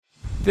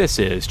This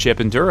is Chip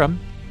in Durham.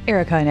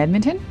 Erica in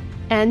Edmonton.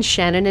 And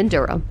Shannon in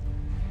Durham.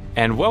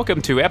 And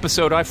welcome to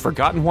episode, I've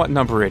forgotten what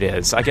number it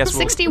is. I guess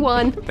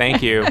 61.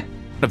 Thank you.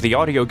 Of the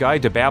audio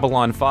guide to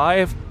Babylon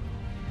 5,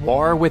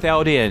 War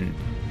Without End,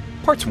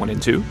 parts 1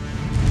 and 2.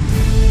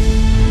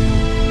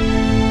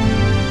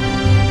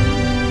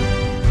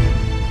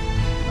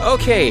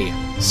 Okay,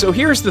 so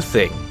here's the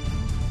thing.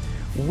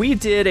 We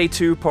did a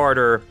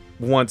two-parter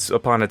once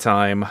upon a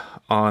time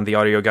on the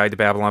audio guide to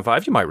Babylon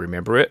 5. You might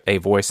remember it, A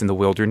Voice in the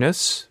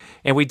Wilderness.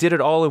 And we did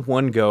it all in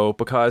one go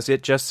because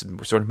it just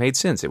sort of made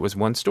sense. It was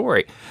one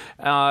story.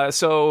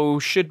 So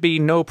should be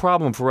no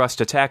problem for us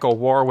to tackle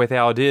War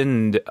Without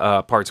End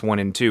parts 1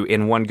 and 2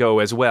 in one go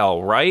as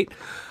well, right?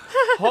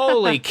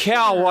 Holy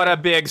cow, what a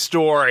big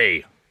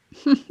story.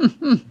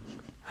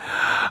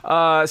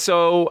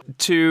 So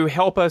to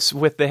help us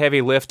with the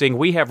heavy lifting,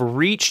 we have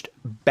reached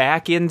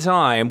back in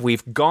time.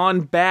 We've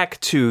gone back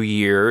 2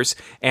 years,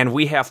 and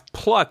we have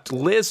plucked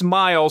Liz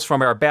Miles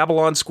from our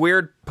Babylon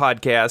Squared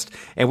podcast,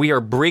 and we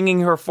are bringing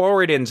her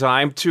forward in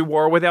time to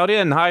War Without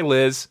End. Hi,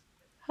 Liz.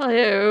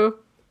 Hello.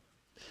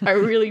 I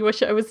really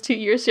wish I was 2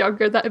 years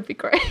younger. That would be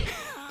great.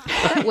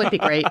 That would be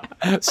great.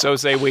 So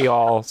say we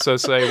all. So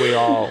say we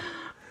all.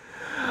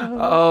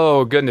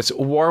 Oh, goodness.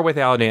 War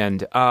Without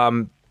End.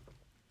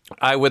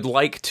 I would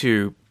like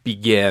to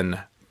begin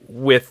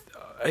with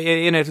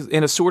in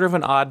a sort of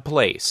an odd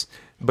place,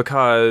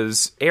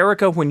 because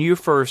Erica, when you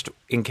first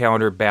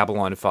encountered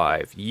Babylon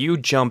 5, you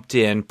jumped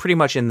in pretty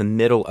much in the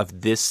middle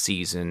of this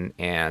season,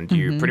 and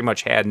you pretty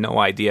much had no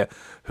idea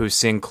who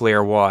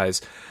Sinclair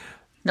was.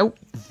 Nope.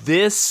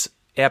 This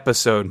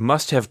episode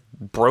must have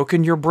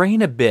broken your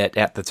brain a bit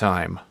at the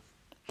time.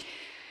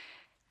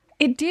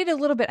 It did a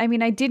little bit. I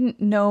mean, I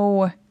didn't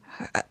know...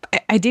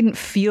 I didn't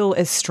feel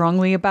as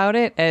strongly about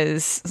it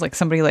as like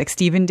somebody like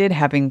Steven did,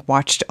 having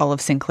watched all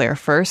of Sinclair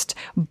first.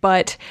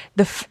 But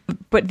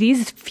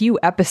these few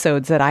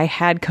episodes that I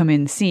had come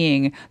in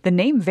seeing, the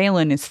name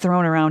Valen is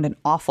thrown around an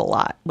awful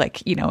lot.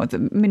 Like, you know, the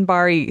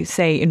Minbari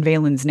say in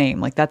Valen's name,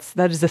 like that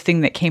is the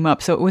thing that came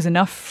up. So it was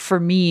enough for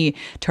me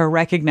to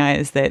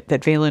recognize that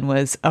Valen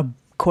was a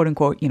quote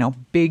unquote, you know,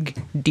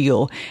 big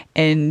deal.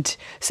 And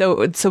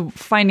so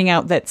finding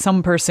out that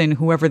some person,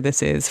 whoever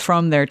this is,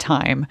 from their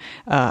time,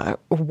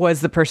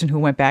 was the person who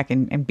went back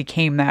and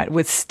became that, it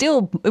was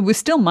still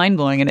mind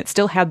blowing, and it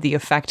still had the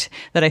effect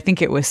that I think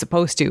it was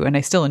supposed to. And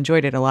I still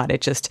enjoyed it a lot.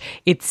 It's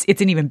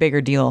an even bigger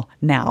deal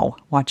now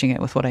watching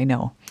it with what I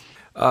know.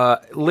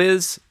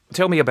 Liz,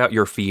 tell me about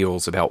your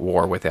feels about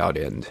War Without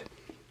End.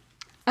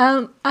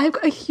 I've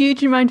got a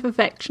huge amount of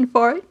affection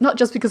for it, not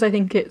just because I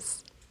think it's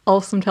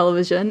awesome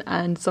television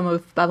and some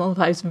of Babylon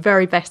 5's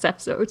very best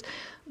episodes,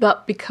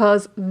 but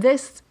because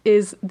this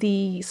is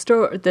the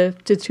story, the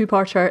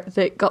two-parter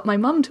that got my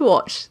mum to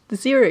watch the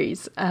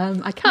series.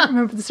 I can't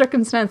remember the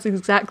circumstances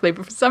exactly,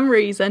 but for some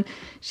reason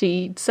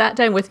she sat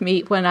down with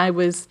me when I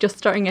was just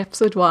starting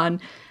episode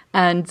 1,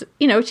 and,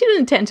 you know, she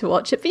didn't intend to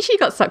watch it, but she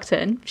got sucked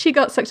in. She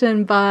got sucked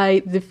in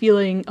by the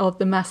feeling of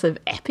the massive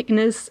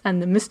epicness and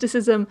the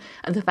mysticism,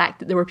 and the fact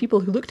that there were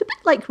people who looked a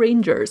bit like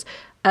Rangers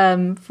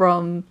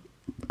from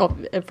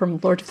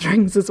Lord of the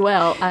Rings as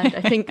well, and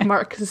I think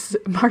Marcus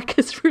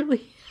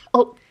really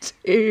helped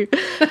too.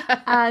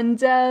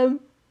 And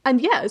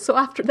yeah, so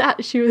after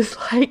that she was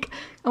like,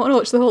 I want to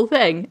watch the whole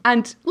thing,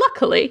 and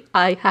luckily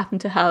I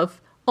happened to have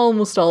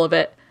almost all of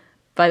it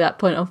by that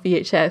point on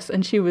VHS,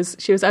 and she was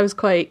I was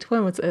quite,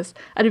 when was this?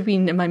 I'd have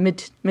been in my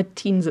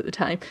mid-teens at the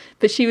time,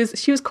 but she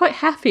was quite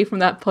happy from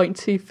that point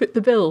to foot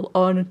the bill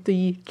on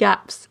the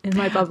gaps in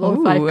my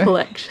Babylon 5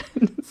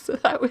 collection. So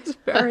that was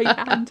very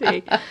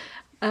handy.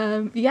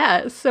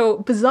 Yeah, so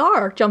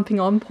bizarre jumping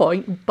on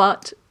point,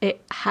 but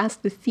it has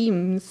the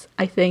themes,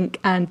 I think,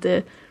 and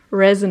the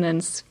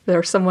resonance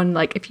for someone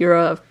like, if you're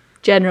a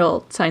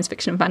general science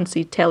fiction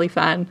fantasy telly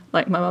fan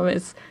like my mum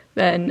is,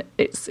 then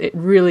it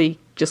really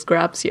just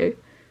grabs you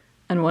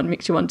and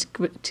makes you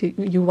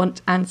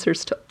want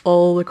answers to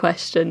all the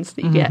questions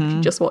that you get if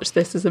you just watch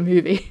this as a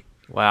movie.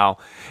 Wow.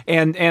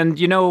 And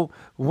you know,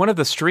 one of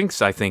the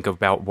strengths I think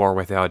about War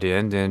Without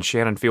End, and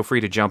Shannon, feel free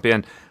to jump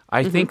in,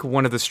 I think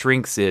one of the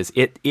strengths is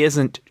it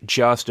isn't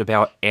just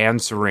about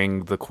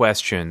answering the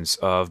questions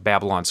of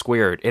Babylon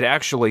Squared. It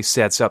actually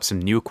sets up some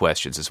new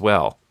questions as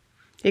well.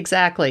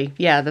 Exactly.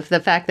 Yeah, the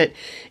fact that,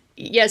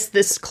 yes,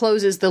 this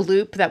closes the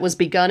loop that was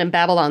begun in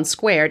Babylon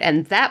Squared,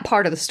 and that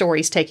part of the story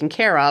is taken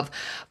care of.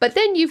 But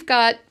then you've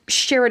got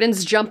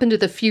Sheridan's jump into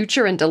the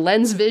future and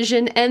Delen's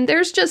vision, and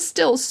there's just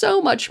still so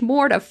much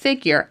more to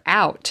figure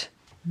out.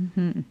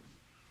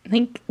 I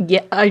think,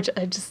 yeah, I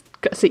just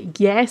got to say,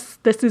 yes,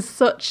 this is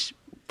such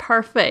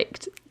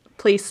perfect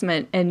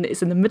placement, and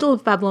it's in the middle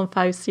of Babylon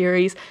 5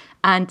 series,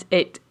 and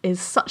it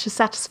is such a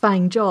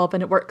satisfying job,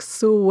 and it works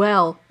so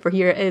well for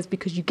here it is,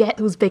 because you get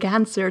those big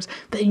answers,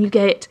 but then you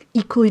get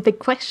equally big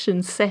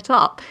questions set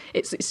up.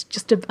 It's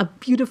just a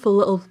beautiful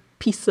little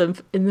piece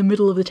of in the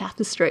middle of the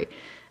tapestry,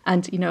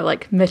 and, you know,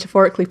 like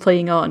metaphorically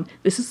playing on,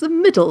 this is the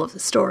middle of the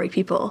story,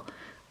 people.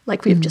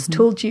 Like we've just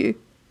told you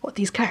what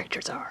these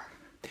characters are.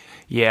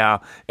 Yeah,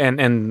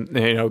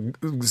 and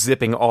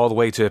zipping all the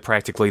way to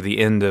practically the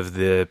end of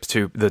the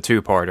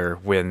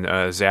two-parter when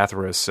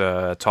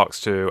Zathras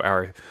talks to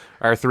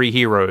our three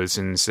heroes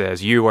and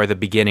says, "You are the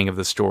beginning of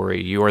the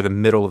story. You are the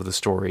middle of the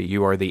story.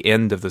 You are the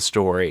end of the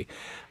story."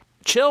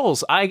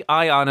 Chills. I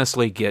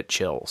honestly get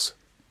chills.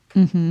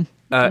 Mm-hmm.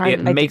 I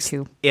do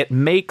too.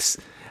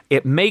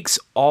 It makes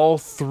all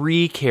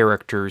three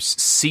characters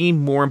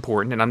seem more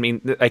important. And I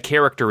mean, a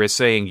character is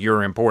saying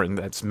you're important.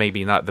 That's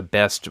maybe not the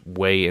best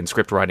way in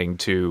script writing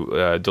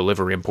to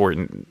deliver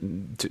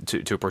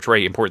to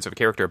portray importance of a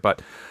character.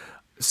 But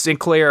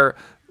Sinclair,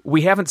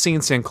 we haven't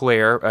seen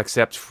Sinclair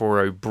except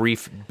for a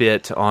brief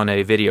bit on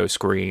a video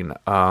screen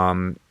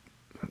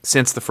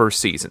since the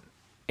first season.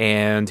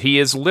 And he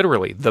is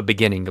literally the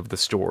beginning of the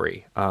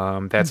story.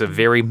 That's a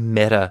very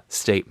meta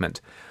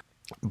statement.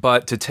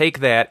 But to take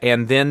that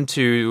and then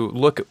to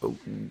look at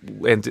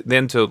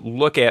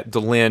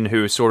Delenn,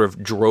 who sort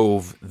of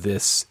drove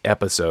this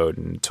episode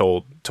and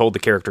told the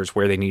characters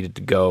where they needed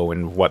to go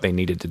and what they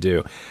needed to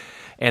do,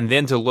 and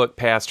then to look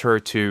past her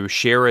to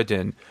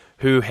Sheridan,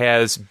 who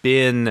has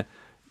been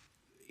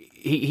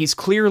he's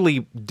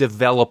clearly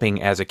developing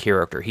as a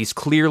character. He's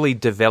clearly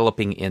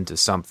developing into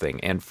something,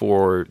 and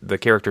for the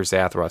character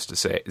Zathras to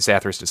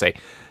say,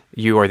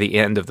 "You are the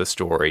end of the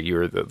story.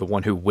 You're the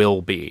one who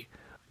will be."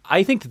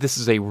 I think that this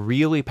is a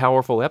really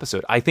powerful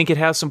episode. I think it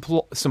has some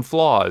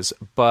flaws,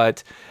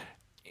 but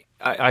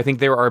I think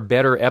there are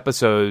better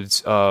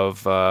episodes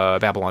of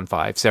Babylon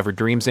 5. Severed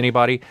Dreams,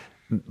 anybody?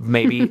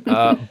 Maybe.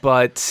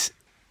 But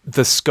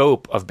the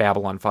scope of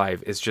Babylon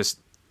 5 is just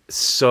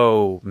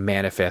so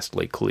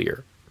manifestly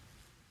clear.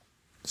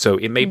 So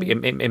it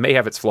may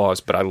have its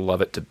flaws, but I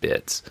love it to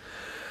bits.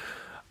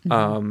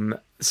 Mm-hmm.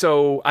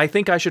 So I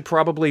think I should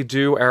probably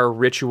do our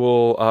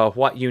ritual,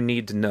 what you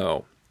need to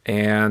know.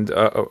 And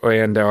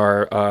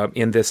our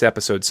in this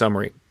episode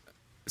summary.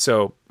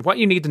 So, what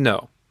you need to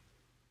know: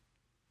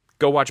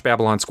 go watch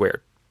Babylon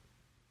Squared.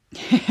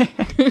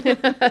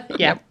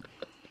 Yep.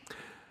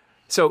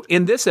 So,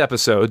 in this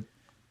episode,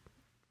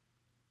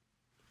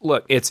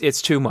 look,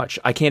 it's too much.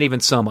 I can't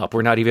even sum up.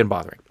 We're not even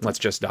bothering. Let's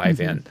just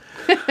dive in.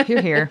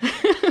 Hear, hear.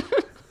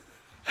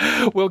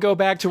 We'll go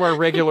back to our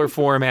regular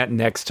format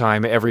next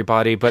time,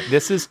 everybody. But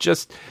this is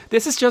just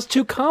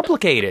too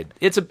complicated.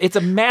 It's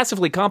a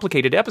massively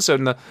complicated episode.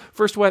 And the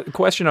first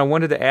question I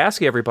wanted to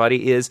ask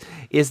everybody is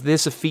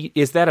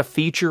that a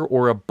feature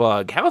or a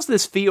bug? How does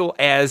this feel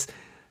as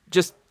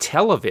just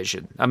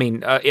television? I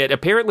mean, it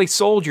apparently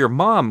sold your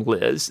mom,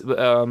 Liz.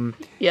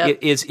 Yeah.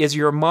 Is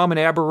your mom an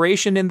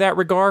aberration in that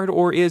regard,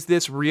 or is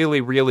this really,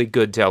 really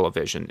good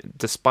television,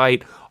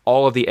 despite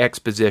all of the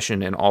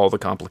exposition and all the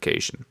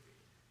complication?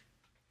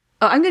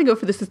 I'm going to go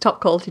for this as top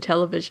quality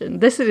television.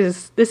 This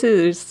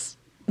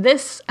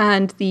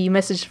and the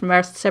Message from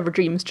Earth, Severed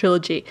Dreams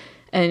trilogy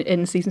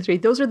in season 3.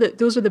 Those are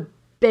the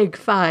big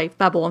 5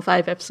 Babylon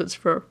 5 episodes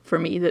for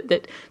me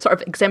that sort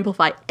of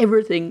exemplify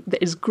everything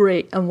that is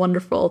great and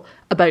wonderful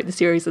about the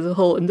series as a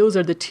whole. And those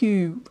are the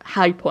 2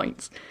 high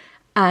points.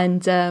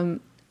 And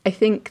I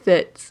think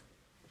that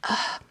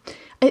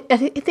I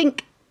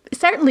think.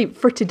 Certainly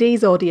for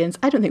today's audience,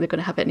 I don't think they're going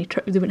to have they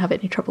wouldn't have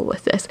any trouble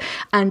with this.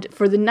 And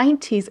for the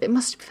 90s, it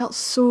must have felt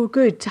so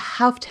good to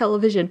have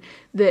television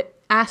that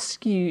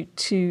asked you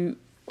to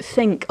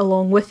think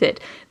along with it,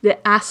 that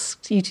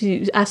asked you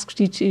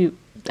to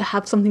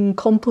have something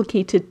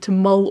complicated to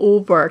mull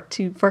over,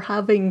 for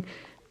having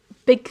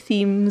big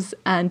themes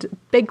and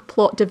big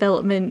plot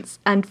developments,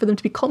 and for them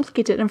to be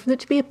complicated and for there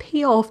to be a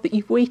payoff that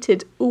you've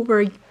waited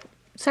over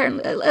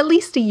certainly at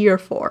least a year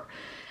for,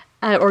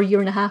 or a year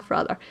and a half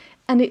rather.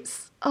 And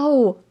it's,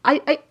 I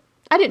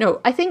don't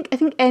know. I think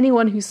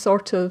anyone who's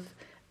sort of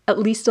at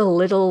least a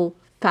little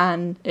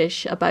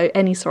fan-ish about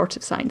any sort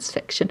of science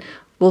fiction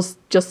will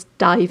just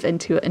dive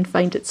into it and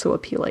find it so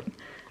appealing.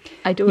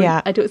 I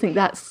don't think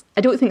that's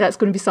going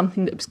to be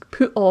something that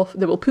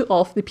will put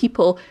off the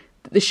people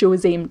that the show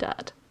is aimed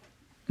at.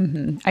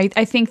 Mm-hmm.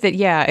 I think that,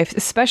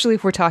 especially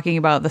if we're talking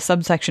about the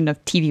subsection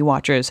of TV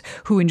watchers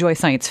who enjoy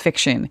science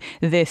fiction,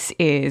 this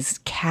is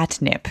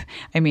catnip.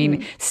 I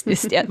mean,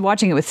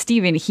 watching it with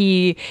Steven,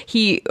 he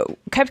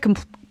kept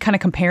kind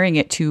of comparing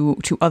it to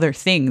other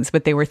things,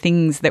 but they were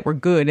things that were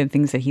good and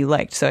things that he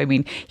liked. So, I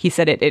mean, he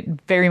said it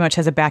very much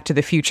has a Back to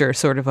the Future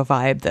sort of a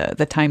vibe,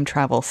 the time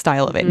travel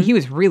style of it. Mm-hmm. And he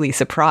was really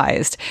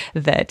surprised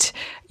that,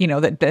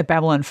 that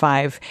Babylon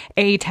 5,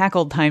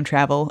 tackled time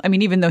travel. I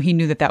mean, even though he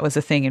knew that was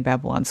a thing in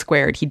Babylon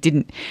Squared,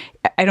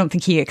 I don't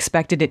think he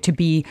expected it to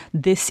be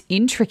this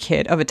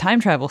intricate of a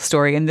time travel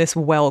story and this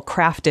well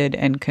crafted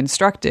and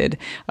constructed.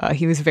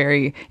 He was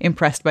very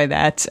impressed by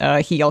that.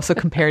 He also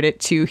compared it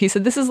to, he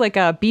said, this is like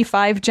a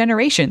B5 of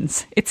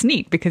generations. It's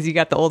neat because you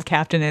got the old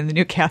captain and the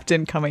new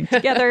captain coming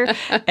together,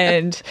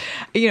 and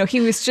he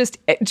was just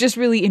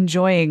really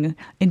enjoying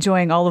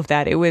all of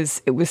that. It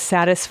was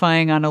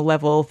satisfying on a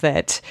level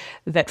that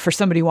for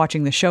somebody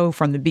watching the show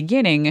from the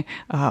beginning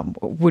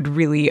would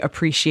really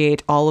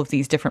appreciate all of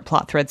these different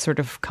plot threads sort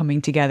of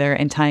coming together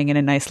and tying in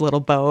a nice little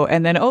bow.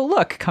 And then, oh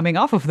look, coming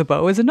off of the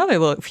bow is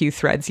another few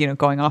threads,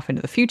 going off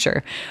into the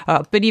future.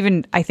 But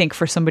even I think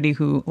for somebody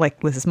who,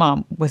 like Liz's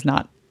mom, was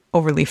not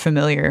overly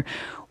familiar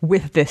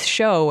with this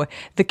show,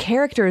 the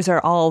characters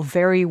are all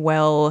very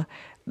well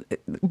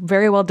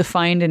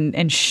defined and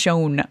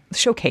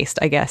showcased,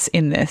 I guess,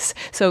 in this.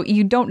 So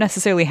you don't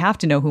necessarily have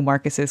to know who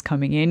Marcus is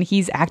coming in.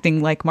 He's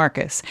acting like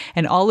Marcus.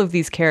 And all of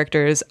these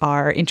characters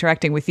are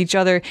interacting with each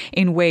other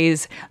in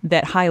ways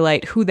that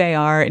highlight who they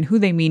are and who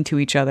they mean to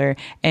each other.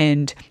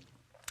 And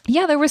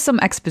yeah, there was some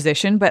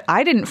exposition, but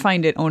I didn't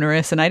find it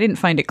onerous and I didn't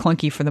find it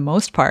clunky for the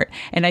most part.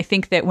 And I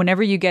think that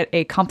whenever you get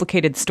a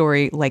complicated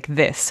story like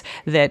this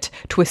that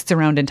twists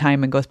around in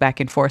time and goes back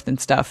and forth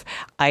and stuff,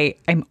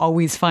 I'm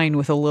always fine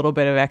with a little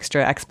bit of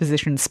extra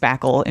exposition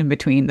spackle in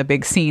between the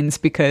big scenes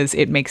because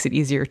it makes it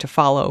easier to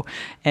follow.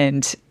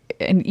 And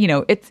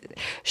it's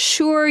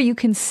sure you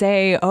can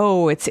say,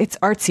 oh, it's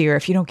artsier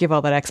if you don't give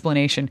all that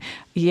explanation.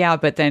 Yeah,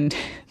 but then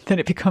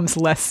it becomes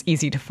less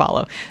easy to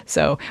follow.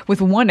 So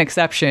with one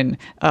exception,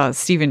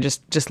 Stephen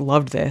just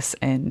loved this,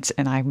 and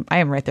I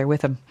am right there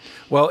with him.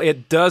 Well,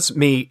 it does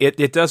me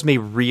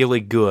really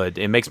good.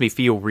 It makes me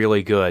feel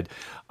really good.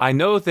 I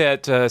know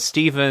that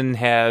Stephen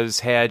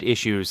has had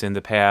issues in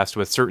the past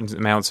with certain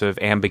amounts of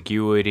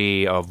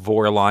ambiguity, of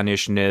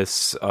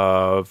Vorlonishness,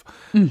 of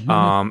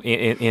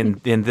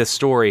in this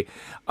story.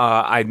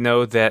 I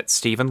know that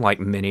Stephen,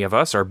 like many of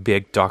us, is a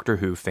big Doctor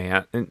Who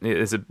fan,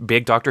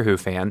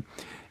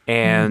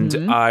 and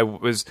I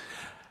want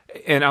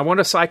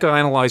to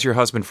psychoanalyze your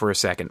husband for a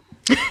second,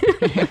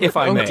 if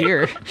I may. Oh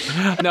dear!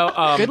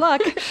 No, good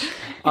luck.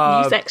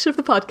 New section of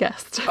the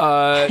podcast.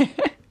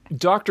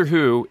 Doctor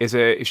Who is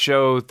a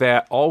show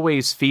that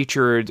always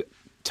featured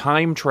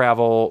time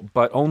travel,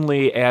 but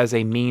only as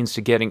a means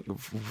to getting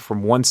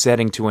from one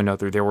setting to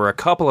another. There were a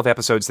couple of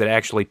episodes that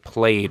actually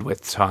played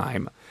with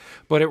time,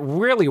 but it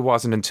really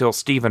wasn't until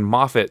Stephen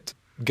Moffat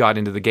got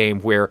into the game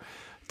where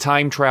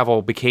time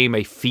travel became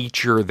a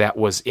feature that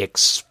was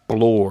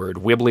explored,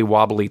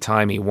 wibbly-wobbly,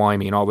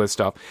 timey-wimey, and all this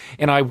stuff.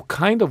 And I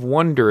kind of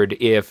wondered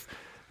if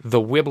the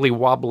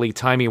wibbly-wobbly,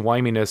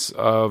 timey-wiminess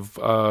of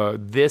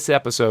this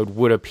episode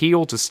would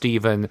appeal to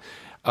Stephen,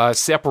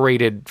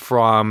 separated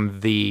from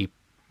the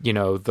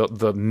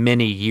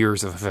many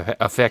years of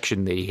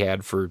affection that he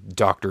had for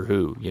Doctor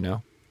Who,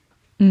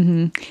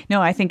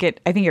 No, I think it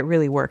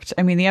really worked.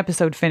 I mean, the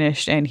episode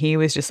finished and he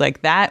was just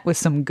like, that was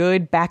some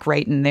good back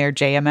writing there,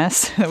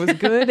 JMS. That was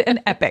good and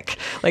epic.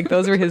 Like,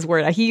 those were his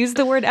words. He used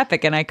the word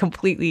epic, and I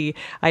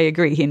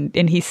agree.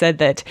 And he said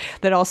that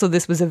also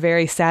this was a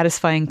very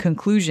satisfying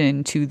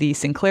conclusion to the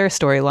Sinclair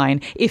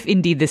storyline, if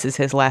indeed this is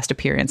his last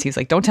appearance. He's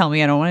like, don't tell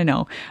me, I don't want to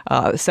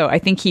know. So I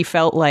think he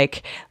felt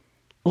like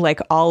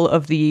all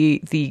of the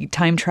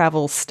time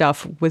travel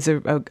stuff was a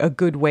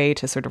good way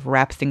to sort of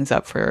wrap things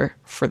up for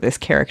this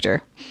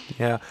character.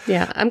 Yeah.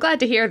 I'm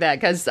glad to hear that,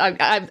 because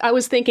I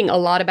was thinking a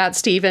lot about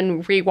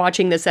Stephen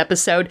rewatching this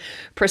episode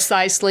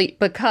precisely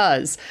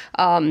because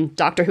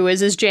Doctor Who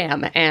is his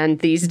jam, and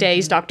these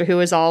days Doctor Who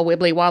is all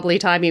wibbly wobbly,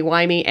 timey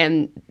wimey,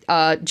 and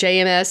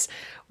JMS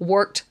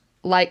worked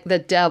like the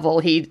devil.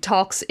 He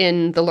talks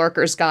in The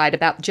Lurker's Guide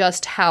about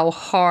just how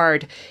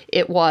hard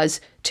it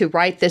was to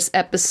write this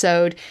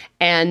episode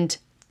and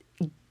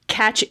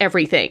catch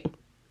everything.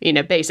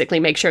 Basically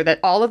make sure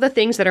that all of the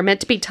things that are meant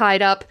to be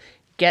tied up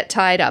get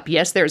tied up.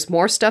 Yes, there's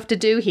more stuff to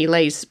do. He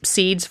lays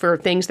seeds for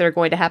things that are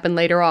going to happen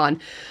later on.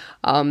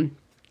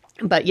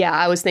 But yeah,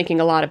 I was thinking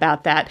a lot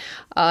about that.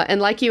 And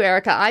like you,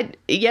 Erica,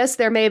 yes,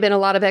 there may have been a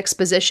lot of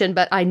exposition,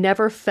 but I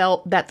never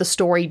felt that the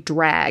story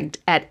dragged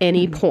at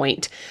any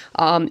point.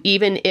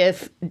 Even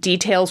if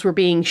details were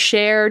being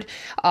shared,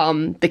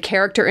 the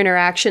character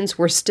interactions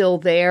were still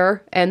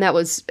there. And that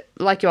was,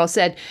 like you all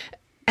said,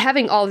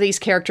 having all of these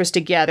characters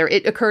together.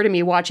 It occurred to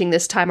me watching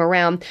this time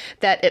around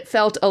that it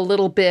felt a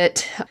little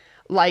bit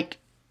like,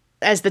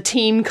 as the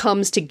team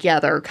comes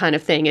together kind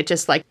of thing. It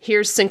just like,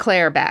 here's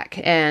Sinclair back,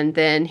 and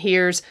then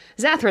here's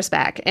Zathras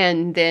back,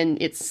 and then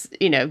it's,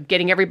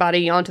 getting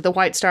everybody onto the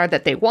White Star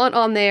that they want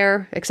on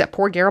there, except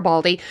poor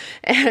Garibaldi.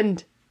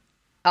 And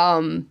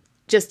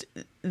just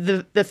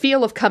the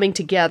feel of coming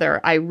together,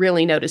 I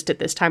really noticed it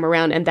this time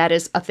around, and that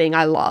is a thing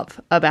I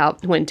love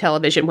about when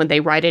they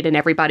write it and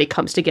everybody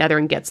comes together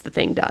and gets the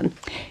thing done.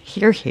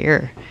 Hear,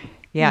 hear.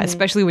 Yeah,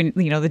 especially when,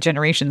 the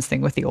Generations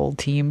thing with the old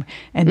team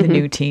and the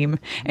new team.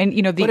 And,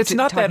 but it's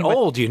not that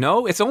old,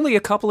 It's only a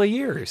couple of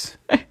years.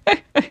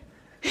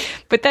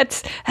 But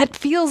that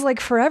feels like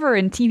forever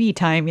in TV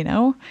time,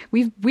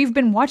 We've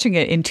been watching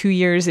it in 2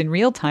 years in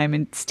real time,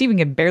 and Stephen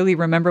can barely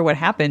remember what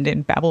happened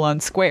in Babylon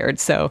Squared.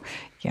 So,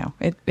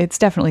 it's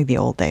definitely the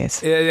old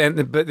days. And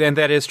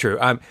that is true.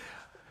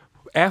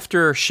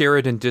 After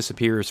Sheridan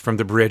disappears from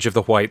the bridge of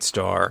the White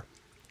Star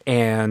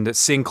and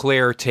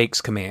Sinclair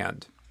takes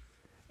command,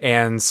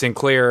 And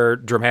Sinclair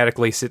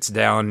dramatically sits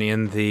down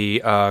in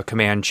the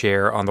command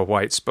chair on the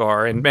White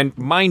Spar. And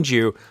mind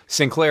you,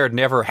 Sinclair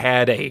never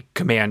had a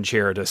command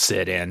chair to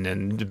sit in,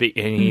 and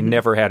he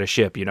never had a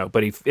ship,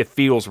 but it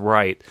feels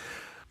right.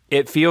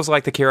 It feels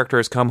like the character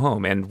has come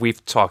home. And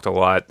we've talked a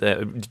lot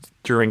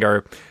during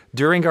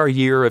our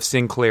year of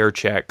Sinclair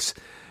checks.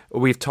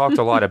 We've talked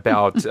a lot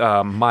about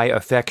my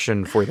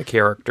affection for the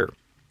character.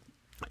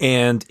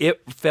 And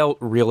it felt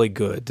really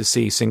good to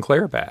see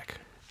Sinclair back.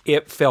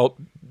 It felt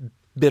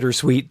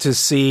bittersweet to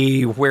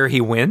see where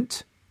he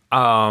went,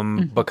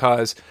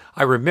 because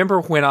I remember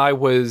when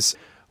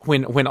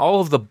all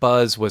of the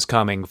buzz was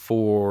coming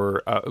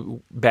for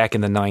back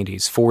in the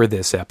 90s for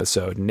this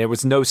episode, and there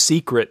was no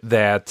secret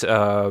that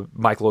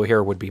Michael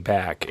O'Hare would be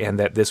back and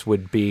that this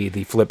would be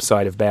the flip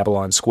side of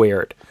Babylon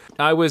Squared.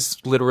 I was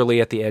literally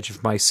at the edge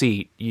of my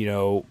seat,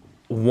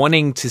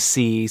 wanting to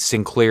see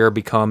Sinclair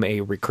become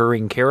a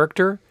recurring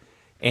character,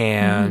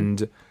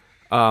 and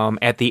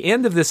at the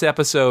end of this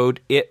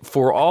episode, it,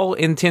 for all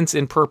intents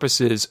and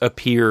purposes,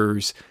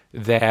 appears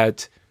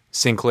that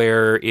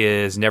Sinclair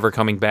is never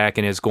coming back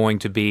and is going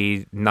to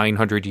be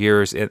 900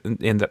 years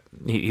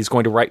he's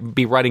going to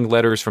be writing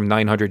letters from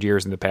 900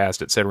 years in the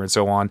past, etc., and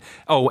so on.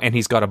 Oh, and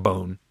he's got a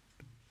bone.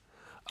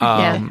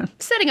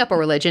 Setting up a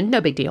religion, no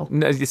big deal.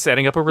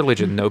 Setting up a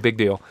religion, no big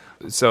deal.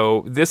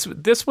 So this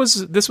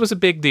was a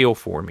big deal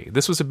for me.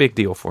 This was a big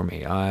deal for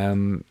me.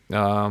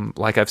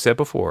 Like I've said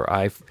before,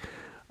 I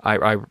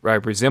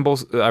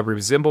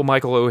resemble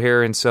Michael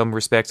O'Hare in some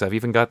respects. I've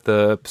even got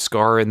the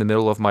scar in the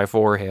middle of my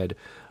forehead.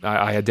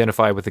 I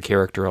identify with the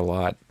character a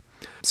lot,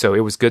 so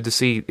it was good to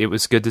see. It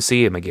was good to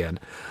see him again.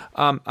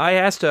 I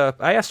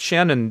asked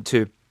Shannon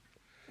to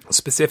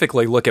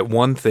specifically look at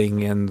one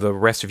thing, and the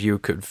rest of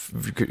you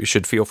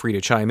should feel free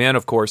to chime in,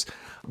 of course,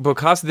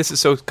 because this is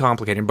so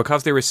complicated.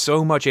 Because there is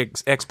so much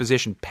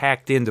exposition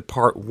packed into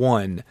part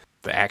one.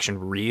 The action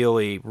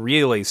really,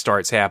 really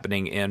starts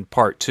happening in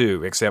part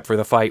two, except for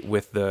the fight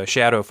with the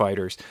Shadow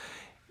Fighters.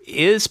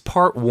 Is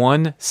part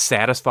one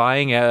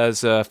satisfying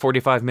as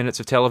 45 minutes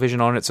of television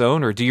on its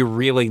own, or do you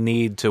really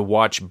need to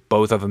watch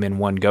both of them in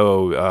one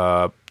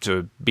go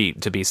to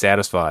be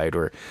satisfied?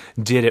 Or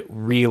did it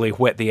really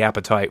whet the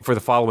appetite for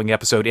the following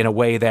episode in a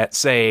way that,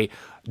 say,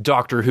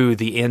 Doctor Who: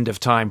 The End of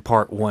Time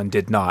Part 1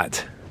 did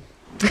not?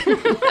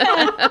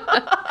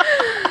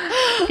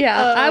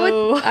 Yeah,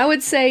 I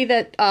would say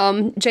that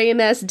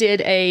JMS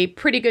did a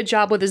pretty good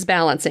job with his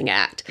balancing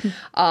act.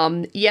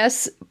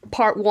 Yes,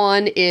 part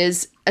one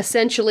is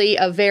essentially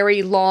a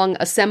very long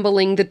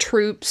assembling the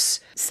troops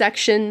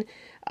section.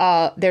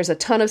 There's a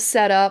ton of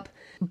setup,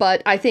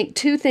 but I think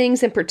two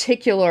things in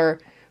particular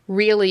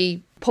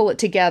really pull it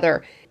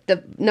together.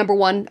 The number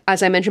one,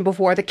 as I mentioned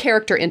before, the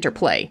character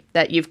interplay,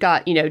 that you've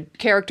got,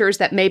 characters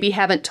that maybe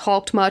haven't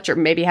talked much or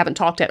maybe haven't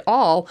talked at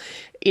all,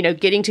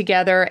 getting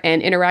together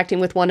and interacting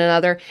with one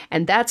another.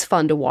 And that's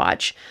fun to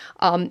watch.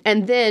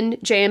 And then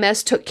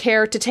JMS took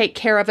care to take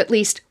care of at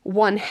least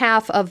one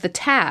half of the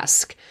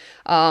task.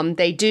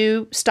 They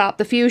do stop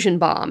the fusion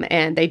bomb,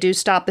 and they do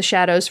stop the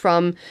Shadows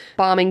from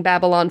bombing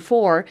Babylon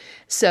 4.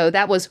 So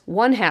that was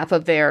one half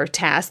of their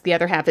task. The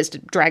other half is to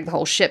drag the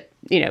whole ship,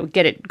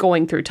 get it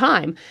going through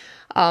time.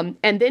 And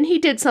then he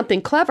did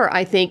something clever,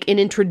 I think, in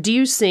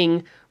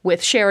introducing,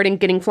 with Sheridan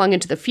getting flung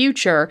into the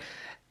future,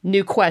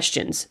 new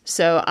questions.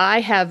 So I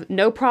have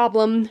no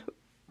problem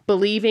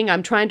believing,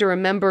 I'm trying to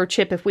remember,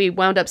 Chip, if we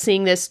wound up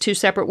seeing this 2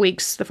 separate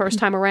weeks the first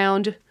time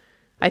around.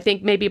 I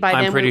think maybe by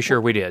then... I'm pretty sure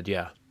we did,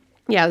 yeah.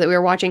 Yeah, that we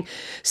were watching.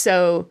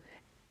 So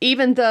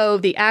even though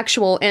the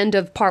actual end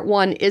of part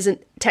one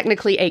isn't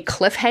technically a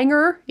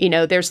cliffhanger,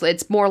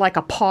 it's more like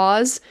a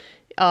pause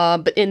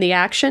but in the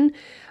action.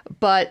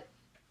 But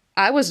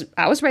I was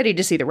ready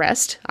to see the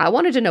rest. I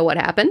wanted to know what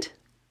happened.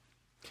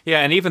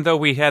 Yeah, and even though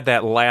we had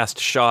that last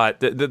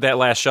shot, that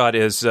last shot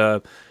is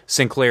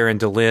Sinclair and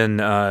Delenn,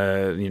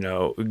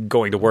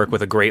 going to work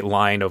with a great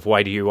line of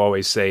why do you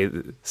always say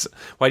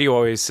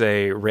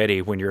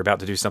ready when you're about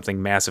to do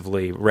something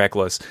massively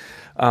reckless?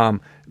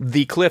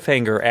 The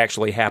cliffhanger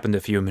actually happened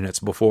a few minutes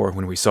before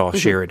when we saw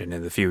Sheridan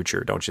in the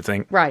future, don't you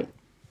think? Right.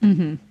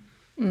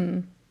 Mm-hmm.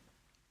 Mm.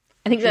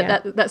 I think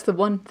that's the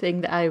one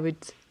thing that I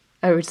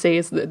would say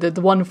is the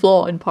one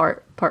flaw in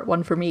part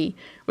one for me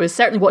was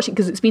certainly watching,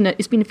 because it's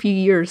been a few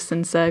years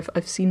since I've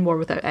seen War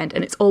Without End,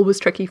 and it's always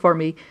tricky for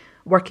me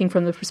working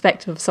from the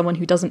perspective of someone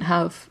who doesn't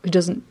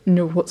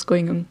know what's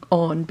going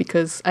on,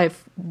 because I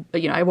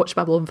watched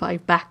Babylon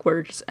 5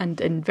 backwards and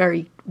in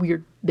very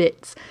weird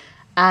bits,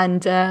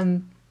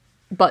 and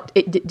but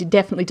it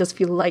definitely does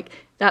feel like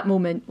that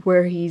moment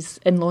where he's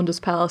in Londo's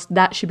palace,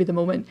 that should be the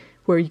moment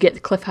where you get the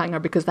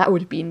cliffhanger, because that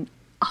would have been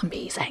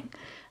amazing.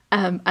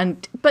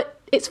 But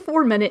it's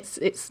 4 minutes.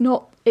 It's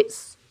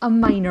a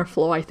minor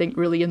flaw, I think,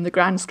 really, in the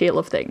grand scale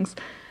of things,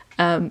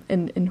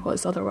 in what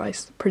is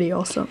otherwise pretty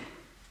awesome.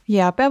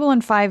 Yeah,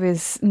 Babylon 5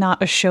 is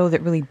not a show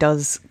that really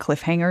does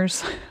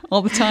cliffhangers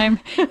all the time,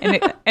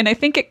 and I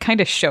think it kind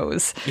of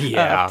shows.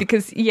 Yeah,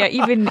 because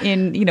even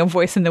in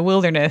Voice in the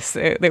Wilderness,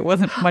 there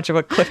wasn't much of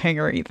a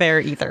cliffhanger there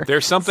either.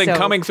 There's something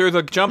coming through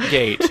the jump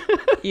gate.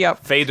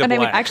 Yep, Fade to black.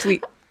 I mean,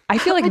 actually, I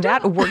feel like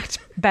that worked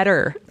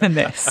better than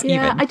this.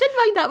 Yeah, even. I didn't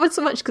mind that one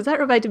so much because that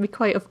reminded me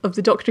quite of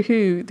the Doctor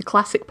Who, the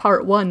classic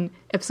Part 1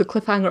 episode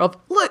cliffhanger of,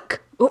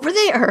 look, over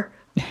there.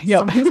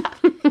 Yep.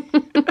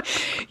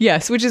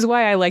 Yes, which is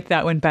why I like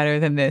that one better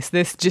than this.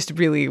 This just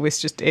really was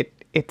just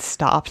it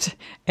stopped,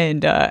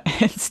 and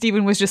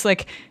Stephen was just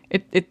like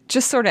it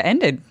just sort of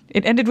ended.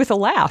 It ended with a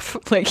laugh.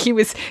 Like he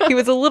was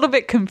a little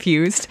bit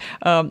confused.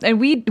 And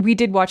we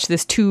did watch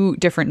this 2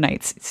 different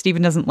nights.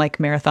 Stephen doesn't like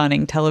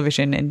marathoning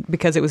television, and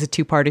because it was a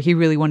 2-parter, he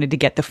really wanted to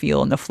get the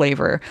feel and the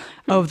flavor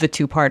of the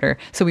 2-parter.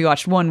 So we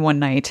watched one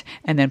night,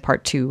 and then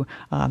part 2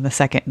 the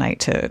second night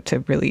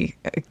to really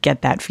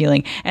get that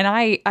feeling. And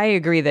I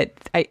agree that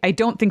I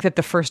don't think that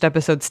the first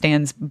episode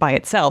stands by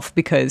itself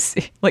because,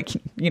 like,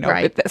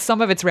 Right.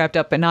 some of it's wrapped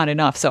up, but not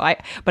enough.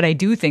 But I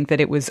do think that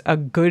it was a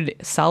good,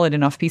 solid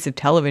enough piece of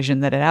television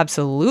that it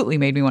absolutely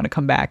made me want to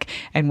come back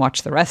and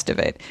watch the rest of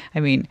it. I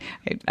mean,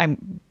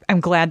 I'm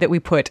glad that we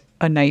put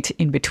a night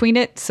in between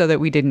it so that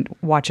we didn't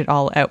watch it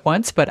all at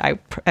once. But I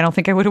don't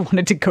think I would have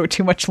wanted to go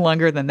too much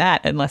longer than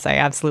that unless I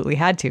absolutely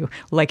had to.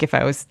 Like if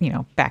I was,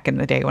 back in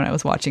the day when I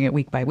was watching it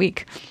week by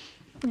week.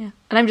 Yeah,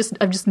 and I'm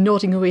just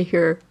nodding away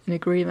here in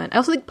agreement. I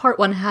also think Part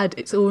 1 had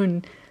its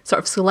own sort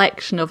of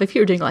selection of, if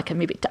you're doing like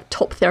maybe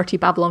top 30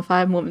 Babylon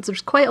 5 moments,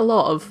 there's quite a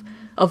lot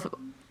of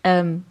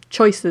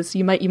choices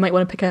you might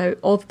want to pick out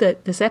of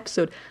this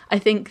episode. I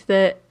think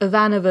that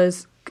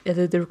Ivanova's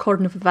the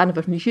recording of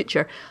Ivanova from the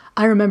future,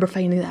 I remember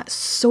finding that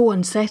so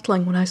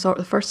unsettling when I saw it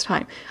the first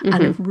time,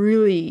 and it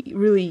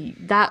really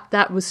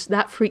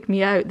that freaked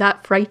me out.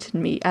 That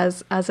frightened me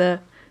as I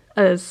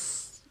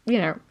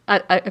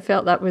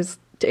felt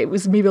it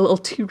was maybe a little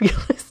too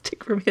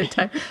realistic for me at the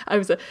time. I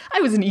was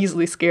an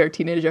easily scared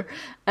teenager,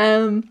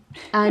 and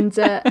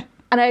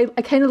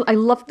I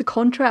loved the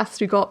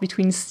contrast we got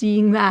between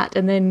seeing that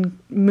and then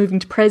moving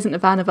to present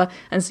Ivanova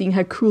and seeing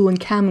how cool and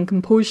calm and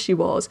composed she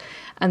was,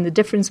 and the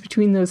difference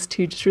between those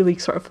two just really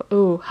sort of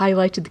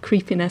highlighted the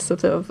creepiness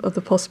of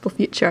the possible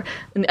future.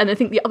 And I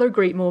think the other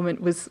great moment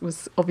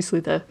was obviously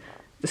the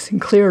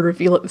Sinclair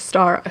reveal at the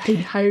start. I mean,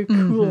 how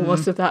cool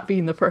must have that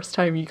been the first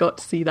time you got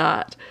to see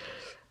that?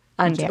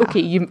 And okay,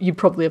 you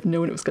probably have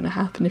known it was going to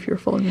happen if you were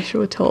following the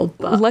show at all.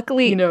 But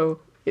luckily,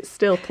 it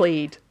still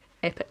played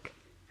epic.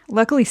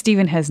 Luckily,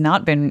 Stephen has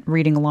not been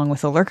reading along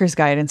with the Lurker's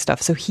Guide and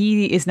stuff, so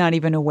he is not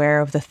even aware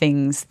of the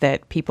things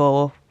that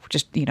people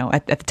just,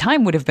 at the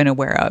time would have been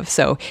aware of.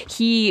 So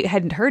he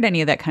hadn't heard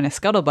any of that kind of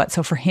scuttlebutt.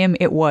 So for him,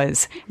 it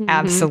was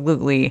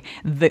absolutely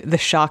the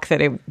shock that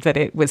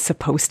it was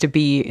supposed to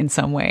be in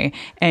some way.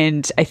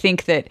 And I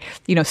think that,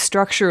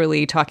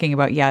 structurally talking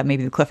about,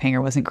 maybe the cliffhanger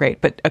wasn't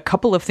great, but a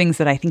couple of things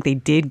that I think they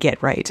did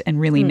get right and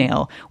really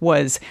nail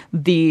was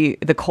the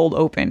cold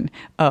open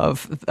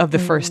of the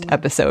first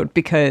episode.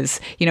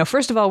 Because,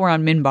 first of all, we're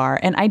on Minbar,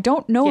 and I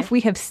don't know if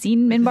we have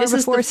seen Minbar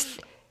before.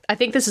 I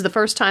think this is the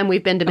first time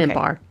we've been to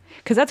Minbar.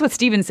 Because that's what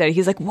Stephen said.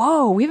 He's like,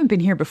 whoa, we haven't been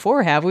here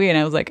before, have we? And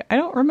I was like, I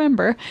don't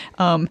remember.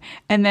 And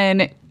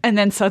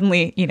then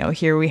suddenly,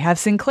 here we have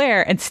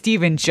Sinclair, and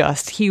Stephen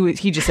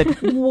he just said,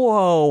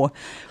 whoa,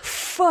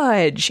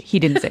 fudge. He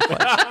didn't say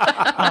fudge.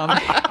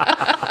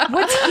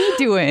 What's he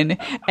doing?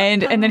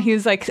 And then he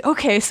was like,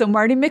 okay, so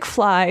Marty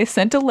McFly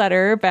sent a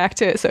letter back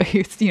to, so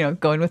he's,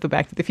 going with the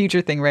Back to the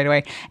Future thing right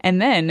away. And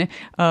then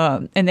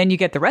you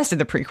get the rest of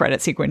the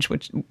pre-credit sequence,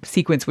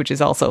 which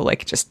is also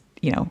like just,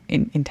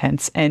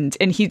 intense. And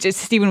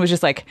Stephen was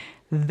just like,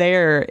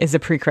 there is a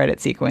pre-credit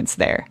sequence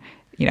there.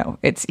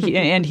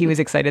 And he was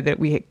excited that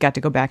we got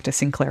to go back to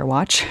Sinclair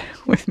Watch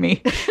with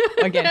me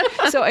again.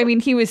 So, I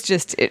mean, he was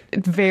just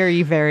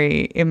very,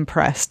 very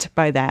impressed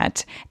by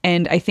that.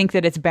 And I think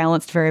that it's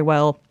balanced very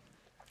well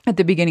at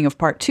the beginning of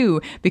part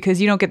 2, because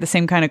you don't get the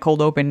same kind of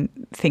cold open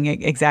thing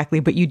exactly,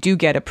 but you do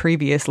get a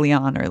previously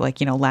on, or like,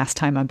 last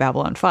time on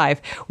Babylon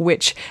 5,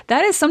 which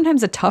that is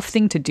sometimes a tough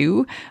thing to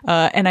do.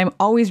 And I'm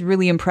always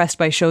really impressed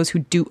by shows who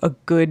do a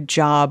good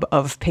job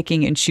of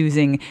picking and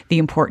choosing the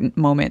important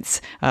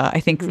moments. I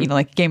think,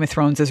 like Game of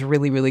Thrones is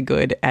really, really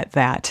good at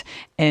that.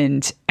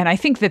 And I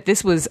think that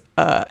this was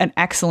an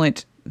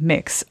excellent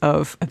mix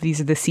of these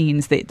are the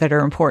scenes that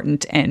are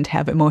important and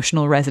have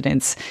emotional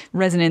resonance,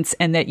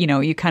 and that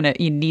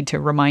you need to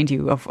remind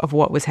you of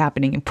what was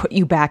happening and put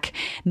you back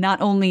not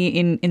only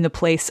in the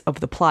place of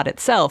the plot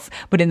itself,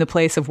 but in the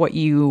place of what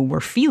you were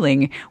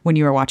feeling when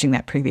you were watching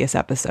that previous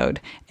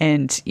episode.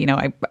 And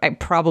I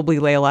probably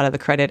lay a lot of the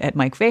credit at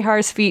Mike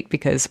Vehar's feet,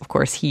 because of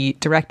course he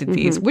directed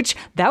these, which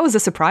that was a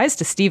surprise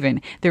to Stephen.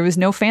 There was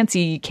no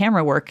fancy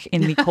camera work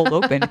in the cold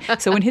open,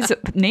 so when his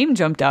name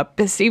jumped up,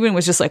 Stephen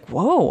was just like,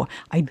 whoa,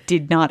 I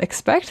did not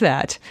expect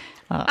that.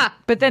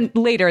 But then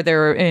later there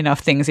were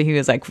enough things that he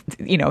was like,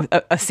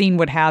 a scene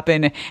would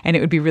happen and it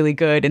would be really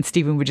good, and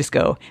Stephen would just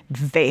go,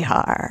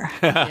 Vehar.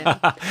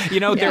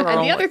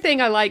 And the other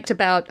thing I liked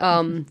about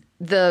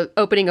the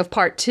opening of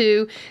part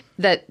 2,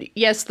 that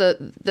yes,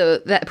 the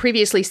that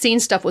previously seen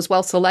stuff was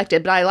well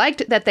selected, but I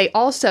liked that they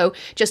also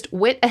just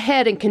went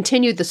ahead and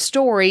continued the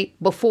story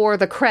before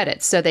the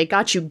credits, so they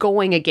got you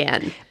going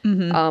again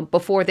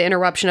before the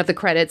interruption of the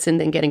credits and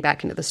then getting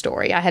back into the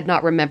story. I had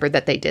not remembered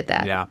that they did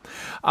that. Yeah.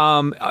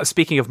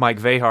 Speaking of Mike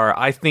Vehar,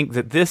 I think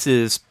that this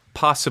is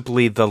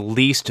possibly the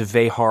least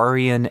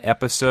Veharian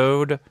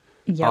episode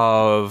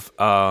of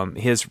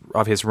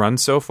his run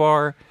so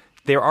far.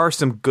 There are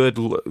some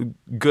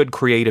good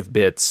creative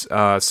bits,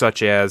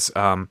 such as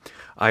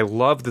I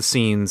love the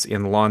scenes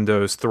in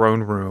Londo's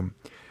throne room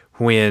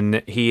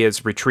when he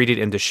is retreated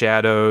into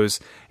shadows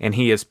and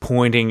he is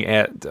pointing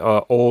at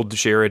old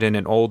Sheridan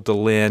and old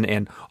Delenn,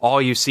 and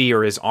all you see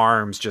are his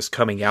arms just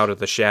coming out of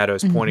the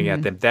shadows pointing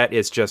at them. That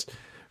is just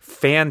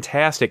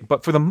fantastic.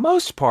 But for the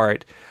most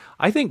part,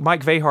 I think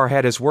Mike Vehar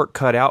had his work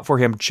cut out for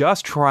him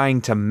just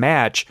trying to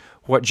match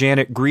what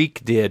Janet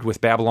Greek did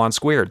with Babylon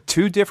Squared.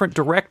 2 different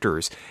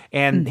directors,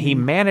 and he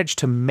managed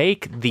to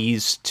make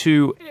these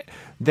two.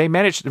 He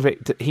managed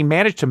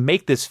to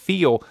make this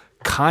feel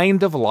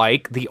kind of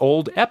like the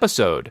old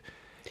episode,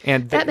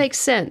 and that makes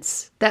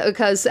sense. That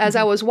because as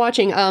I was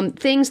watching,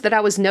 things that I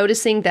was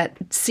noticing that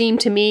seemed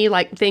to me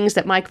like things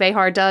that Mike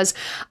Vehar does,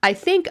 I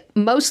think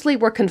mostly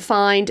were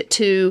confined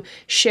to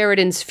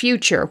Sheridan's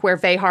future, where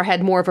Vehar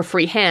had more of a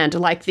free hand,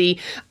 like the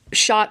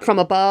shot from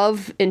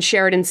above in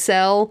Sheridan's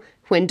cell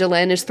when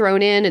Delenn is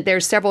thrown in.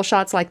 There's several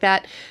shots like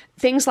that.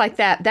 Things like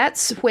that.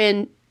 That's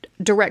when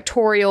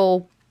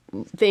directorial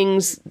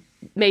things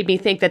made me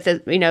think that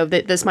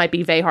that this might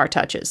be Vehar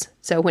touches.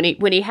 So when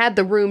he had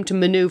the room to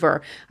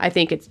maneuver, I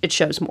think it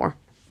shows more.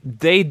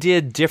 They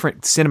did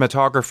different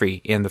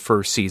cinematography in the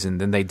first season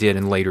than they did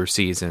in later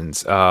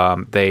seasons.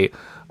 They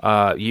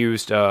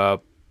used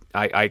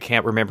I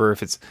can't remember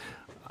if it's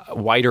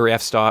wider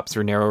f-stops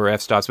or narrower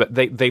f-stops, but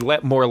they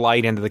let more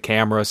light into the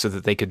camera so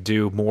that they could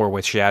do more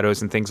with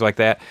shadows and things like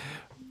that.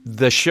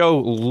 The show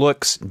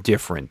looks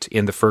different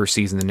in the first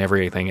season than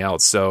everything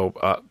else.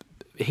 So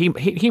he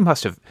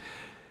must have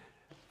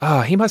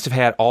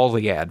had all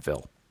the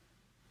Advil.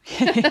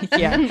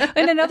 Yeah,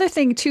 and another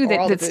thing too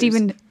that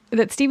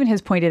Stephen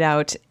has pointed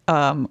out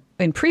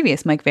in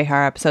previous Mike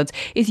Vehar episodes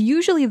is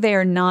usually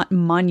they're not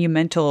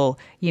monumental,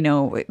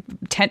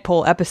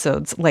 tentpole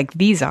episodes like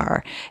these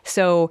are.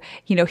 So,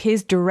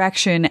 his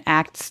direction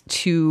acts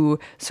to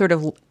sort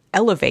of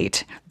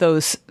elevate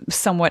those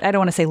somewhat, I don't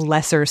want to say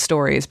lesser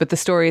stories, but the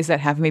stories that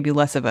have maybe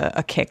less of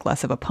a kick,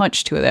 less of a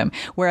punch to them.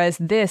 Whereas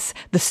the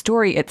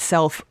story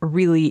itself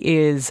really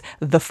is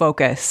the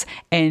focus.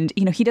 And,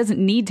 he doesn't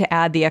need to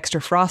add the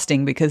extra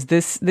frosting because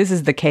this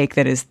is the cake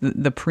that is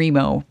the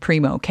primo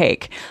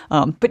cake.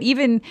 But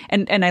even,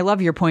 and I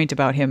love your point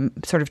about him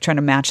sort of trying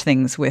to match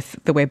things with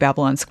the way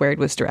Babylon Squared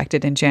was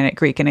directed in Janet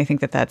Greek. And I think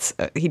that's,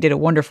 he did a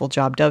wonderful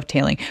job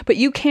dovetailing. But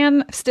you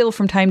can still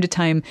from time to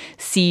time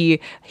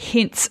see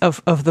hints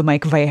of the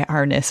Mike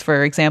Vehar-ness.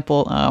 For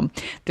example,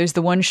 there's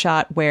the one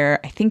shot where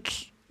I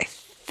think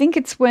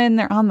it's when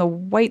they're on the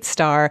White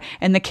Star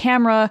and the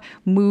camera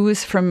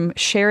moves from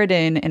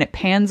Sheridan and it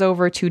pans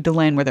over to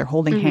Delenn where they're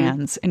holding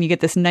hands, and you get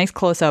this nice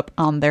close-up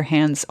on their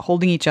hands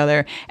holding each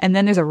other, and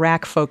then there's a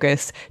rack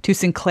focus to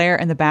Sinclair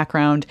in the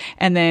background,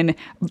 and then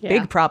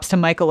big props to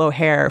Michael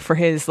O'Hare for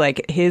his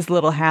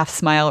little half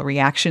smile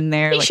reaction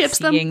there. He ships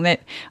them.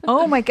 That,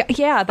 oh my God,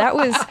 yeah, that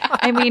was,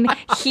 I mean,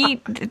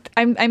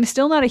 I'm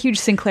still not a huge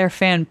Sinclair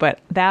fan, but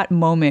that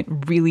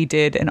moment really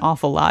did an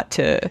awful lot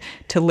to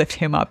lift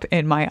him up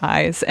in my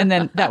eyes. And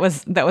then that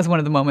was one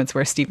of the moments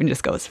where Stephen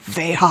just goes,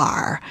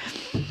 Vehar.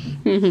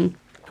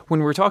 When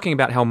we're talking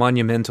about how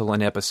monumental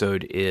an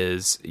episode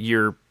is,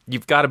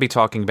 you've got to be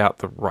talking about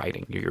the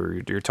writing.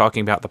 You're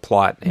talking about the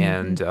plot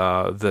and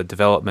the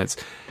developments.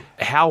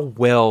 How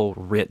well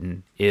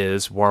written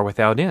is War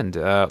Without End?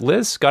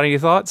 Liz, got any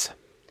thoughts?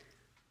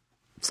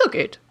 So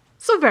good.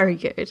 So very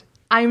good.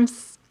 I'm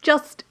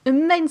just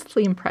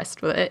immensely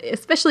impressed with it,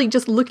 especially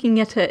just looking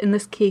at it in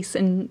this case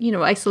in,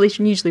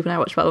 isolation. Usually when I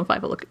watch Babylon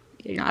 5,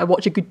 I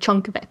watch a good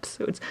chunk of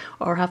episodes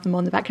or have them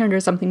on the background or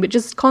something, but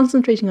just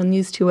concentrating on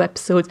these 2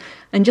 episodes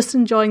and just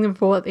enjoying them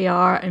for what they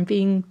are and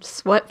being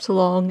swept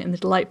along in the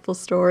delightful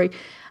story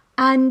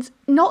and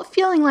not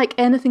feeling like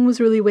anything was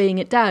really weighing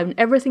it down.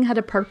 Everything had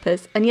a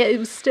purpose, and yet it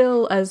was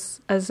still,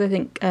 as I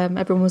think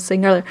everyone was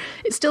saying earlier,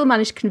 it still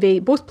managed to convey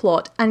both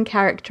plot and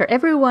character.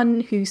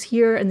 Everyone who's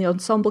here in the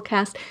ensemble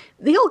cast,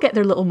 they all get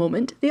their little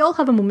moment. They all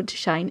have a moment to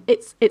shine.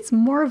 It's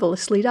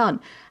marvellously done.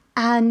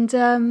 And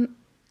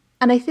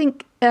I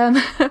think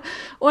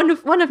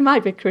one of my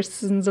big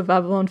criticisms of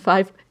Babylon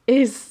 5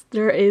 is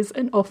there is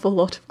an awful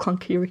lot of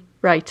clunky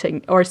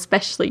writing, or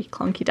especially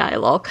clunky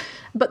dialogue.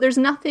 But there's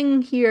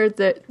nothing here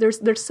that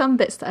there's some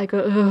bits that I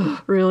go,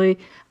 oh, really,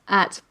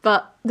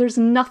 but there's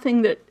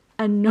nothing that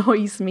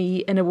annoys me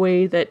in a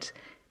way that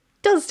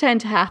does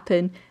tend to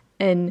happen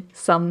in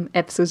some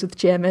episodes of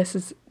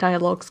GMS's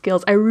dialogue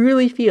skills. I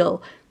really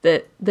feel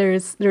that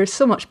there's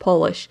so much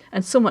polish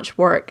and so much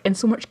work and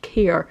so much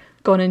care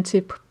gone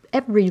into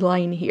every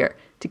line here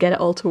to get it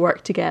all to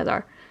work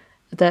together.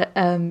 That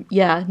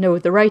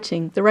the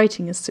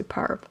writing is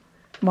superb,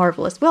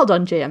 marvelous. Well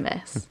done,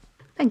 JMS.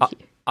 Thank you.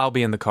 I'll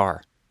be in the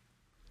car.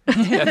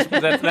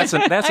 That's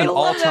an I love that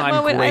all-time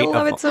moment. great. I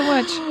love it so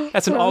much.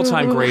 That's an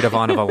all-time great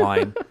Ivanova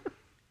line.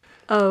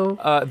 Oh.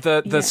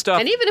 The stuff.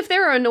 And even if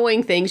there are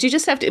annoying things, you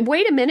just have to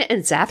wait a minute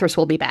and Zathras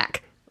will be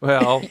back.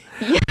 Well,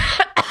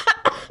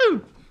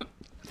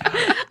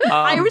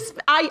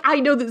 I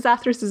know that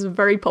Zathras is a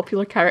very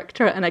popular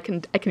character, and I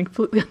can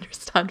completely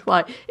understand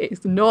why it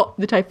is not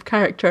the type of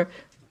character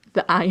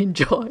that I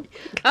enjoy.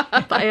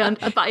 but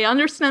I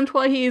understand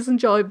why he is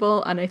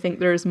enjoyable, and I think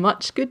there is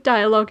much good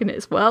dialogue and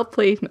it's well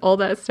played and all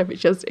that stuff.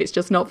 It's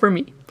just not for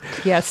me.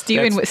 Yeah,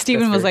 Stephen was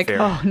very like, fair.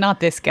 "Oh,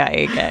 not this guy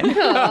again."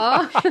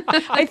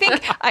 I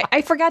think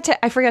I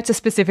forgot to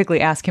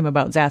specifically ask him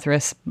about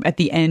Zathras at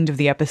the end of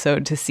the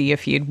episode to see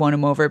if he had won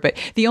him over. But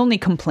the only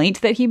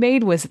complaint that he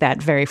made was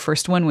that very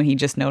first one when he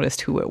just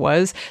noticed who it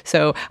was.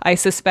 So I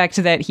suspect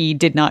that he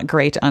did not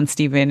grate on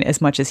Stephen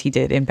as much as he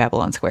did in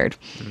Babylon Squared.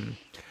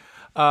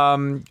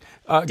 Going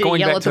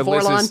yell at the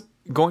Vorlon?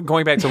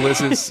 Going back to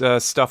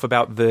Liz's stuff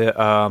about the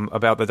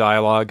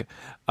dialogue.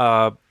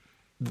 One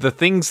of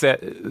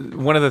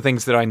the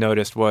things that I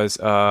noticed was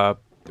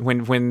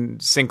when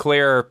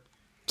Sinclair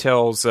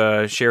tells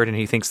Sheridan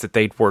he thinks that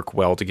they'd work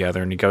well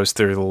together, and he goes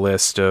through the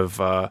list of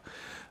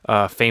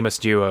famous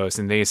duos,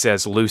 and he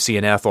says Lucy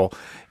and Ethel.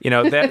 You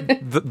know, that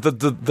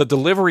the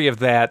delivery of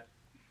that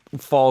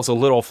falls a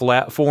little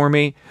flat for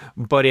me,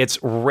 but it's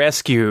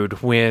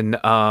rescued when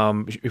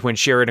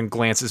Sheridan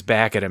glances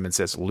back at him and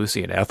says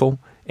Lucy and Ethel,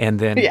 and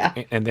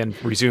then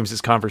resumes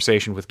his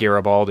conversation with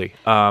Garibaldi.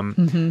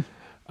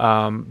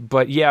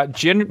 But yeah,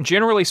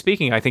 generally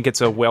speaking, I think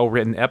it's a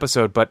well-written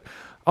episode, but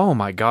oh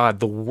my God,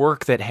 the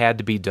work that had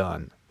to be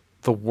done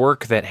to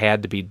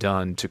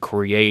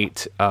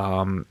create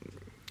to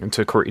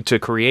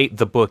create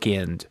the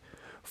bookend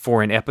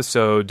for an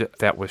episode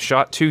that was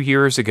shot 2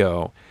 years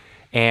ago,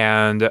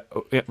 and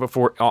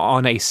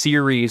on a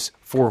series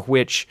for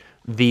which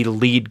the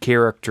lead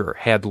character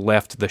had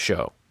left the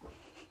show.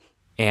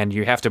 And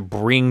you have to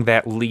bring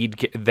that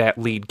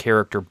lead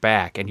character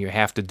back, and you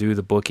have to do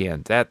the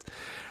bookend. That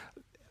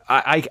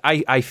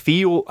I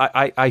feel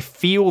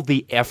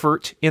the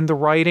effort in the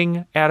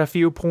writing at a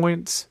few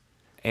points,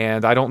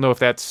 and I don't know if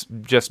that's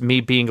just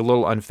me being a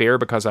little unfair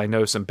because I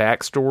know some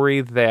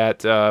backstory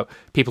that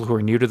people who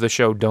are new to the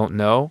show don't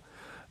know.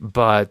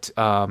 But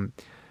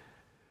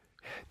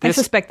I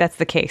suspect that's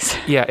the case.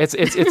 Yeah,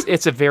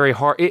 it's a very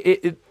hard.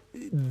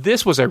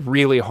 This was a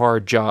really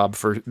hard job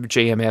for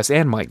JMS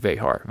and Mike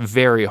Vehar.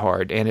 Very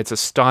hard, and it's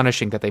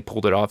astonishing that they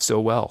pulled it off so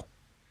well.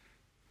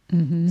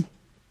 Mm-hmm.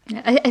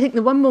 I think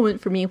the one moment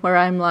for me where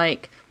I'm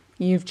like,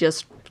 you've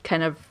just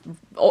kind of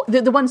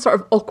the one sort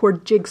of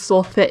awkward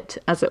jigsaw fit,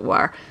 as it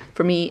were,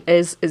 for me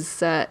is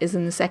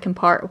in the second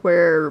part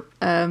where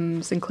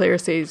Sinclair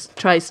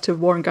tries to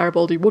warn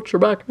Garibaldi, "Watch your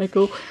back,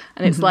 Michael,"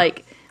 and it's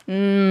like,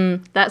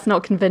 that's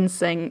not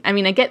convincing. I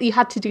mean, I get that you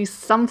had to do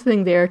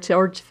something there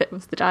to fit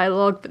with the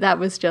dialogue, but that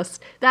was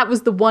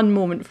the one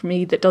moment for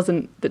me that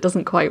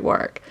doesn't quite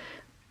work.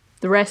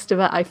 The rest of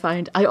it, I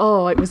found,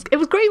 it was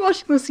great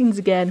watching those scenes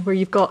again where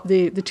you've got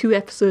the two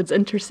episodes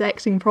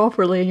intersecting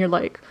properly, and you're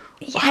like,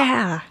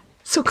 yeah.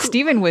 So cool.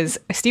 Stephen was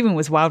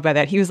wowed by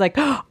that. He was like,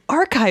 oh,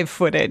 archive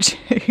footage.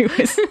 He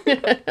was.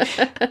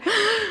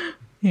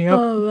 Yep.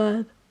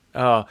 Oh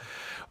man.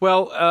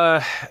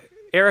 Well,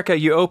 Erica,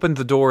 you opened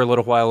the door a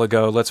little while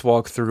ago. Let's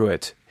walk through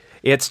it.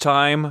 It's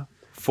time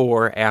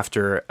for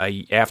after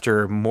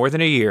more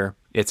than a year.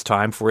 It's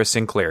time for a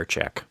Sinclair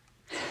check.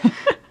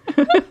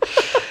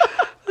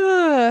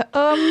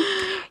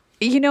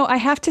 I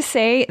have to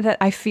say that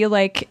I feel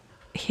like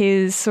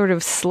his sort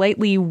of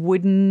slightly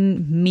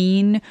wooden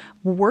mien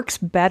works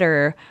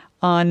better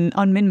on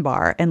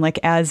Minbar and like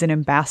as an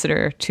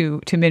ambassador to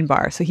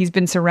Minbar. So he's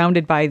been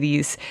surrounded by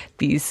these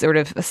sort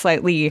of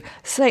slightly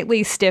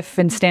stiff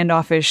and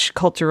standoffish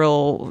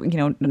cultural,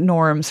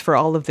 norms for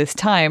all of this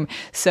time.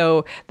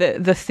 So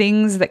the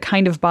things that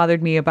kind of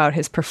bothered me about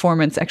his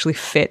performance actually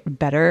fit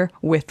better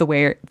with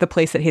the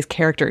place that his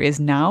character is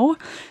now.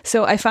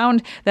 So I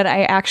found that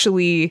I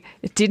actually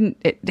didn't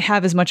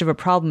have as much of a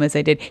problem as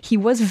I did. He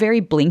was very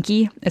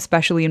blinky,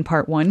 especially in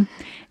part 1.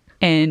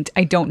 And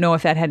I don't know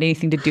if that had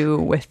anything to do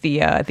with the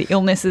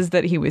illnesses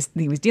that he was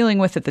dealing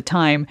with at the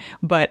time,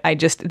 but I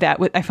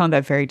found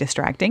that very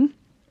distracting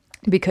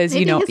because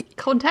Maybe his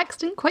contacts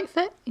didn't quite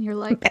fit, and you're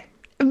like,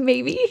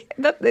 maybe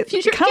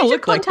future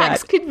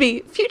contacts could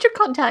be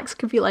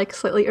like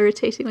slightly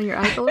irritating on your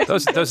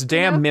eyeballs. Those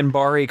damn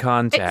Minbari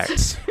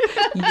contacts.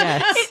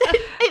 Yes,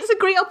 it's a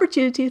great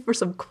opportunity for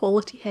some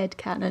quality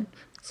headcanon.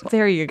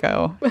 There you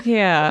go.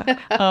 Yeah.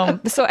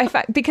 So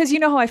because you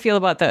know how I feel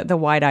about the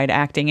wide-eyed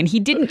acting, and he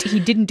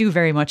didn't do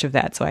very much of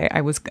that. So I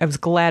was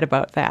glad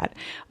about that.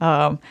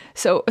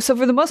 So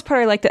for the most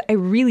part, I liked it. I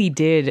really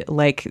did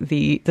like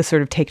the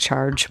sort of take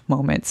charge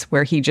moments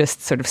where he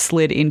just sort of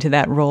slid into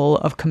that role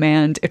of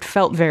command. It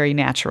felt very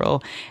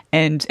natural,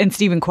 and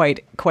Stephen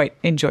quite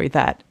enjoyed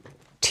that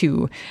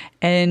too.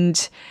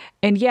 And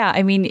yeah,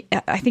 I mean,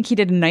 I think he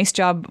did a nice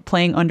job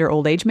playing under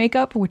old age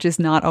makeup, which is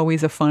not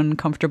always a fun,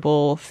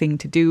 comfortable thing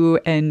to do.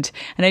 And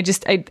I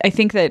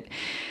think that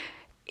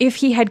if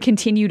he had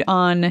continued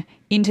on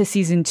into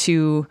season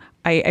 2,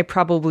 I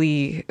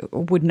probably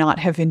would not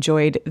have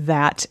enjoyed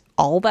that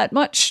all that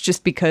much,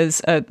 just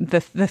because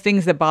the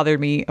things that bothered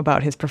me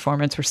about his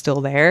performance were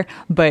still there.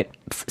 But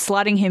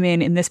slotting him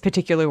in this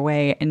particular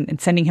way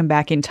and sending him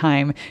back in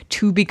time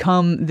to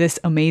become this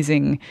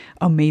amazing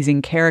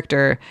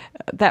character,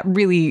 that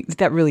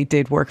really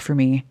did work for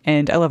me.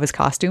 And I love his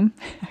costume.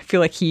 I feel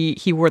like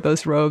he wore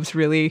those robes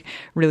really,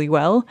 really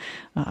well.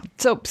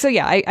 So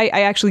yeah,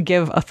 I actually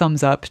give a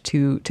thumbs up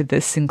to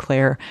this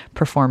Sinclair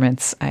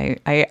performance.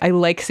 I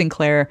like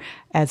Sinclair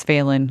as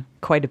Valen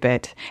quite a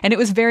bit. And it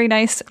was very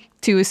nice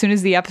too, as soon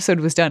as the episode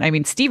was done. I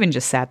mean, Steven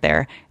just sat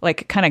there,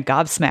 like, kind of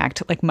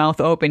gobsmacked, like, mouth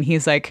open.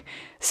 He's like,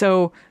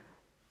 so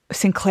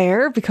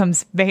Sinclair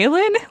becomes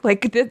Valen?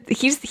 Like,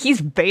 he's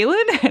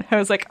Valen? And I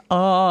was like,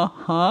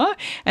 uh-huh.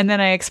 And then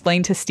I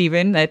explained to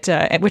Steven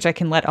that, which I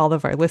can let all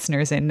of our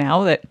listeners in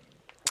now, that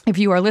if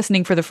you are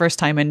listening for the first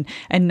time and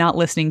not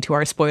listening to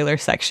our spoiler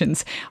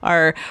sections,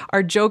 our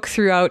joke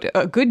throughout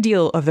a good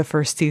deal of the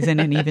first season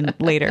and even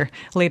later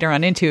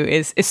on into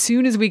is, as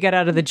soon as we got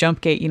out of the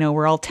jump gate,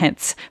 we're all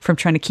tense from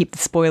trying to keep the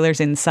spoilers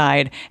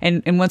inside.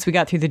 And once we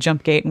got through the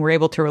jump gate and we're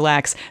able to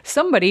relax,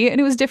 somebody,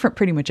 and it was different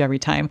pretty much every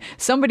time,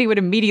 somebody would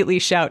immediately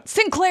shout,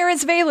 "Sinclair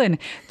is Valen!"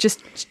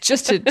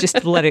 Just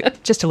to let it go,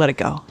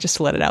 just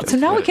to let it out. So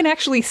now we can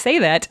actually say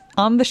that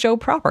on the show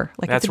proper,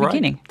 like at the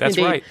beginning. That's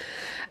Indeed. right.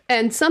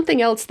 And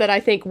something else that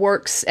I think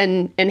works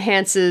and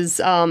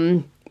enhances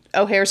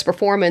O'Hare's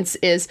performance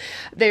is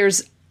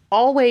there's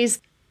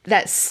always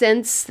that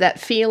sense, that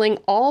feeling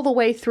all the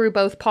way through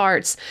both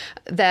parts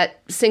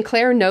that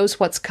Sinclair knows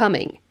what's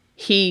coming.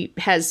 He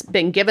has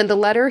been given the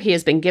letter. He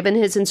has been given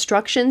his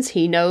instructions.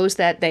 He knows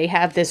that they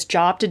have this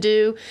job to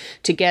do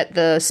to get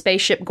the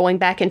spaceship going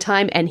back in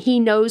time, and he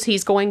knows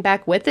he's going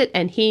back with it,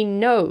 and he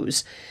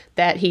knows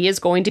that he is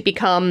going to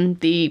become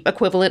the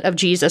equivalent of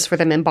Jesus for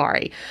the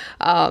Minbari.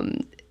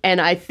 And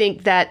I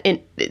think that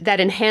that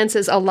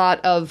enhances a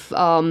lot of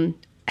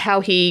how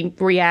he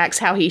reacts,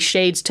 how he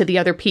shades to the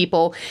other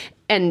people.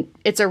 And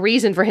it's a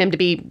reason for him to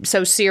be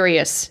so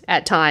serious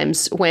at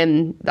times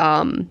when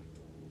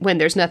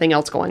there's nothing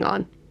else going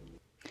on.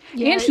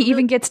 Yeah, and he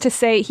even gets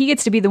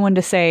to be the one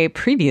to say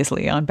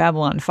previously on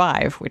Babylon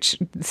 5, which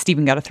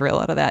Steven got a thrill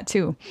out of that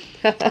too.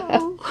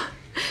 Oh.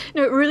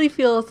 No, it really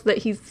feels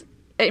that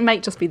it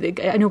might just be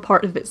I know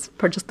part of it's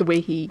just the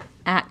way he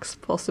acts,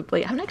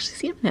 possibly. I haven't actually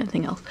seen him in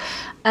anything else.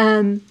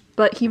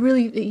 But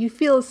you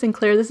feel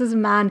Sinclair, this is a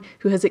man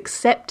who has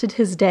accepted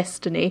his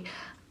destiny,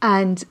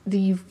 and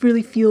you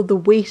really feel the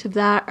weight of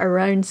that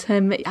around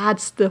him. It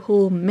adds the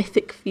whole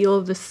mythic feel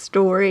of the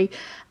story.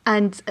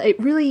 And it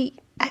really,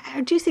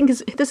 I do think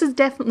this is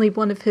definitely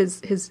one of his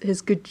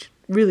good,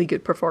 really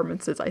good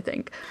performances, I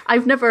think.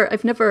 I've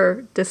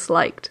never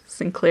disliked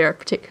Sinclair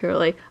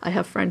particularly. I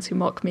have friends who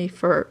mock me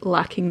for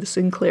lacking the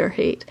Sinclair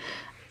hate.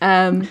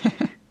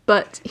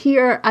 But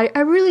here, I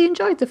really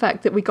enjoyed the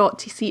fact that we got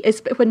to see,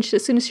 as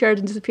soon as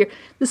Sheridan disappeared,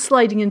 the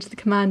sliding into the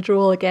command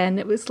role again.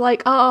 It was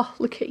like, oh,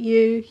 look at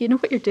you. You know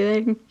what you're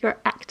doing. You're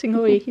acting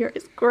away here.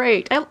 It's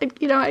great. I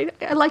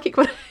like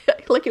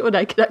it when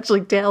I can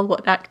actually tell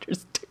what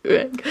actors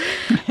doing.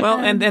 Well,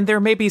 and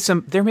there may be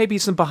some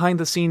behind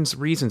the scenes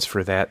reasons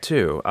for that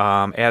too,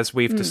 as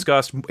we've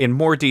discussed in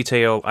more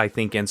detail, I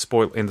think in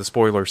the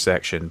spoiler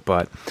section.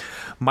 But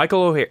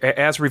Michael O'Hare,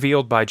 as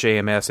revealed by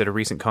JMS at a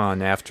recent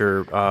con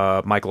after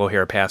Michael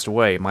O'Hare passed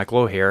away, Michael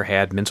O'Hare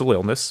had mental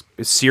illness,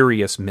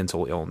 serious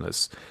mental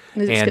illness.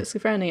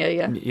 Schizophrenia,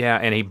 yeah. Yeah,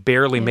 and he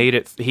barely made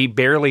it. He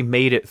barely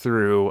made it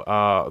through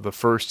the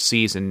first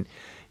season.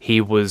 He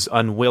was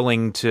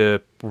unwilling to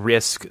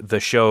risk the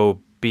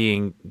show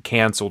being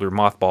canceled or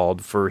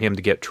mothballed for him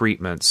to get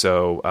treatment.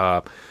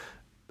 So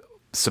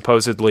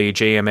supposedly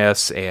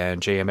JMS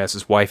and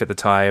JMS's wife at the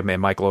time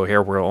and Michael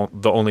O'Hare were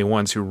the only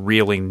ones who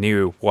really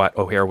knew what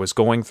O'Hare was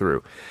going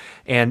through.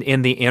 And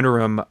in the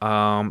interim,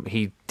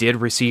 he did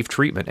receive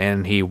treatment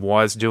and he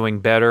was doing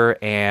better.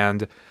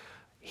 And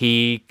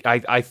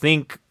I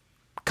think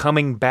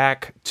coming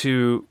back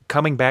to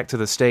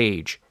the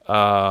stage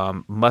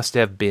must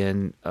have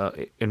been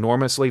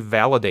enormously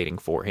validating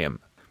for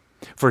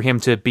him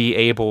to be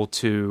able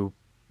to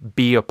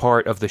be a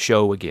part of the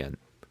show again.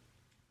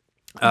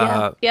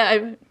 I'm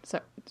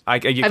sorry.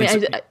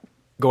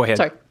 Go ahead.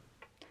 Sorry.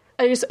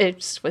 I just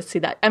want to see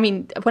that. I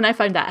mean, when I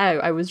found that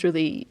out, I was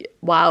really,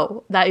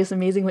 wow, that is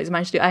amazing what he's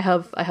managed to do. I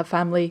have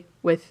family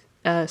with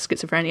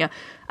schizophrenia,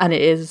 and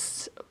it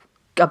is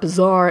a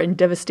bizarre and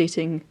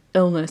devastating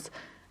illness.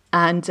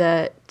 And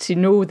to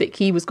know that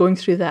he was going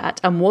through that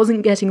and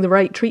wasn't getting the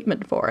right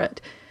treatment for it,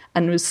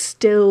 and was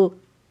still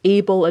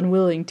able and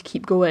willing to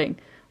keep going,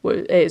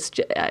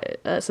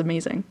 that's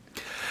amazing.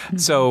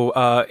 So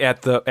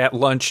at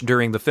lunch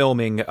during the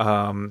filming,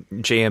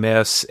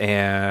 JMS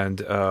and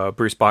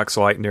Bruce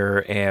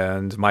Boxleitner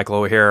and Michael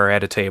O'Hare are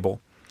at a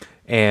table,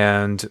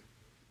 and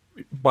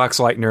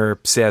Boxleitner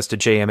says to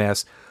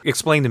JMS,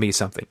 "Explain to me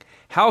something.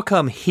 How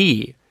come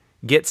he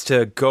gets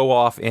to go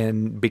off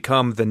and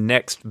become the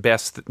next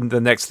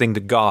thing to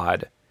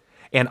God,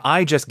 and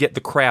I just get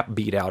the crap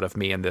beat out of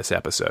me in this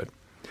episode?"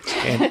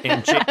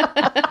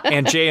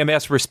 And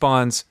JMS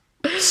responds,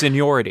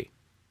 seniority.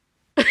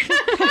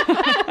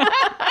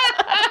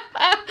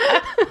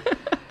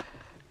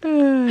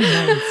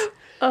 Nice.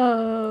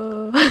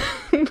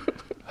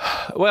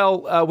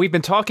 Well, we've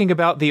been talking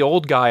about the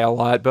old guy a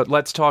lot, but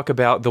let's talk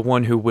about the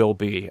one who will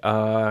be.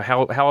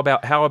 How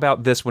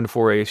about this one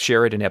for a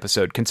Sheridan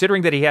episode?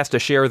 Considering that he has to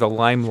share the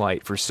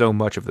limelight for so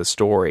much of the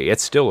story,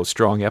 it's still a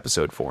strong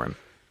episode for him.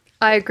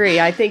 I agree.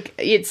 I think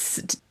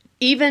it's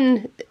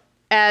even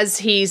as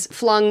he's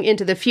flung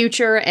into the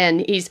future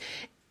and he's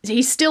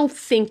still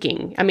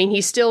thinking. I mean,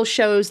 he still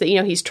shows that,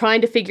 he's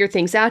trying to figure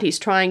things out. He's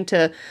trying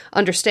to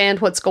understand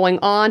what's going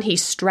on.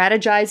 He's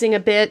strategizing a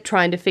bit,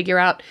 trying to figure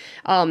out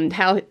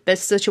how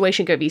this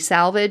situation could be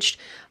salvaged.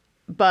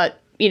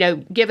 But,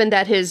 given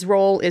that his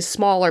role is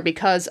smaller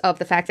because of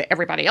the fact that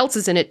everybody else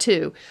is in it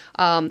too,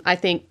 I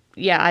think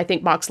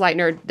Box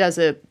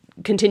Leitner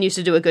continues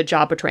to do a good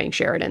job portraying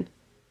Sheridan.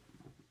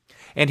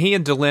 And he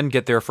and Delenn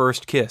get their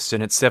first kiss,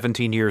 and it's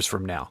 17 years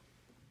from now.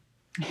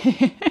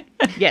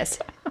 Yes.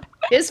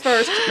 His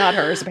first, not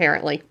hers,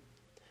 apparently.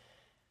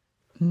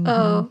 Mm-hmm.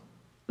 Oh,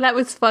 that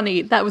was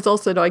funny. That was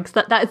also annoying,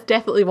 because that is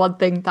definitely one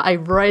thing that I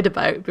read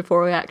about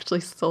before I actually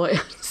saw it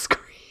on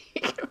screen.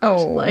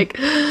 Like,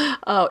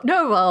 oh,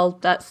 no, well,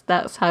 that's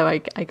how I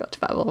got to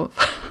Babylon.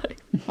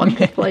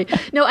 Wonderfully.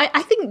 No,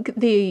 I think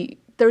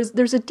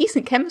there's a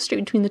decent chemistry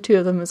between the two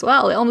of them as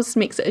well. It almost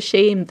makes it a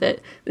shame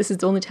that this is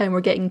the only time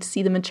we're getting to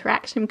see them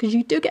interacting, because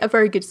you do get a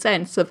very good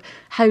sense of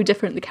how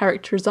different the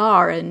characters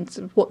are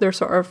and what their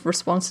sort of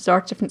responses are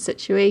to different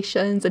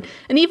situations. And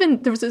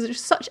even there's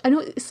such, I know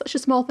it's such a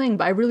small thing,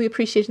 but I really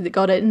appreciated that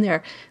got it in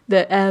there,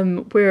 that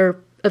where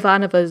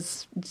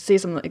Ivanovas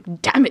says something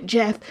like, "Damn it,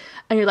 Jeff,"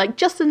 and you're like,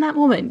 just in that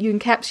moment you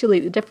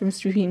encapsulate the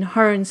difference between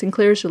her and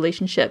Sinclair's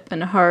relationship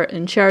and her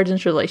and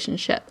Sheridan's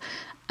relationship.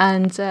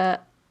 And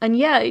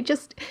yeah, it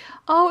just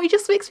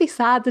makes me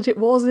sad that it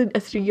wasn't a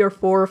 3 or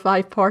 4 or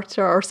 5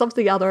 parter or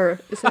something else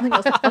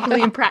that's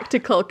utterly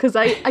impractical, because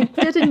I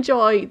did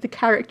enjoy the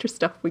character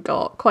stuff we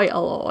got quite a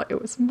lot. It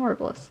was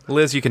marvellous.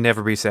 Liz, you can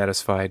never be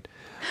satisfied.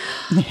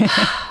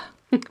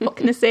 What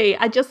can I say?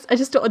 I just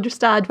don't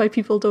understand why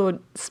people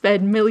don't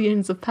spend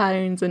millions of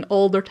pounds and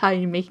all their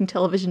time making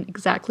television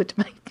exactly to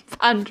my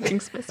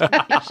pandering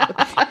specifications.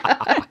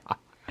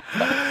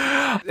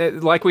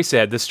 Like we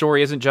said, the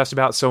story isn't just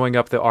about sewing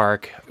up the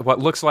Ark. What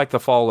looks like the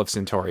fall of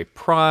Centauri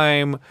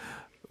Prime.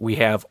 We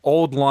have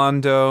old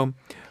Londo.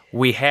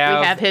 We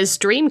have his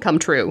dream come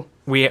true.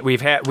 We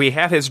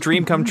have his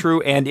dream come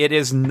true, and it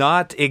is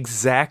not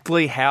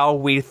exactly how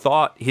we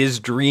thought his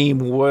dream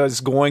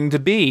was going to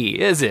be,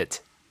 is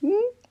it?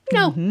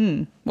 No.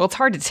 Mm-hmm. Well, it's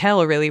hard to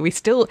tell, really. We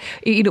still,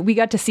 we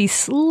got to see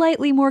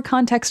slightly more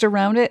context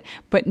around it,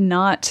 but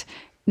not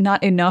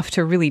enough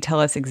to really tell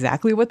us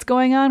exactly what's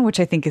going on, which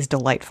I think is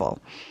delightful.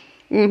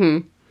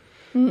 Mm-hmm.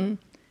 Mm-hmm.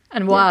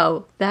 And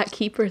wow, that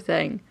keeper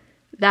thing,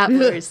 that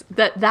was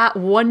that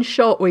one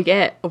shot we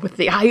get with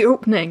the eye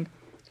opening.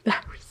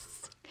 That was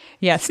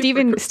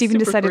Stephen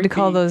decided creepy to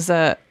call those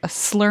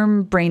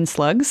slurm brain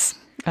slugs.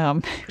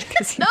 No, don't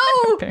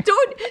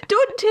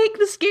take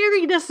the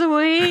scariness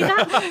away.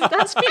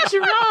 That's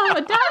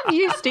Futurama. Damn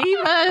you,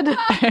 Stephen.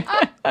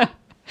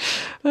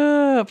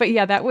 But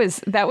yeah, that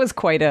was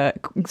quite a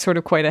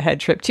head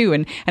trip too,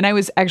 and I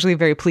was actually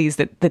very pleased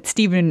that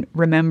Stephen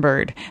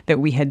remembered that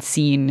we had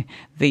seen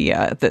the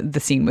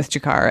scene with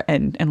G'Kar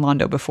and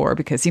Londo before,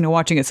 because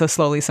watching it so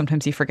slowly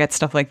sometimes you forget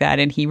stuff like that,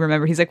 and he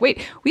remembered. He's like,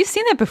 wait, we've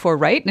seen that before,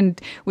 right?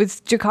 And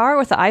with G'Kar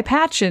with the eye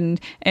patch,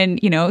 and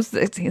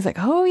he's like,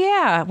 oh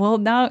yeah, well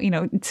now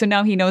so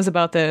now he knows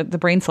about the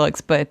brain slugs,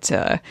 but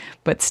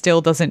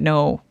still doesn't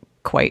know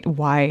quite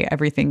why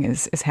everything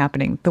is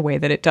happening the way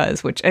that it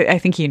does, which I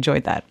think he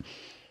enjoyed that.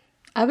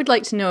 I would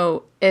like to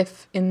know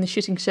if in the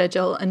shooting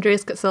schedule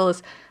Andreas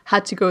Katsulas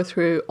had to go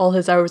through all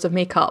his hours of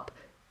makeup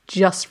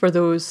just for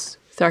those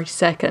 30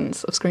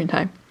 seconds of screen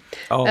time.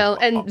 Well,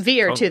 and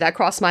Veer too, that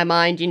crossed my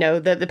mind.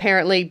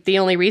 Apparently the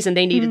only reason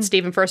they needed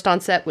Stephen first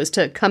on set was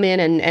to come in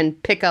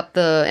and pick up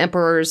the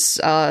Emperor's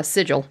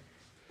sigil.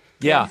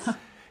 Yeah.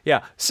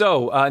 Yeah,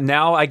 so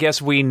now I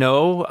guess we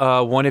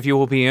know one of you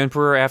will be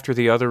emperor after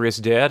the other is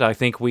dead. I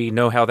think we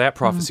know how that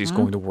prophecy is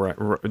going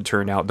to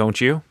turn out, don't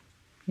you?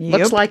 Yep.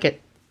 Looks like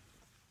it.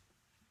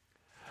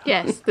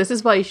 Yes, this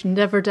is why you should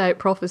never doubt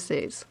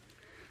prophecies.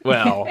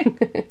 Well,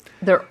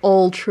 they're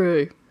all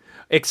true.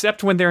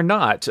 Except when they're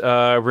not.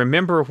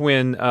 Remember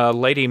when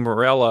Lady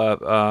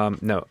Morella...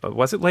 no,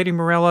 was it Lady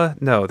Morella?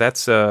 No,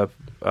 that's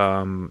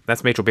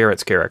Majel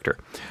Barrett's character.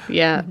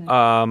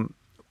 Yeah.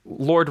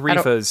 Lord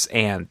Rifa's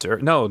aunt, or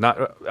no,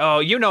 not. Oh,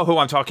 you know who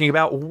I'm talking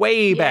about.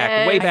 Way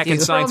back in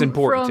Signs and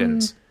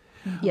Portentons.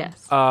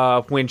 Yes.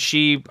 When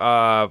she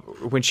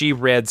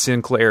read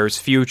Sinclair's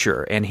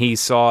future, and he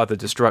saw the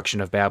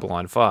destruction of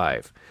Babylon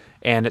 5,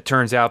 and it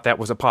turns out that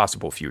was a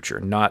possible future,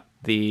 not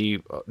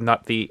the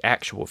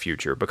actual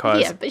future.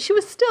 Because but she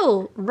was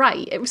still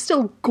right. It was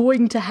still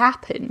going to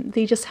happen.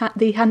 They just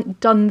they hadn't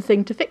done the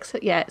thing to fix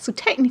it yet. So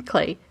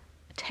technically,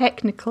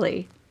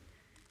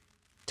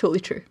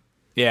 totally true.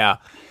 Yeah.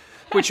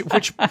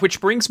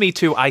 which brings me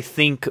to, I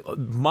think,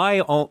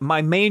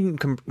 my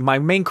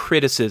main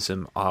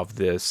criticism of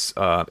this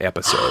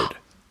episode.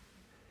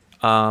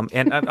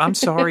 And I'm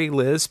sorry,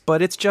 Liz,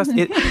 but it's just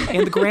in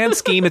the grand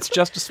scheme, it's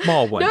just a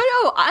small one. No,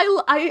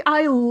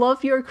 I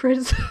love your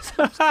criticisms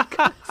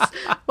because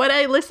when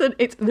I listen,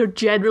 they're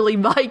generally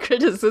my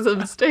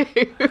criticisms too.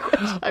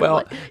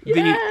 Well,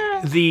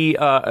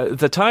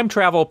 the time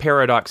travel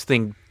paradox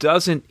thing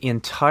doesn't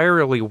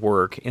entirely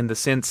work in the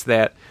sense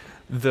that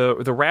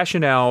the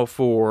rationale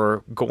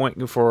for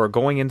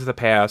going into the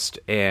past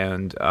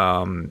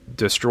and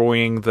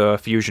destroying the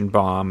fusion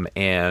bomb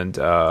and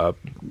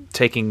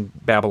taking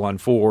Babylon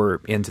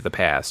 4 into the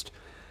past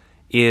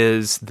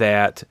is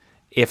that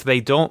if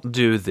they don't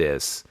do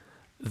this,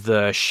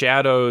 the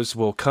shadows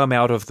will come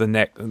out of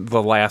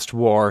the last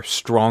war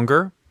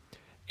stronger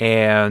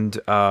and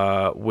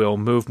will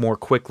move more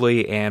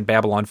quickly, and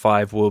Babylon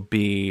 5 will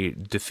be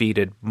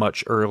defeated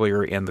much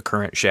earlier in the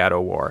current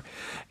Shadow War.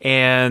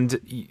 And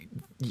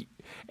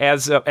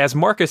as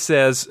Marcus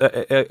says,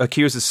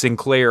 accuses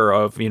Sinclair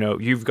of,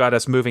 you've got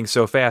us moving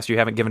so fast, you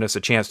haven't given us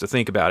a chance to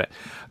think about it.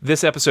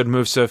 This episode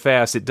moves so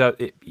fast, it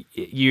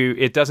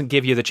doesn't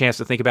give you the chance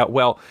to think about,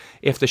 well,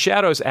 if the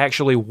Shadows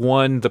actually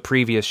won the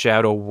previous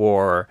Shadow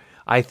War,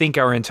 I think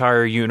our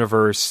entire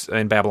universe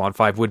in Babylon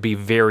 5 would be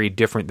very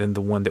different than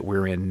the one that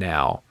we're in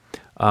now.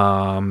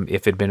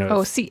 If it'd been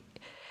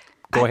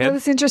Go ahead. It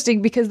was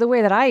interesting because the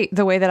way that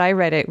I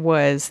read it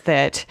was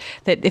that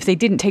if they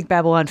didn't take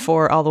Babylon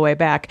 4 all the way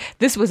back,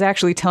 this was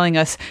actually telling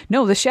us,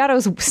 no, the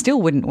Shadows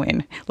still wouldn't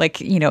win. Like,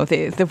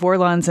 the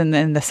Vorlons and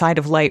then the Side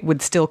of Light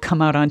would still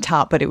come out on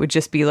top, but it would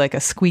just be like a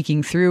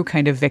squeaking through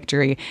kind of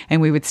victory,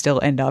 and we would still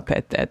end up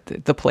at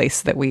the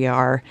place that we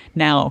are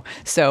now.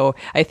 So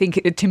I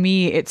think to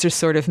me, it's just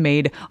sort of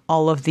made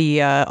all of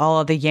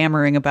the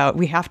yammering about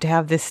we have to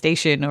have this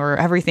station or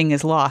everything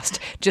is lost.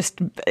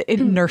 It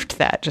nerfed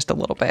that just a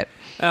little bit.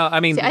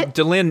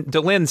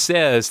 Delenn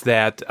says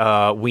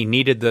that we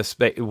needed the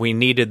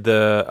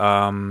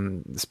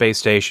space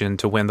station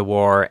to win the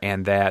war,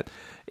 and that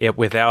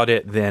without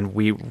it, then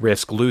we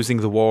risk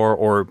losing the war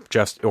or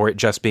it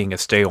just being a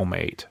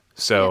stalemate.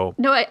 So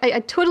no,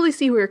 I totally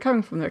see where you're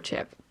coming from there,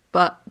 Chip.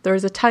 But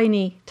there's a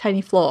tiny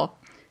flaw.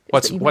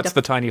 What's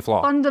the tiny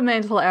flaw?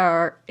 Fundamental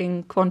error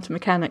in quantum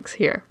mechanics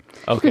here.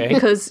 Okay,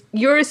 because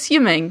you're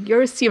assuming.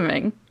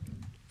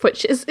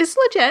 Which is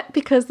legit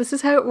because this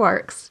is how it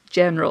works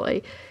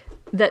generally,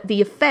 that the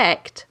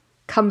effect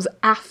comes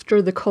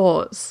after the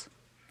cause,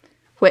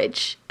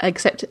 which,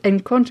 except in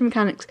quantum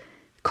mechanics,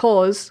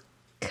 the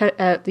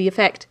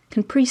effect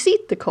can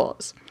precede the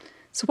cause.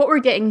 So what we're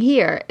getting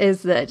here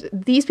is that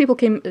these people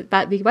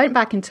they went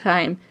back in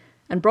time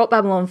and brought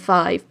Babylon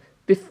 5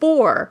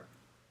 before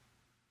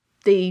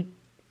they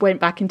went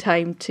back in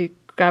time to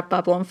grab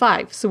Babylon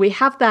 5. So we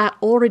have that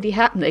already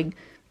happening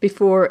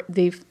before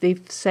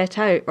they've set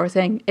out or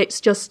saying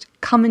it's just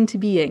come into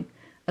being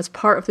as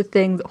part of the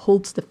thing that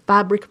holds the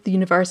fabric of the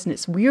universe and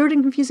its weird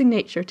and confusing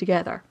nature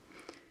together.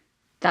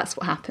 That's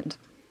what happened.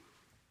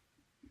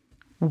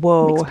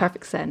 Whoa. Makes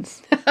perfect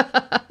sense.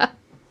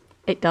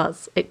 It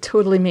does. It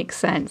totally makes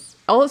sense.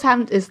 All that's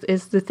happened is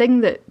the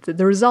thing that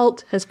the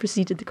result has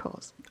preceded the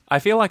cause. I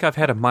feel like I've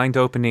had a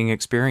mind-opening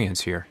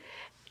experience here.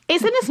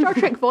 It's in a Star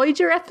Trek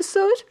Voyager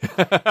episode.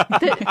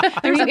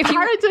 There's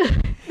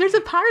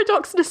a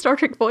paradox in a Star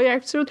Trek Voyager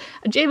episode.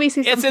 Jamie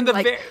says it's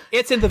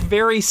in the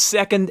very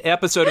second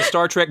episode of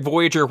Star Trek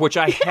Voyager, which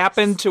I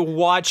happened to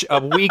watch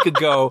a week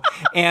ago,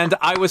 and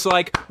I was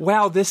like,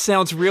 "Wow, this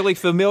sounds really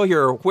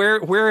familiar.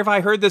 Where have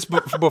I heard this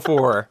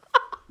before?"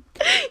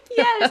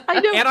 Yes,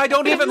 I know. And I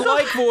don't even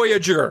like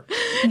Voyager.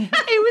 It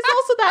was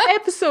also that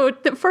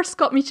episode that first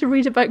got me to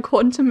read about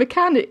quantum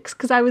mechanics,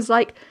 because I was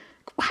like,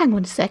 hang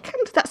on a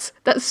second, that's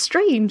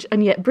strange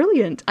and yet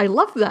brilliant. I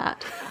love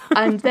that.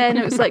 And then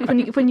it was like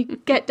when you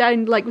get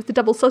down like with the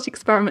double slit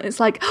experiment, it's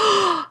like,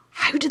 oh,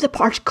 how do the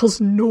particles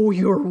know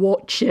you're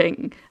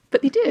watching?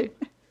 But they do.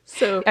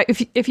 So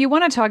if you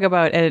want to talk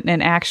about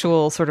an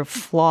actual sort of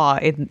flaw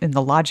in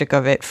the logic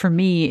of it, for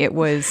me it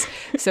was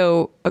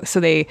so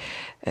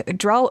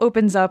Drall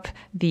opens up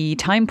the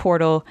time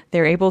portal.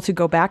 They're able to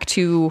go back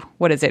to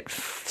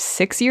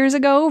 6 years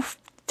ago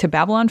to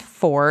Babylon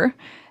 4.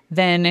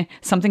 Then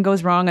something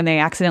goes wrong and they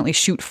accidentally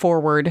shoot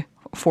forward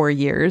 4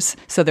 years.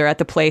 So they're at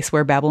the place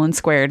where Babylon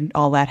Squared,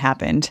 all that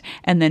happened.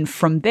 And then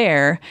from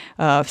there,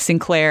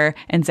 Sinclair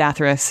and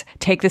Zathras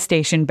take the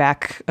station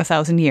back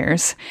 1,000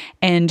 years.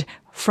 And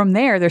from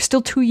there, there's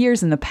still 2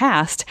 years in the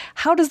past.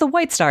 How does the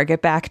White Star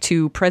get back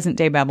to present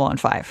day Babylon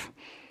 5?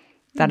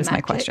 That is my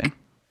question.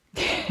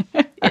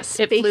 It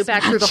flew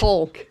back through the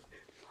hole.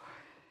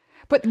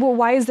 But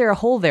why is there a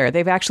hole there?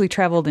 They've actually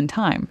traveled in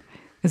time.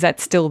 Is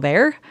that still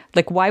there?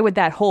 Like, why would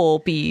that hole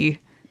be?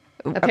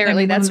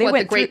 Apparently, that's what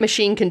the Great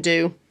Machine can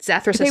do.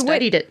 Zathras has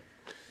studied it.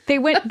 They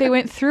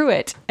went through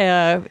it.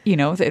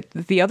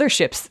 The other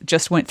ships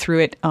just went through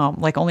it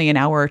like only an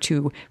hour or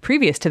two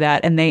previous to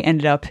that, and they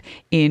ended up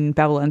in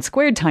Babylon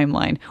Squared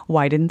timeline.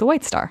 Why didn't the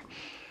White Star?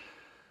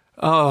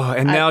 Oh,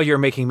 and now you're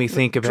making me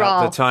think about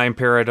Draw. the time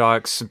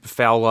paradox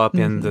foul up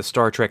in the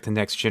Star Trek: The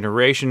Next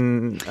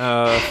Generation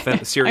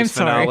series I'm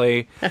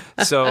finale.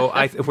 So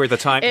where the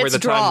time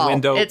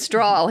window. It's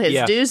draw.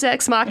 His Deus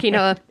Ex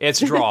Machina. It's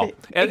draw.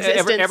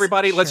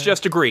 Everybody, let's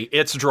just agree.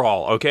 It's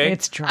draw. Okay.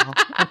 It's draw.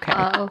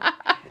 Okay.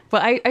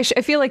 Well, I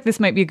feel like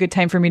this might be a good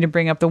time for me to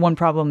bring up the one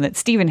problem that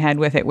Stephen had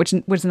with it, which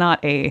was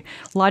not a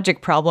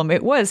logic problem.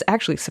 It was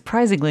actually,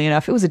 surprisingly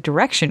enough, it was a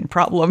direction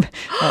problem.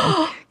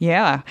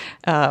 Yeah.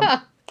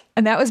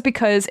 And that was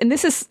because, and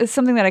this is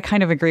something that I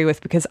kind of agree with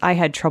because I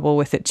had trouble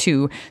with it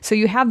too. So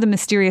you have the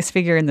mysterious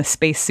figure in the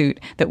spacesuit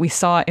that we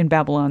saw in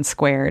Babylon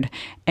Squared,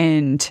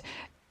 and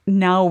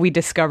now we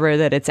discover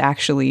that it's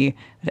actually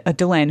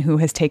Delenn who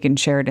has taken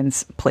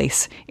Sheridan's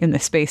place in the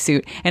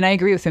spacesuit. And I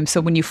agree with him.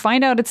 So when you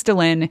find out it's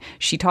Delenn,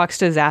 she talks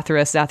to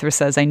Zathras. Zathras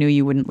says, "I knew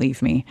you wouldn't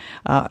leave me."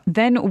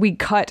 Then we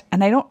cut,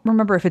 and I don't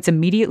remember if it's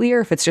immediately or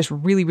if it's just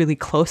really, really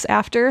close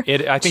after.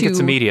 I think it's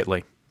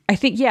immediately. I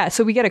think, yeah.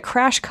 So we get a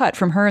crash cut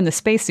from her in the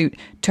spacesuit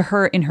to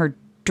her in her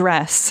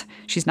dress.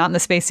 She's not in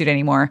the spacesuit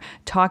anymore,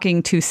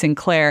 talking to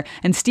Sinclair.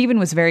 And Stephen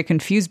was very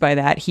confused by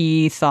that.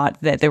 He thought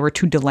that there were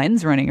two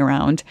Delenns running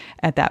around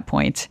at that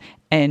point.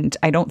 And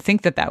I don't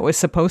think that was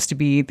supposed to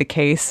be the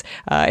case.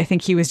 I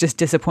think he was just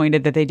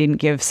disappointed that they didn't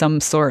give some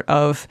sort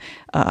of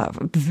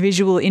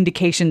visual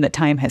indication that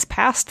time has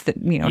passed, that,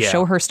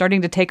 show her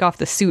starting to take off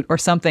the suit or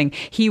something.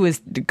 He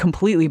was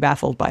completely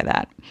baffled by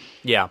that.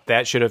 Yeah,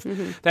 that should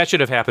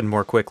have happened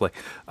more quickly.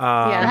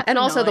 Yeah, and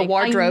also the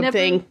annoying. wardrobe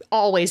thing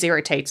always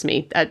irritates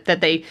me. That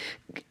they,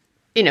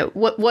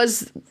 what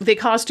was the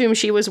costume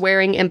she was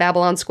wearing in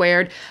Babylon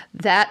Squared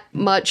that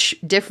much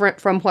different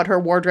from what her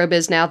wardrobe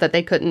is now that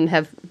they couldn't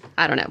have?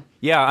 I don't know.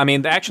 Yeah, I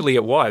mean, actually,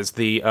 it was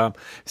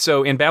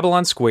so in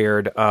Babylon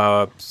Squared,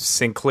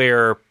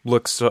 Sinclair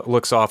looks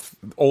off.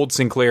 Old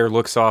Sinclair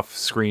looks off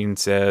screen,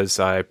 says,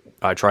 "I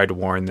tried to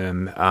warn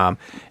them,"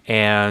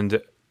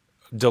 and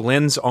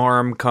Delenn's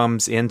arm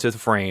comes into the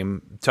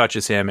frame,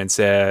 touches him, and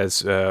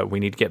says, "We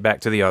need to get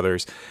back to the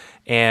others."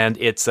 And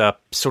it's a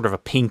sort of a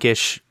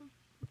pinkish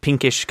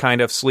kind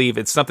of sleeve.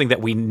 It's something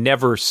that we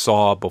never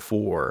saw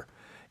before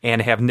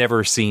and have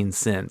never seen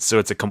since. So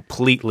it's a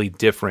completely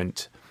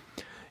different.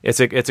 It's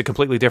a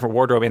completely different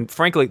wardrobe. And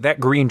frankly, that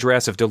green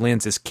dress of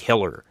Delenn's is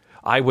killer.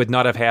 I would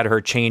not have had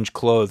her change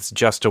clothes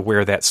just to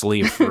wear that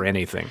sleeve for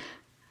anything.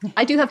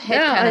 I do have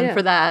headcanon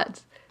for that.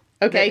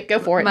 Okay, go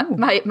for it.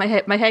 My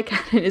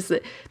headcanon is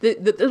that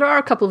there are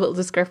a couple of little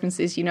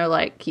discrepancies,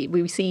 like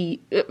we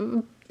see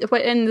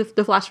in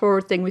the flash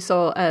forward thing, we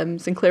saw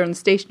Sinclair on the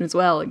station as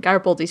well, and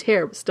Garibaldi's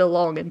hair was still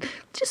long, and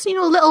just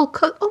little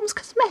almost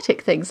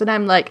cosmetic things, and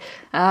I'm like,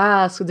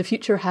 so the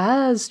future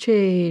has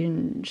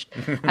changed,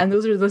 and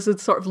those are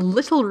sort of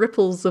little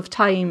ripples of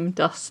time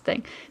dust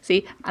thing.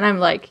 See, and I'm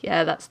like,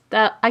 yeah, that's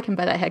that. I can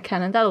buy that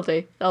headcanon.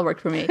 That'll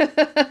work for me.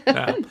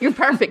 You're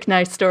perfect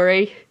now,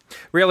 story.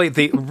 Really,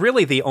 the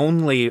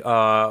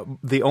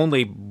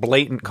only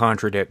blatant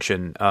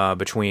contradiction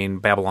between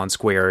Babylon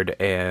Squared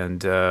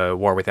and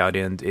War Without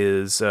End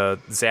is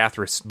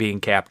Zathras being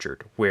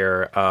captured,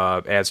 where,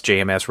 as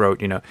JMS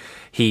wrote,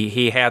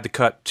 he had to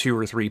cut 2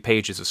 or 3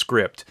 pages of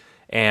script,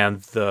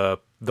 and the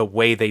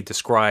way they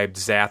described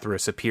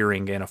Zathras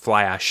appearing in a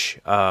flash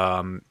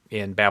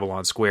in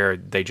Babylon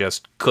Squared, they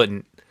just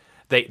couldn't.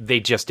 They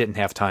just didn't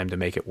have time to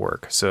make it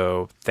work.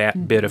 So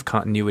that bit of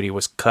continuity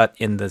was cut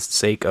in the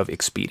sake of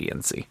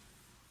expediency.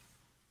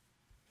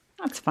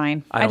 That's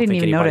fine. I I didn't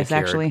even notice,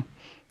 cared. actually.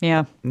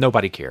 Yeah.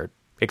 Nobody cared,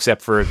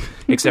 except for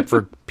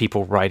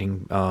people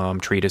writing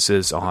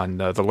treatises on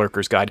the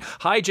Lurker's Guide.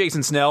 Hi,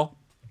 Jason Snell.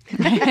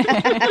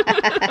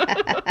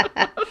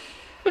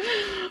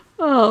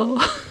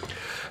 Oh.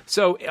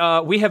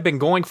 So we have been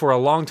going for a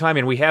long time,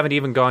 and we haven't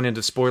even gone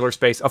into spoiler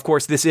space. Of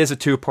course, this is a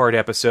 2-part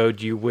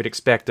episode. You would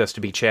expect us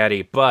to be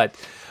chatty, but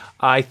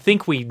I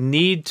think we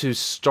need to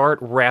start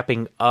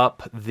wrapping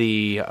up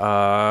the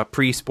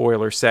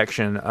pre-spoiler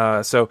section.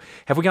 So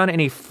have we got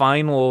any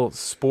final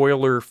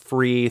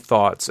spoiler-free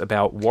thoughts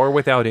about War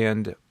Without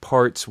End,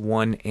 Parts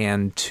 1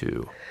 and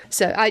 2?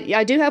 So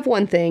I do have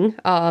one thing,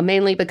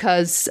 mainly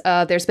because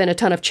there's been a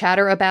ton of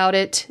chatter about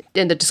it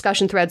in the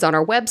discussion threads on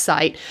our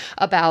website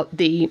about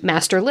the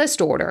master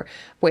list order,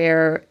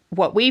 where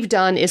what we've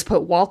done is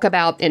put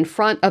Walkabout in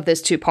front of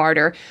this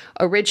 2-parter.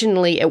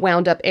 Originally, it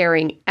wound up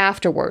airing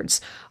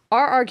afterwards.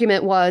 Our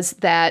argument was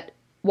that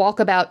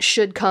Walkabout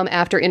should come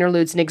after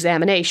Interludes and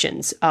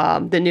Examinations.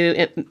 The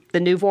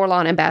new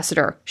Vorlon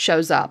ambassador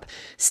shows up.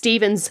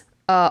 Stephen's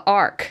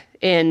arc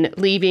in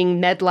leaving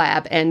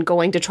MedLab and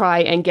going to try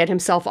and get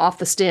himself off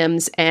the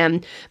stims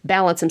and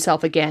balance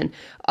himself again,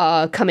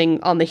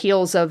 coming on the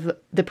heels of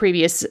the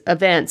previous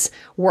events,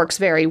 works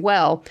very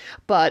well.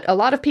 But a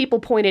lot of people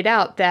pointed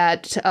out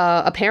that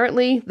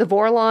apparently the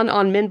Vorlon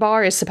on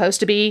Minbar is supposed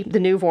to be the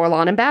new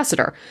Vorlon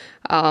ambassador.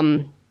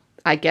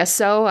 I guess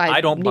so.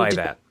 I don't buy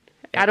that.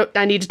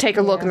 I need to take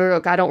a look.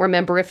 I don't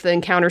remember if the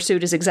encounter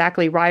suit is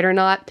exactly right or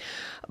not.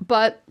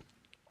 But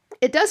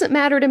it doesn't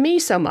matter to me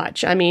so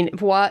much. I mean,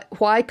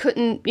 why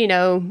couldn't,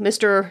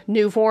 Mr.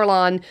 New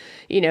Vorlon,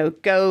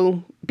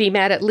 go be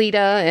mad at Lita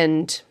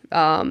and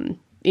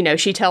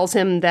She tells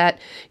him that,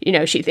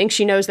 she thinks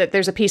she knows that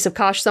there's a piece of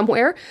Kosh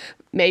somewhere.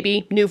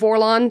 Maybe New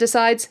Vorlon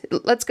decides,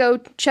 let's go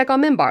check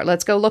on Minbar.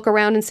 Let's go look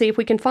around and see if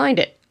we can find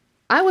it.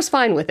 I was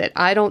fine with it.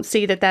 I don't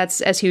see that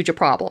that's as huge a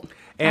problem.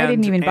 I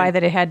didn't even buy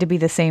that it had to be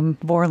the same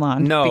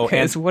Vorlon. No,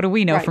 because what do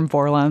we know from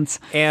Vorlons?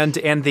 And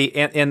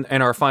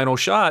our final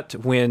shot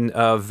when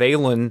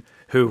Valen,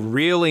 who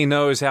really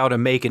knows how to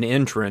make an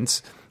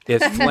entrance,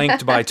 is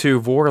flanked by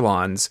two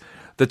Vorlons.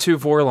 The two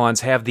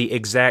Vorlons have the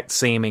exact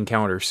same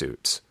encounter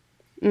suits.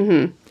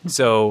 Mm-hmm.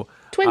 So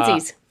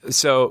twinsies.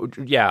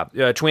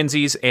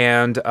 Twinsies,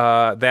 and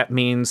that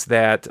means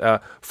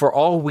that for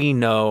all we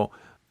know,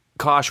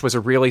 Kosh was a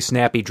really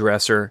snappy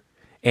dresser,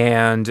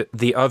 and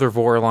the other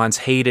Vorlons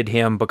hated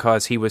him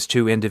because he was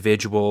too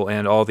individual,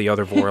 and all the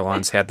other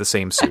Vorlons had the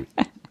same suit.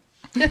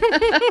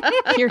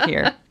 Hear,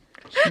 hear.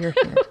 Hear,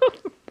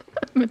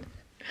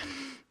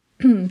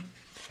 hear.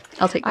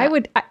 I'll take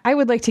that. I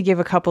would like to give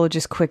a couple of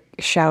just quick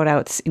shout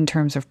outs in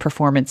terms of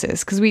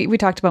performances, because we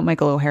talked about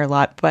Michael O'Hare a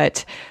lot,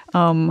 but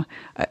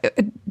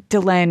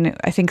Delenn,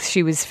 I think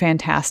she was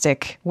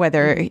fantastic,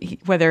 whether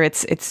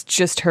it's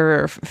just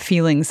her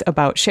feelings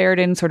about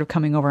Sheridan sort of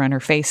coming over on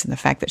her face and the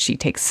fact that she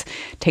takes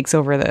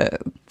over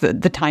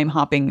the time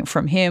hopping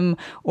from him,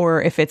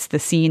 or if it's the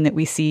scene that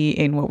we see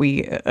in what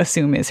we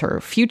assume is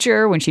her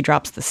future when she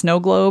drops the snow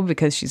globe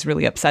because she's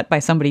really upset by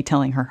somebody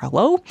telling her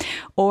hello,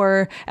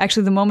 or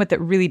actually the moment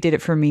that really did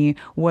it for me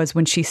was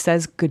when she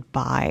says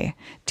goodbye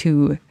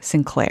to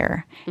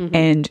Sinclair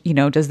and,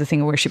 does the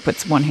thing where she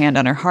puts one hand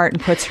on her heart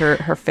and puts her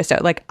fist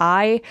out. Like,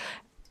 I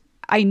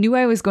knew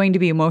I was going to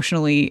be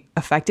emotionally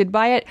affected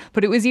by it,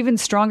 but it was even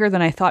stronger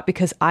than I thought,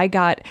 because I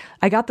got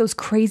those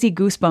crazy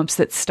goosebumps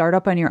that start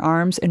up on your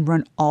arms and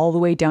run all the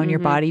way down your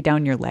body,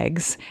 down your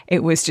legs.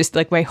 It was just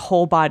like my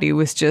whole body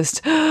was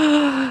just,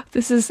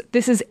 this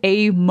is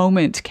a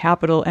moment,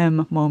 capital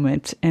M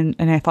moment. And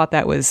I thought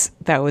that was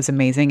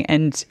amazing.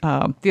 And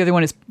the other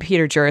one is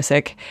Peter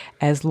Jurasik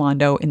as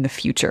Londo in the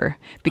future,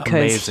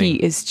 because he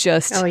is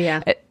just,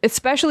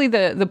 especially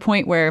the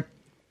point where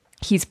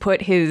he's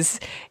put his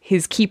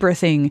keeper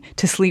thing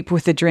to sleep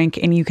with the drink,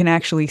 and you can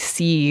actually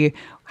see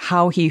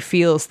how he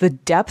feels, the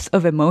depth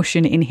of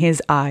emotion in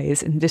his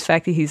eyes, and the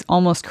fact that he's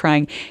almost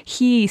crying.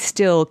 He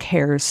still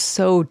cares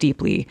so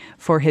deeply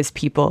for his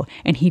people,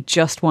 and he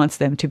just wants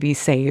them to be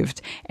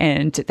saved.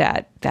 And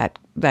that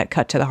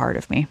cut to the heart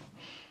of me.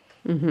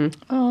 Mm-hmm.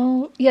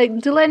 Oh yeah,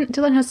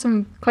 Delenn has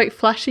some quite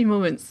flashy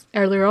moments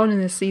earlier on in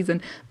this season,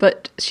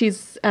 but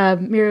she's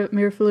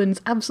Mira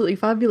Fullen's absolutely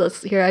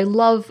fabulous here. I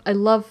love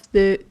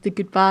the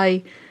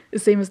goodbye, the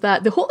same as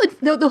that.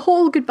 The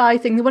whole goodbye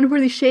thing, the one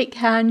where they shake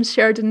hands,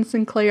 Sheridan and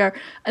Sinclair,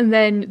 and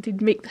then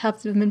they'd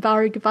have the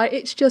Minbari goodbye.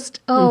 It's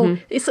just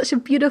it's such a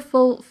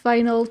beautiful,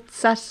 final,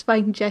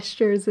 satisfying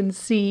gestures and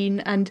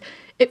scene, and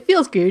it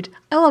feels good.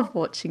 I love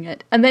watching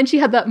it. And then she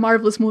had that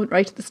marvellous moment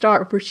right at the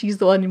start where she's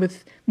the one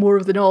with more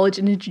of the knowledge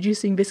and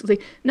introducing basically,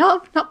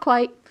 no, not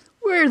quite.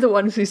 We're the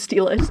ones who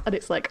steal it. And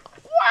it's like,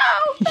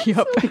 wow, that's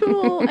so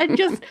cool. And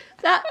just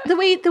that, the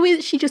way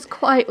that she just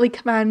quietly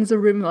commands a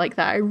room like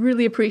that, I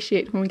really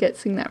appreciate when we get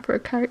seeing that for a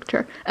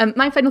character.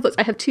 My final thoughts,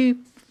 I have two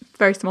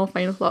very small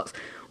final thoughts.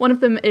 One of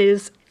them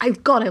is, I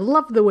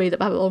love the way that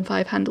Babylon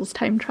 5 handles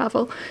time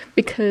travel,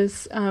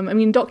 because,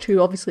 Doctor Who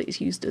obviously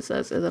is used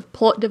as a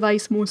plot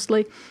device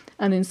mostly,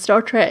 and in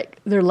Star Trek,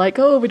 they're like,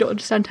 oh, we don't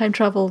understand time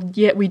travel,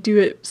 yet we do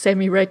it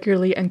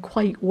semi-regularly and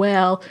quite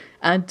well,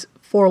 and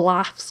for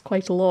laughs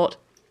quite a lot.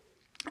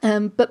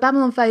 But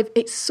Babylon 5,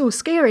 it's so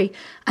scary,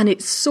 and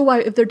it's so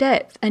out of their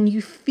depth, and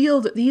you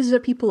feel that these are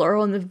people are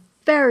on the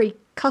very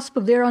cusp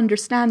of their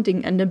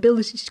understanding and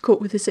ability to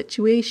cope with the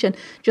situation,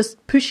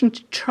 just pushing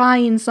to try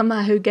and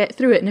somehow get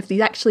through it. And if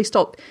they actually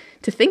stop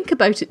to think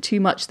about it too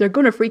much, they're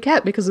going to freak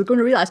out, because they're going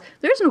to realise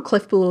there's no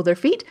cliff below their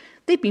feet.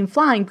 They've been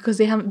flying because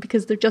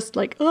they're just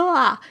like,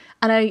 ah.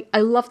 And I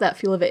love that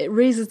feel of it. It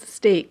raises the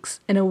stakes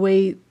in a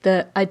way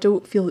that I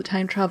don't feel that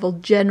time travel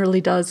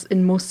generally does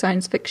in most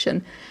science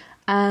fiction.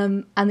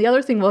 And the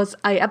other thing was,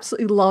 I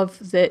absolutely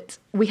love that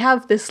we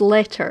have this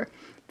letter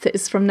that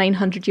is from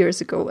 900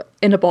 years ago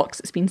in a box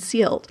that's been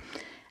sealed.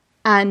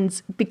 And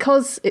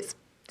because it's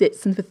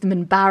with the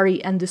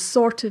Minbari and the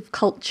sort of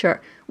culture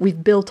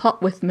we've built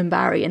up with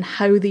Minbari and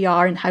how they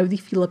are and how they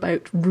feel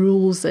about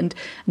rules and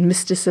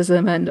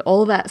mysticism and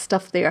all that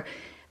stuff there,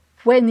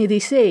 when they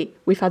say,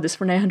 we've had this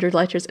for 900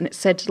 letters and it's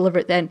said to deliver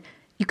it then,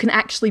 you can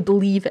actually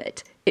believe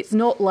it. It's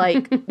not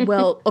like,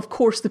 well, of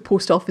course the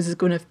post office is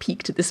going to have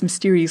peeked at this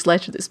mysterious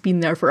letter that's been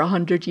there for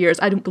 100 years.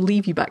 I don't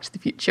believe you, Back to the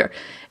Future.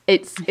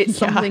 It's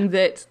something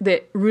that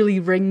really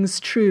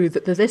rings true,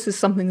 that this is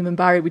something the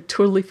Minbari would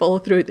totally follow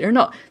through. They're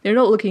not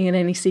looking at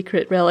any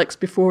secret relics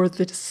before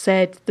they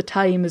said the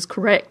time is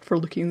correct for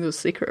looking at those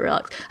secret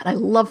relics. And I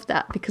love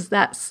that, because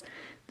that's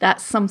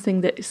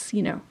something that is,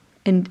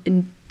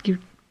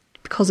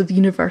 because of the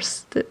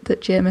universe that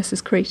JMS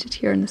has created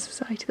here in the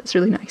society. That's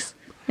really nice.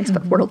 Nice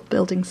world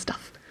building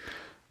stuff.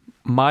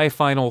 My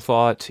final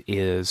thought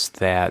is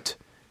that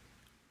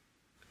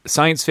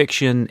science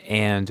fiction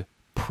and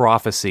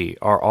prophecy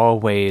are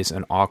always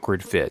an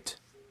awkward fit.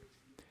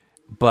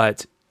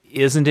 But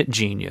isn't it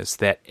genius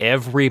that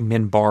every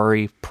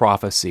Minbari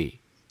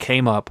prophecy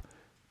came up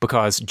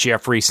because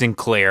Jeffrey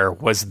Sinclair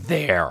was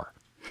there?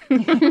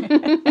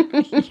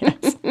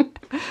 Yes.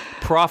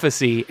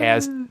 Prophecy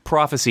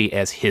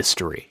as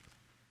history.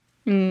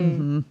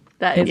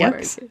 That is very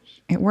works. good.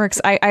 It works.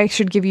 I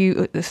should give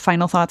you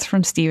final thoughts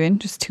from Stephen.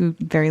 Just two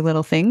very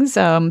little things.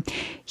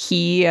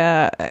 He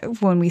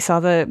when we saw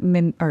the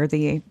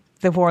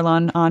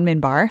Vorlon on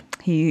Minbar,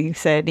 he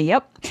said,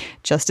 "Yep,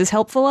 just as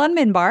helpful on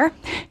Minbar."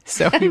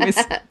 So he was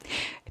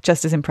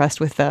just as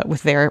impressed with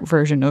their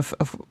version of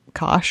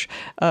Kosh.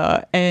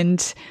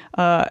 And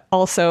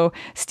also,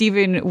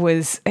 Stephen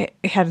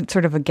had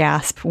sort of a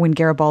gasp when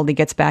Garibaldi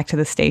gets back to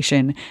the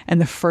station,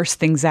 and the first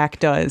thing Zach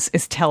does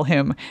is tell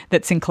him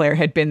that Sinclair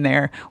had been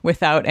there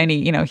without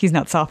any, he's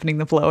not softening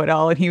the blow at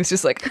all. And he was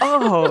just like,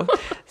 "Oh,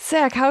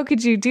 Zach, how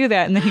could you do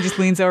that?" And then he just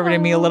leans over to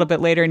me a little bit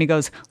later and he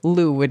goes,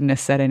 "Lou wouldn't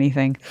have said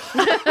anything."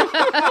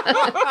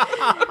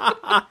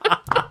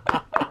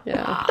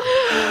 Yeah.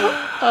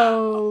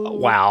 Oh,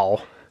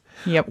 Wow.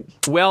 Yep.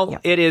 Well,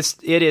 it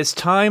is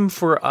time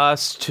for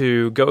us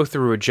to go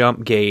through a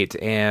jump gate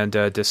and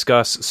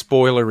discuss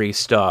spoilery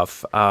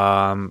stuff.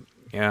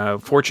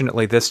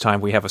 Fortunately, this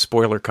time we have a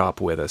spoiler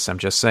cop with us. I'm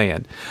just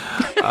saying.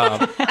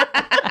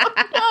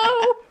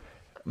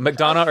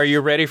 McDonough, are you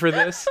ready for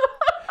this?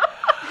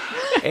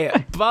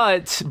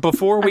 But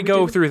before we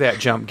go through that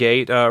jump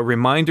gate,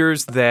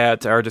 reminders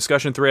that our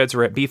discussion threads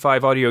are at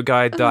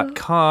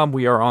b5audioguide.com.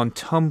 We are on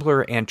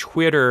Tumblr and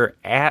Twitter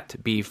at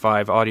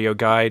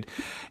b5audioguide.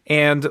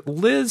 And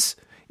Liz,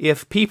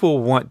 if people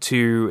want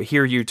to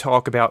hear you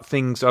talk about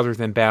things other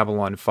than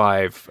Babylon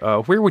 5,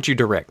 where would you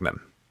direct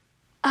them?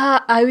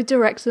 I would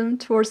direct them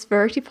towards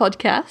Verity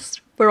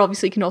Podcast, where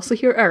obviously you can also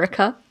hear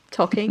Erica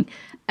talking.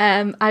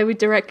 I would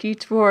direct you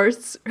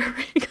towards...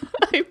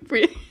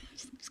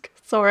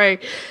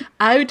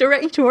 I would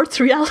direct you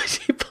towards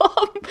Reality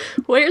Bomb,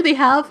 where they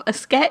have a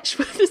sketch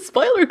with the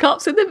spoiler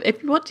cops in them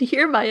if you want to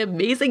hear my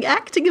amazing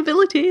acting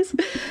abilities.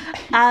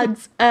 And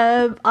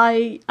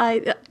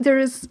there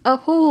is a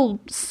whole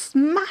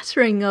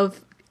smattering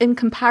of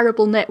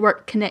incomparable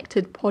network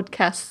connected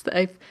podcasts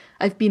that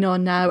I've been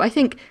on now. I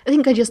think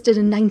I just did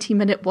a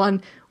 90-minute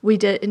one. We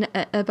did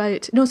I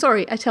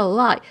tell a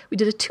lie. We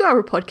did a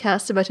 2-hour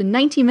podcast about a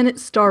 90-minute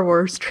Star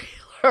Wars trailer.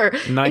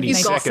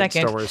 90-second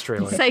Star Wars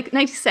trailer.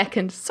 90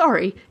 seconds.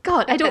 Sorry,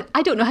 God, I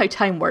don't know how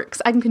time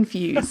works. I'm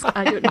confused.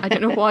 I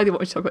don't know why they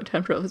want to talk about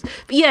time travel.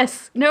 But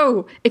yes,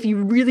 no. If you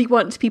really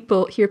want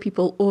to hear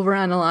people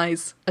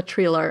overanalyze a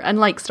trailer and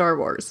like Star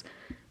Wars,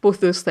 both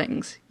those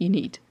things you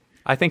need.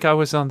 I think I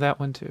was on that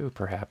one too,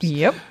 perhaps.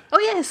 Yep. Oh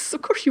yes,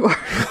 of course you are.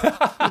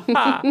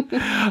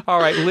 All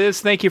right,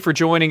 Liz, thank you for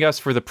joining us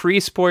for the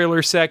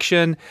pre-spoiler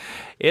section.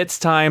 It's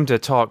time to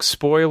talk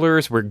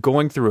spoilers. We're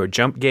going through a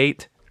jump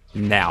gate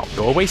now.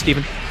 Go away,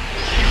 Stephen.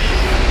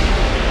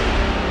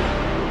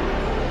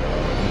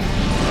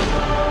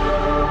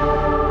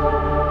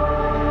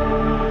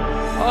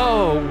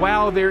 Oh,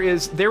 wow, there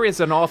is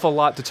an awful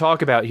lot to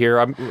talk about here.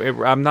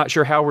 I'm not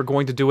sure how we're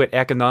going to do it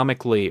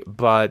economically,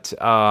 but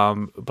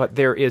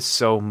there is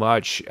so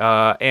much.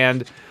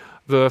 And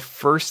the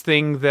first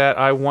thing that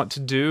I want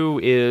to do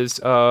is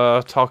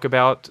talk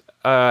about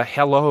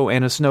Hello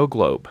and a Snow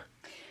Globe.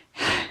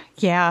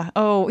 Yeah.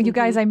 Oh, you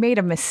guys, I made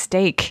a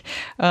mistake.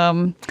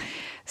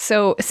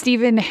 So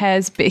Stephen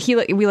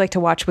we like to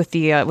watch with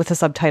the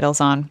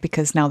subtitles on,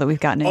 because now that we've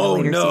gotten into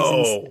later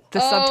seasons, the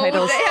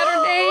subtitles. They had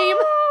her name.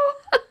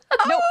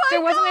 No,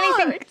 there wasn't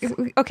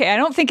anything. Okay, I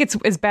don't think it's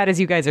as bad as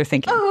you guys are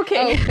thinking. Oh,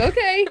 okay. Oh,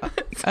 okay.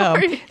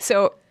 Sorry.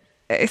 So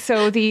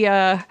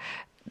the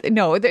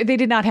no, they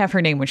did not have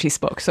her name when she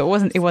spoke. So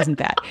it wasn't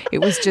that. It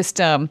was just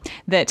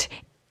that.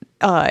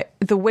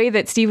 The way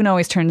that Stephen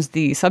always turns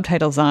the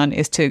subtitles on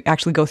is to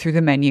actually go through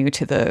the menu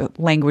to the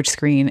language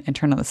screen and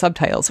turn on the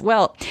subtitles.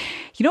 Well,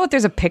 you know what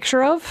there's a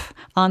picture of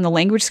on the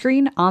language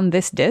screen on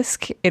this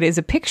disc? It is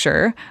a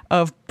picture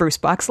of Bruce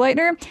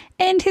Boxleitner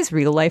and his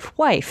real-life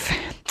wife.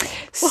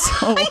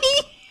 So,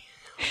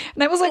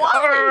 and I was like,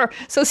 "Arr!"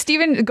 So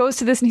Stephen goes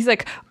to this and he's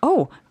like,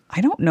 "Oh,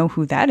 I don't know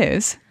who that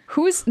is.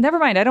 Never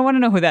mind, I don't want to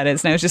know who that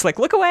is." And I was just like,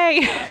 "Look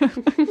away."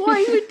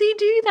 Why would they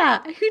do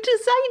that? Who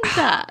designed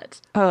that?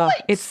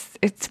 It's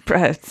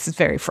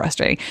very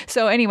frustrating.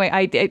 So anyway,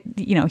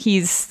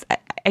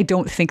 I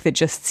don't think that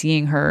just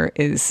seeing her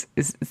is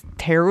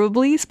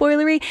terribly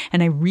spoilery,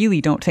 and I really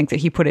don't think that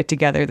he put it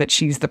together that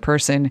she's the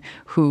person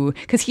who,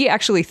 because he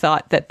actually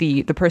thought that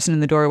the person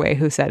in the doorway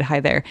who said hi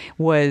there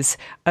was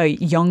a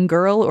young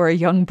girl or a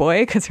young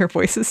boy, because her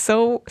voice is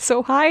so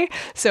high.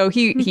 So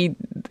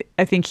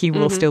I think he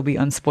will still be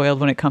unspoiled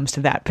when it comes to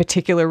that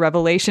particular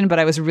revelation. But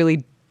I was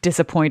really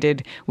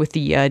disappointed with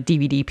the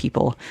DVD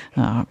people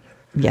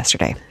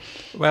yesterday.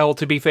 Well,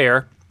 to be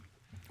fair,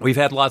 we've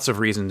had lots of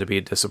reason to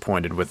be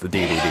disappointed with the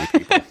DVD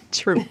people.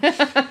 True.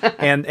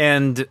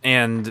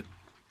 and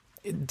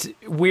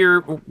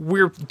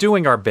we're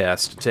doing our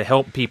best to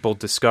help people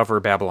discover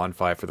Babylon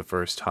 5 for the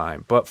first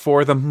time, but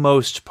for the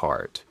most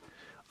part,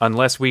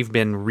 unless we've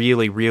been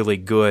really, really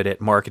good at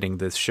marketing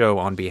this show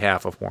on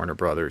behalf of Warner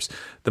Brothers,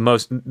 the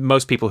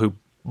most people who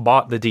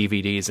bought the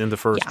DVDs in the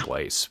first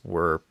place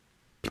were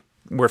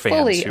fans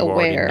fully who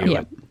already aware knew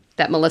it.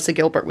 that Melissa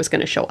Gilbert was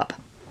going to show up.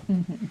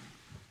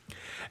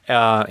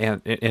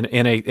 And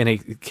in a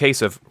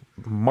case of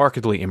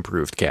markedly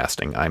improved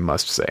casting, I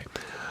must say.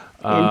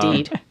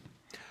 Indeed.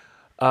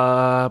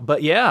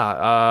 But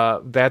yeah,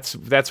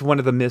 that's one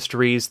of the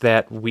mysteries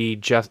that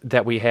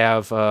we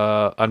have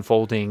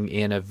unfolding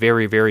in a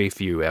very, very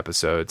few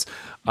episodes.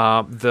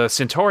 The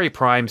Centauri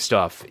Prime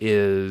stuff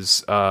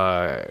is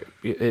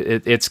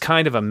it's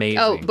kind of amazing.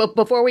 Oh, but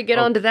before we get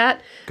on to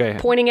that, go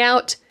ahead. Pointing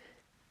out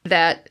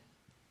that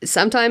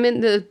sometime in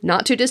the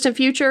not too distant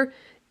future,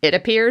 it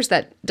appears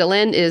that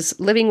Delenn is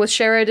living with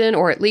Sheridan,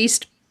 or at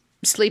least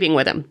sleeping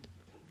with him.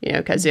 You know,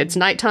 because it's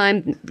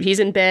nighttime, he's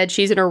in bed,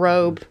 she's in her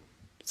robe.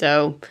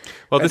 So,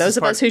 for those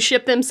of us who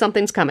ship them,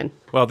 something's coming.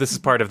 Well, this is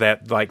part of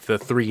that, like the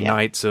 3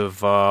 nights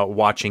of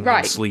watching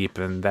him sleep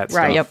and that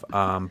stuff.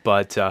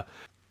 But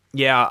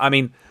yeah, I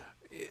mean,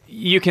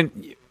 you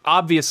can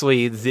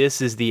obviously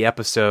this is the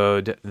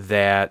episode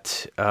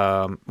that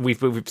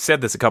we've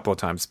said this a couple of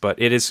times,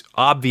 but it is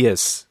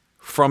obvious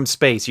from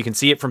space. You can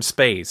see it from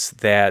space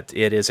that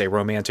it is a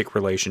romantic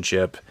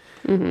relationship.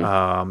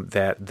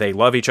 That they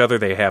love each other.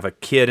 They have a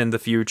kid in the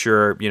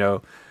future. You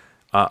know.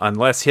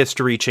 Unless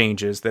history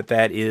changes,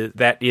 that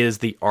is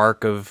the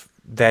arc of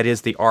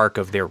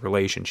their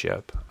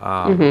relationship,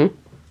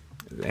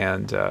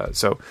 and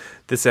so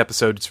this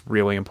episode is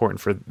really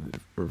important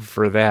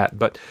for that.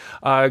 But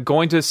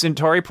going to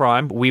Centauri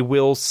Prime, we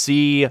will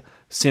see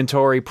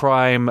Centauri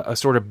Prime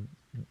sort of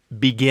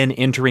begin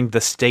entering the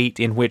state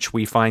in which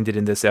we find it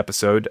in this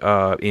episode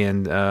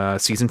in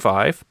season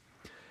 5.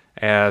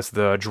 As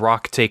the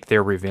Drakh take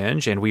their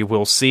revenge, and we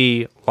will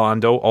see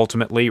Londo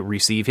ultimately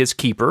receive his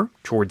keeper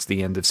towards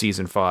the end of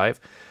season 5.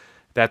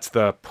 That's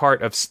the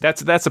part of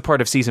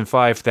season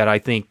 5 that I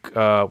think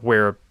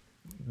where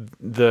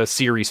the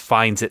series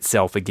finds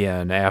itself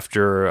again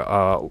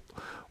after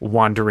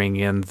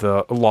wandering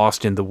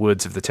lost in the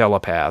woods of the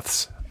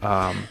telepaths.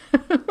 And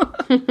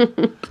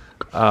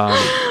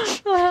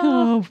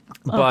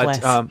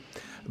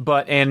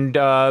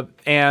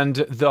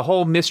the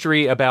whole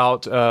mystery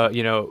about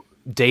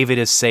David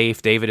is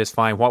safe, David is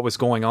fine. What was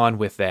going on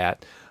with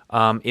that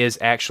is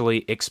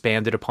actually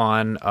expanded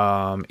upon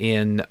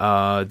in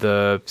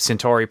the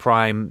Centauri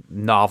Prime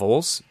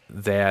novels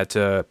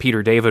that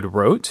Peter David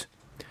wrote.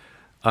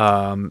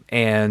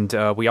 And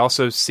we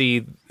also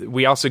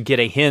get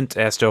a hint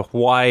as to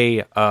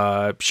why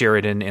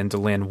Sheridan and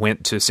Delenn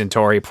went to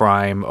Centauri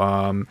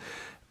Prime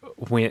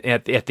when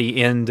at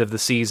the end of the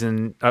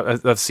season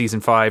of season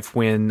 5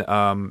 when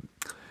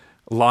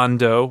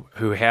Londo,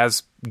 who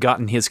has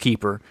gotten his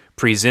keeper,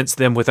 presents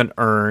them with an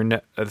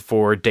urn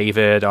for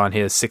David on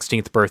his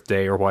 16th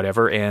birthday or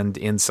whatever, and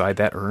inside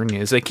that urn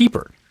is a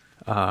keeper.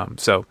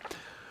 So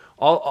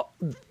all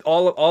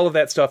of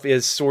that stuff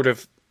is sort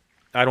of,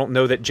 I don't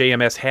know that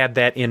JMS had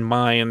that in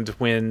mind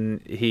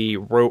when he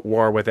wrote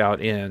War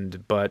Without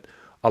End, but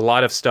a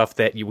lot of stuff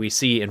that we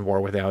see in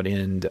War Without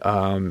End,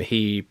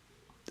 he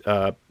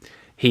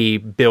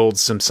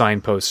builds some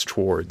signposts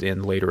toward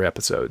in later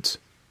episodes.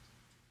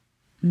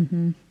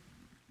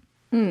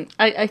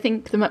 I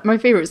think my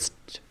favourite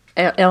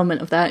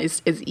element of that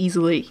is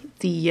easily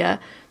the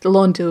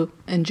Londo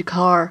and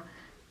G'Kar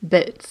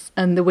bits,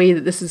 and the way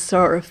that this is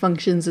sort of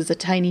functions as a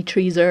tiny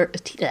teaser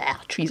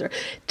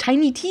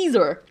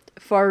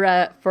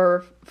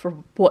for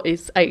what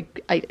is I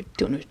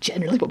don't know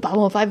generally what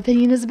Babylon 5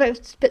 opinion is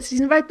about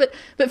season 5, but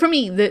for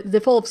me the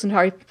Fall of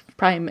Centauri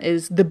Prime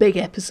is the big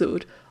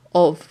episode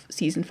of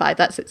season 5.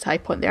 That's its high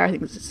point there. I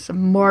think it's a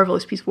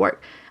marvellous piece of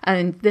work,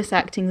 and this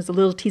acting is a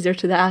little teaser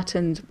to that,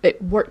 and it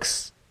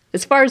works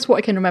as far as what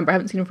I can remember. I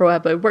haven't seen it for a while,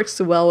 but it works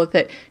so well with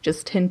it,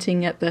 just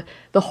hinting at the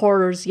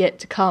horrors yet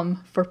to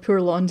come for poor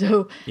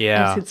Londo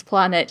and his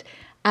planet,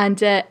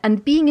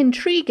 and being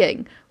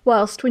intriguing,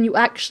 whilst when you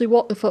actually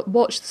watch the Fall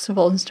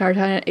of Centauri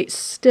Prime, it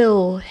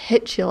still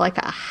hits you like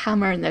a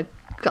hammer in the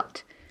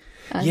gut.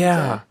 And,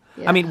 yeah.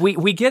 I mean,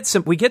 we get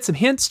some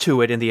hints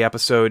to it in the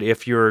episode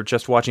if you're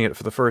just watching it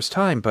for the first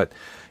time, but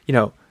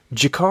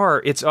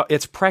G'Kar,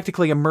 it's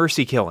practically a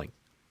mercy killing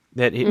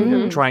that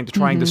trying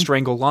to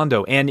strangle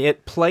Londo, and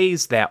it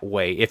plays that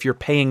way if you're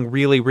paying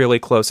really, really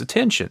close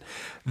attention.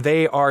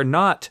 They are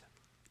not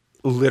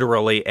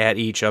literally at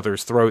each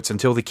other's throats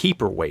until the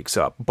Keeper wakes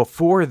up.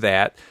 Before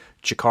that,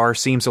 G'Kar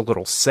seems a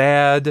little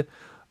sad.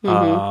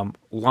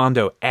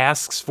 Londo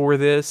asks for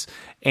this,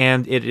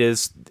 and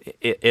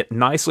it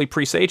nicely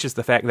presages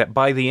the fact that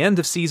by the end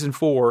of season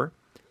 4,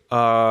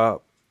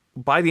 Londo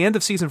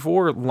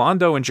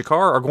and G'Kar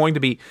are going to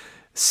be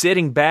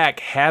sitting back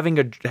having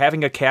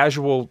a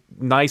casual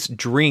nice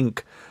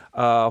drink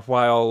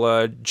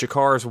while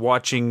G'Kar's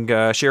watching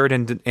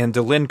Sheridan and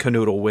Delenn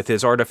canoodle with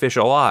his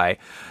artificial eye.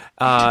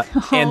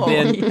 And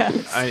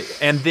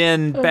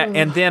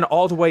then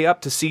all the way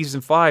up to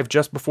season 5,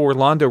 just before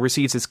Londo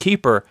receives his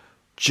keeper,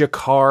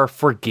 G'Kar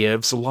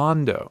forgives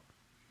Londo.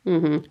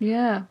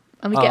 Yeah,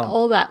 and we get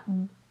all that.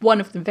 One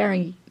of the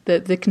very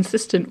the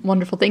consistent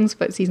wonderful things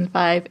about season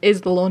 5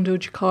 is the Londo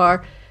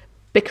Jakar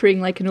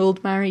bickering like an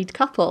old married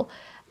couple.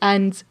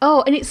 And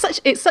it's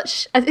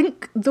such I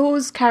think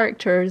those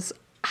characters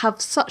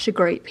have such a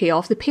great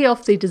payoff, the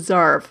payoff they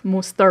deserve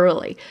most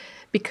thoroughly,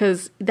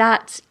 because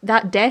that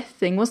death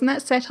thing, wasn't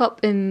that set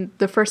up in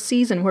the first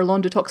season where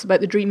Londo talks about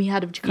the dream he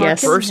had of Jakar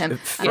killing him?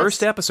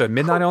 First episode,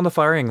 Midnight on the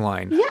Firing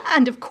Line. Yeah,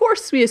 and of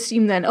course we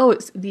assume then,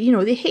 it's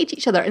they hate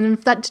each other, and then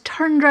that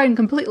turned around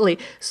completely.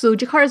 So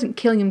Jakar isn't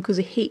killing him because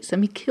he hates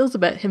him; he kills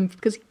about him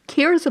because he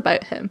cares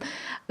about him.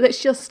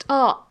 That's just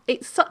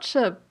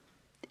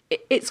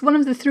it's one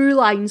of the through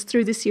lines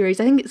through the series.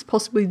 I think it's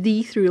possibly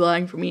the through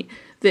line for me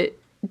that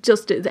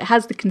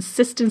has the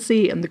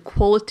consistency and the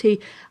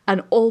quality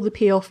and all the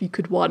payoff you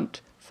could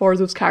want for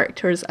those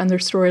characters and their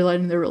storyline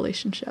and their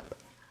relationship.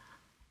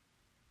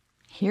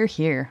 Hear,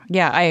 hear.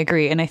 Yeah, I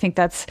agree. And I think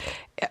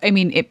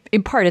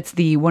in part, it's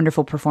the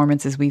wonderful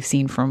performances we've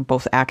seen from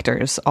both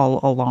actors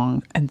all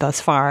along and thus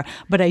far.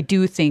 But I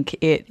do think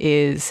it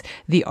is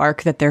the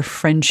arc that their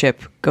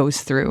friendship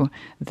goes through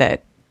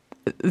that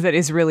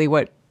is really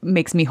what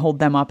makes me hold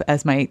them up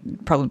as my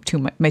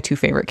two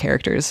favorite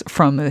characters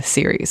from the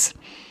series.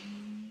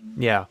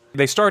 Yeah.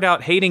 They start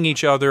out hating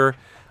each other,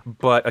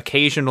 but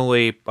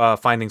occasionally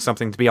finding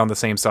something to be on the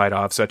same side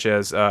of, such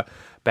as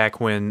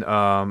back when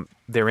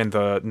they're in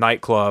the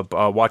nightclub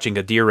watching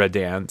Adira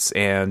dance,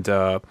 and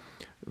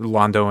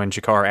Londo and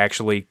Jakar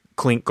actually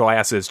clink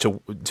glasses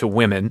to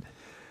women.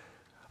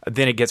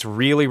 Then it gets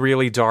really,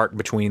 really dark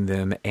between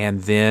them,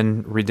 and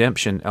then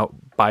redemption. Oh,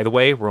 by the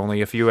way, we're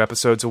only a few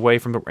episodes away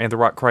from And the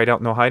Rock Cried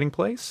Out No Hiding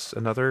Place,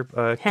 another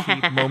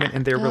key moment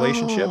in their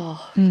relationship.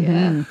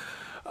 Yeah.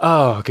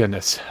 Oh,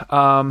 goodness.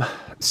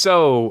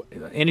 So,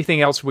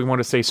 anything else we want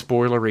to say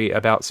spoilery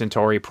about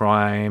Centauri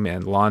Prime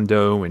and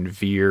Londo and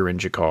Veer and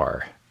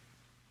Jakar?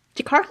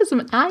 Jakar has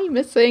an eye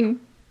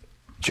missing.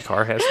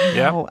 Jakar has,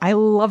 yeah. Oh, I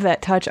love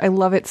that touch. I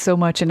love it so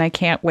much, and I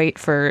can't wait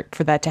for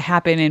that to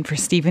happen and for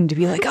Steven to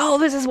be like, oh,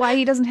 this is why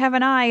he doesn't have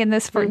an eye in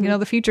this for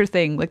the future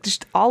thing. Like,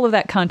 just all of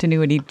that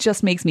continuity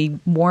just makes me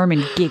warm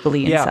and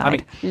giggly inside.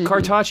 Yeah, I mean,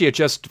 Cartacea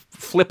just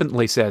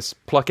flippantly says,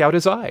 pluck out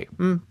his eye.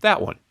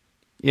 That one.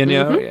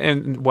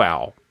 And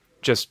wow.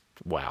 Just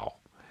wow.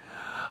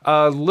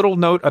 A little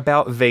note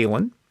about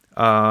Valen,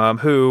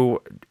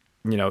 who...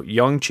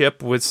 young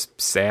Chip was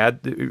sad,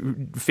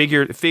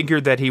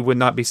 figured that he would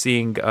not be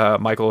seeing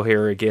Michael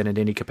O'Hara again in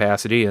any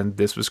capacity, and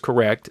this was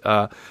correct.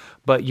 But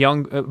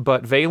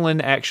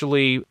Valen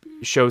actually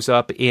shows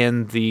up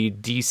in the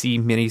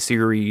DC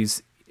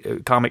miniseries,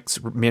 comics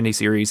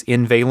miniseries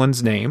in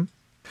Valen's name,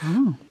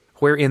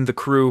 wherein the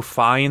crew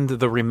find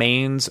the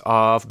remains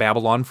of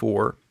Babylon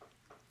 4.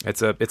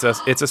 It's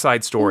a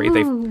side story.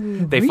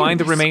 They find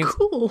the remains.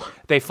 Cool.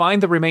 They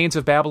find the remains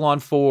of Babylon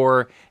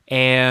 4,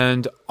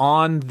 and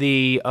on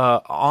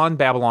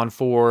Babylon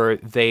 4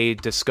 they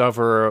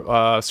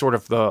discover sort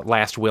of the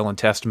last will and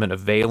testament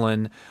of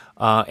Valen,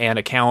 and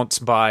accounts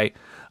by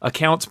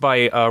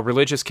a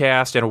religious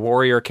caste and a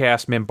warrior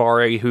caste,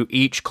 Minbari, who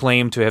each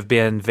claim to have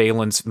been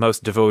Valen's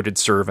most devoted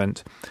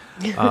servant,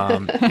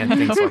 and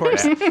things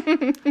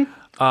like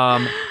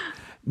that.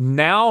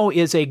 Now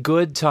is a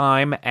good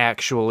time,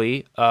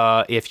 actually,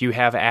 if you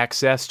have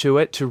access to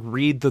it, to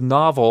read the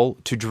novel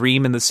To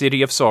Dream in the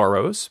City of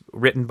Sorrows,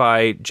 written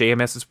by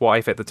JMS's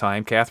wife at the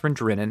time, Catherine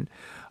Drennan,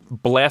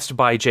 blessed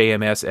by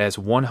JMS as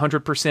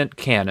 100%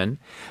 canon.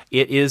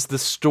 It is the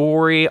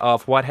story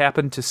of what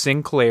happened to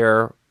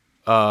Sinclair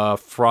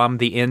from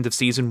the end of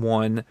Season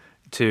 1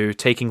 to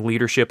taking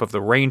leadership of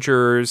the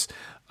Rangers,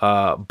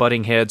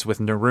 butting heads with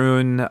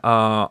Narun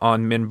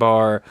on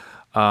Minbar,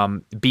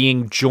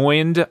 being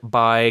joined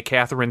by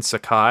Catherine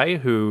Sakai,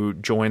 who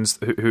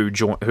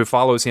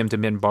follows him to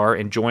Minbar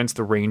and joins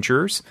the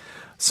Rangers.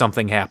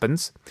 Something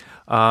happens.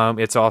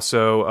 It's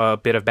also a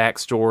bit of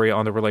backstory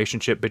on the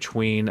relationship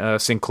between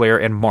Sinclair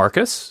and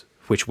Marcus,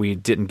 which we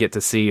didn't get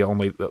to see,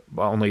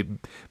 only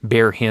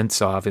bare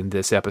hints of in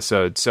this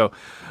episode. So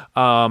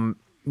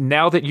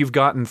now that you've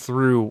gotten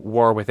through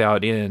War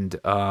Without End,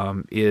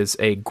 is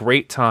a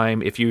great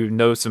time if you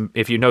know some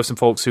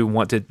folks who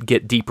want to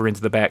get deeper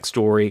into the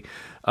backstory.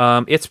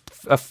 It's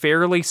a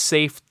fairly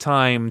safe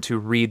time to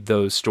read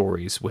those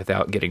stories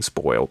without getting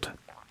spoiled.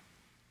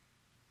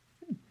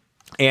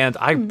 And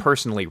I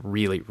personally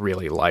really,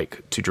 really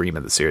like To Dream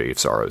in the City of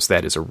Sorrows.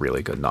 That is a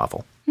really good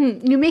novel.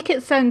 You make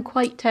it sound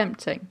quite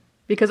tempting.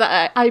 Because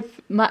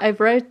I've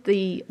read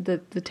the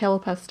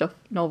Telepath Stuff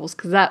novels,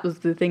 because that was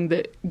the thing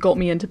that got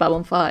me into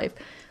Babylon 5,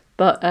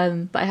 but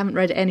I haven't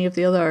read any of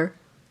the other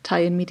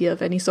tie-in media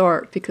of any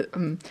sort, because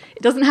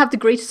it doesn't have the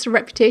greatest of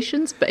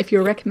reputations. But if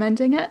you're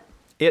recommending it,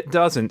 it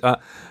doesn't.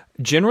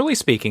 Generally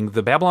speaking,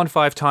 the Babylon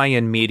 5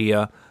 tie-in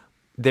media,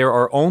 there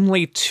are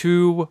only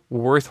two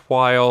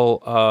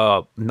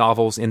worthwhile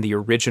novels in the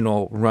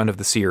original run of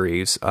the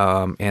series,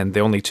 and the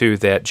only two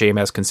that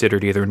JMS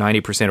considered either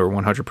 90% or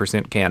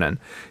 100% canon.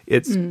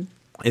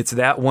 It's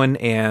that one,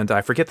 and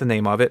I forget the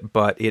name of it,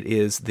 but it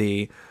is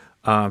the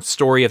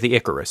story of the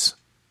Icarus,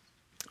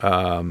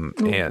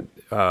 and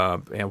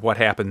what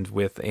happened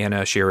with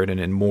Anna Sheridan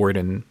and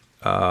Morden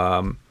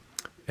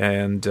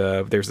And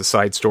there's a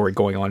side story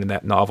going on in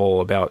that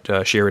novel about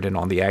Sheridan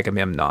on the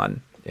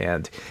Agamemnon.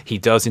 And he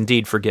does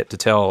indeed forget to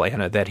tell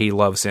Anna that he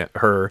loves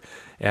her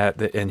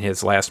in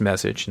his last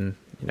message and,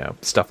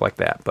 stuff like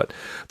that. But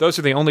those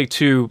are the only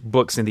 2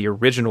 books in the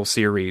original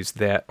series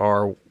that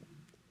are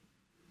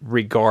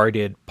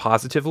regarded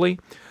positively.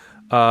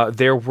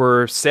 There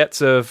were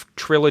sets of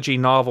trilogy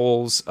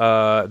novels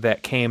that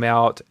came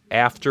out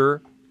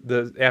after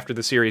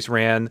the series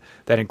ran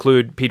that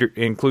include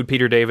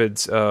Peter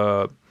David's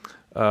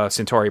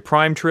Centauri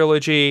Prime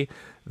trilogy,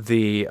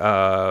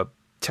 the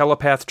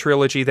Telepath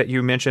trilogy that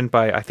you mentioned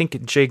by, I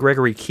think, J.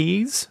 Gregory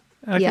Keyes.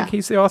 I think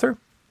he's the author.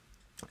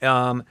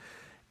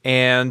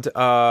 And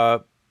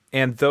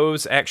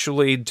those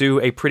actually do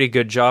a pretty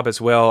good job as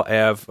well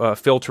of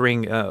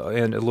filtering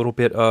in a little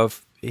bit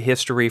of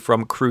history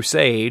from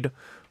Crusade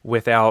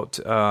without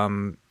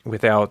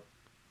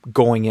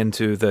going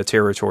into the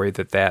territory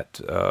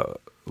that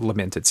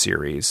lamented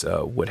series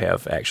would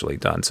have actually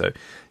done. So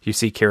you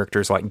see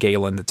characters like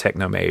Galen the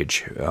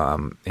Technomage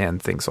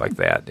and things like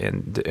that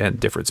in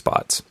different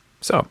spots.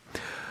 So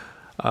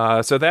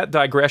that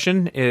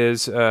digression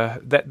is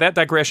that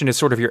digression is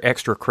sort of your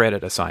extra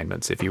credit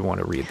assignments if you want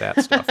to read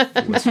that stuff,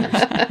 listeners.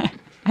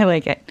 I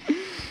like it.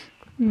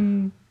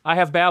 I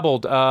have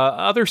babbled.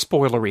 Other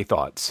spoilery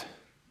thoughts.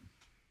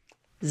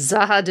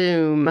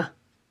 Zahadum.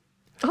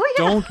 Oh,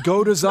 yeah. Don't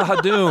go to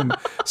Zahadum.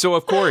 So,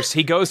 of course,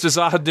 he goes to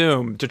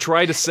Zahadum to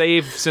try to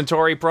save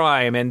Centauri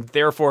Prime and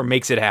therefore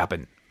makes it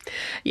happen.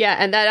 Yeah,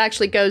 and that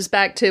actually goes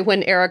back to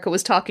when Erica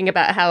was talking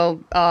about how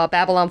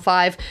Babylon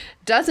 5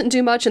 doesn't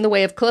do much in the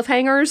way of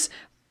cliffhangers.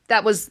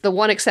 That was the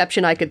one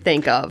exception I could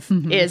think of,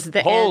 is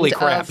the Holy end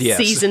crap, of yes.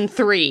 season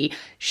 3.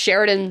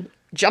 Sheridan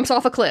jumps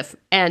off a cliff,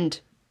 and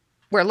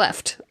we're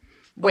left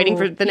waiting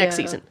for the next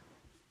season.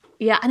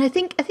 Yeah, and I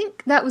think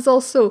that was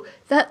also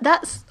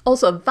that's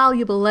also a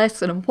valuable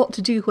lesson on what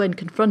to do when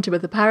confronted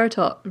with the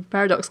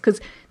paradox. Because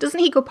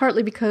doesn't he go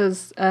partly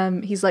because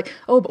he's like,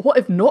 oh, but what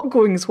if not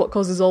going is what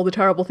causes all the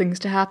terrible things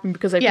to happen?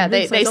 Because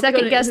they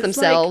second guess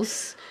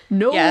themselves. Like,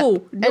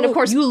 no, and of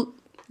course you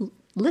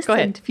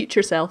listen to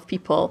future self,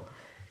 people.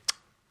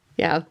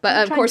 Yeah,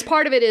 but of course,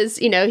 part of it is,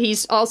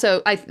 he's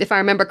also, if I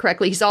remember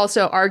correctly, he's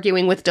also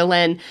arguing with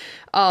Delenn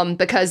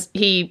because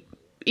he.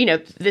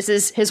 This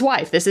is his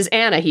wife. This is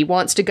Anna. He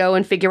wants to go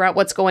and figure out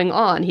what's going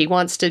on. He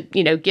wants to,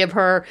 give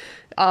her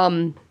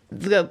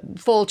the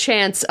full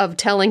chance of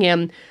telling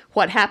him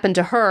what happened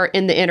to her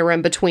in the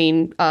interim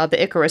between the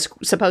Icarus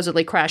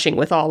supposedly crashing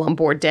with all on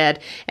board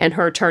dead and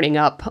her turning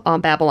up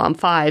on Babylon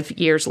 5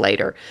 years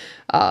later.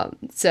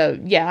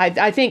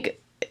 I think,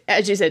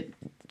 as you said,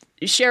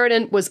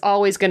 Sheridan was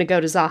always going to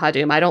go to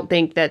Zahadum. I don't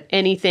think that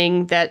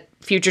anything that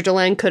future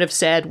Delenn could have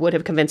said would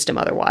have convinced him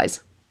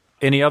otherwise.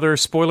 Any other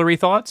spoilery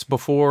thoughts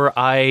before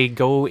I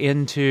go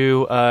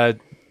into a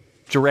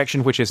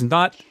direction which is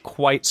not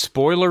quite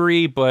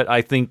spoilery, but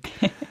I think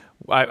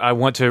I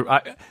want to...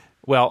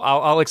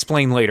 I'll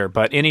explain later,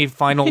 but any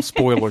final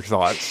spoiler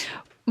thoughts?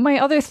 My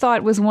other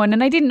thought was one,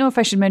 and I didn't know if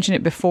I should mention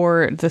it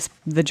before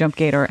the jump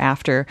gate or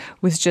after,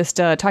 was just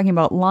talking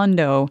about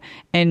Londo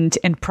and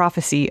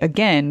prophecy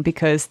again,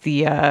 because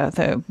the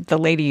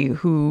lady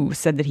who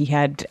said that he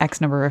had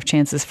X number of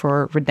chances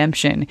for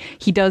redemption,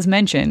 he does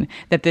mention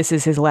that this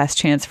is his last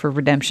chance for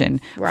redemption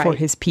for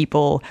his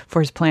people,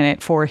 for his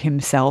planet, for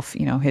himself,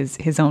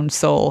 his own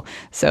soul.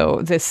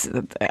 So this,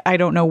 I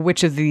don't know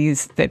which of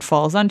these that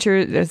falls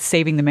under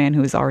saving the man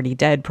who is already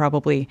dead,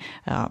 probably,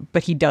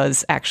 but he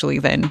does actually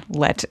then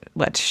let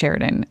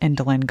Sheridan and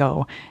Delenn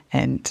go.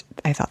 And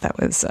I thought that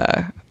was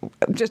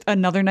just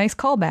another nice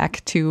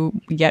callback to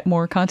yet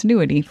more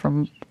continuity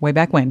from way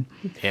back when.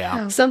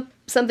 Yeah.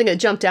 Something that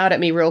jumped out at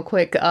me real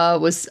quick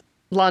was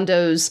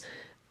Londo's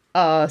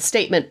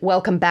statement,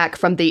 "Welcome back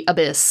from the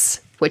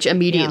abyss," which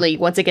immediately,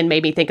 once again,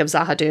 made me think of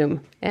Zahadum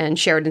and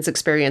Sheridan's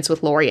experience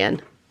with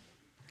Lorien.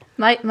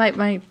 My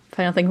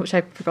final thing, which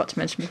I forgot to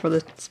mention before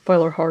the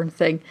spoiler horn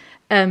thing,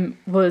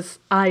 was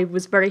I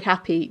was very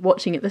happy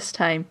watching it this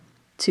time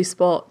to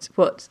spot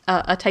what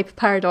a type of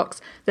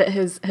paradox that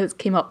has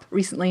came up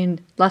recently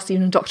in last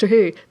season of Doctor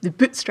Who, the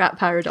bootstrap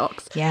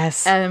paradox.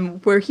 Yes.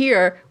 Where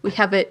here we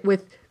have it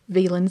with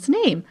Valen's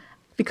name,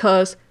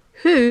 because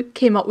who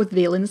came up with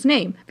Valen's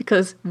name?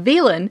 Because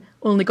Valen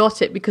only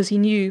got it because he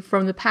knew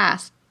from the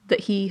past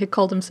that he had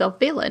called himself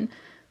Valen,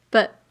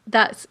 but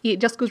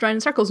it just goes round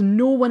in circles.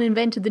 No one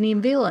invented the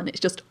name Valen. It's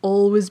just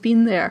always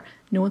been there.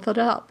 No one thought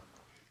it up.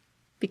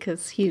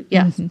 Because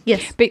yes.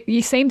 But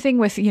same thing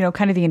with,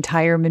 kind of the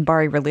entire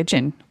Minbari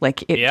religion.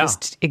 Like, it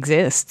just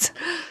exists.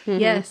 Mm-hmm.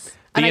 Yes.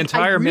 The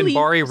entire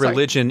Minbari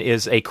religion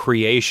is a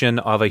creation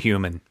of a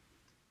human.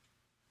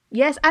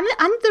 Yes, and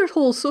their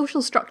whole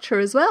social structure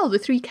as well. The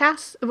 3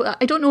 castes.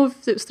 I don't know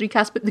if it was 3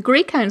 castes, but the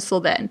Grey Council.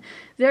 Then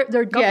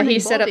they're governing he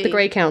set up body. the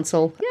Grey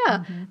Council.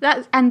 Yeah,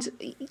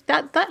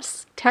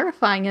 that's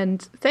terrifying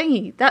and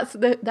thingy. That's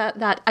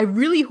that I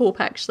really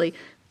hope actually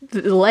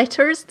the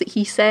letters that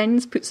he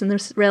sends, puts in their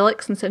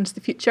relics and sends to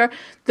the future,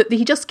 that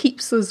he just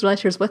keeps those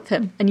letters with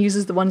him and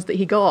uses the ones that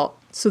he got.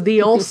 So they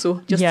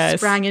also just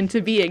sprang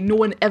into being. No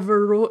one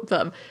ever wrote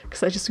them.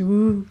 Because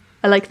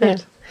I like that.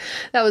 Yeah.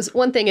 That was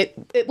one thing.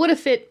 It would have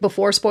fit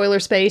before Spoiler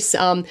Space.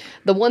 The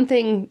one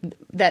thing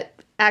that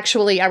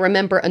actually I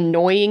remember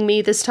annoying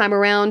me this time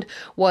around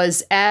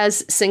was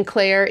as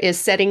Sinclair is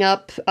setting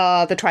up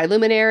the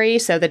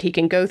Triluminary so that he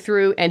can go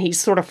through and he's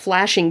sort of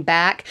flashing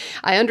back.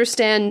 I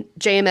understand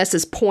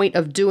JMS's point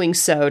of doing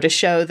so to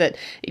show that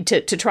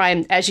to try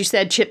and, as you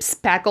said, chip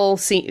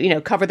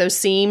spackle, cover those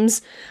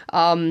seams,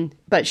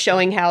 but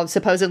showing how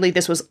supposedly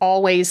this was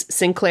always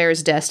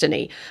Sinclair's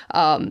destiny,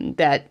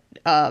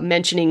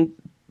 mentioning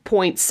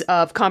points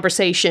of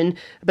conversation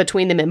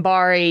between the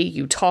Minbari,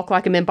 you talk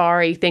like a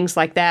Minbari, things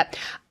like that.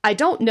 I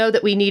don't know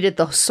that we needed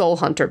the Soul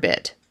Hunter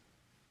bit,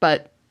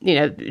 but,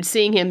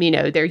 seeing him,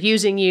 they're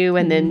using you,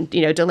 and then,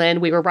 Delenn,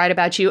 we were right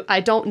about you. I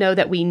don't know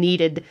that we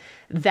needed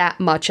that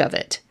much of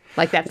it.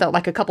 Like, that felt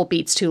like a couple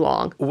beats too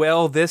long.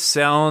 Well, this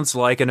sounds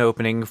like an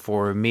opening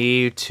for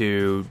me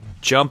to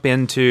jump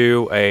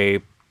into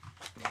a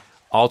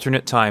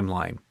alternate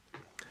timeline.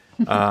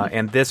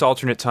 And this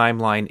alternate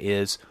timeline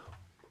is,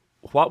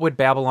 what would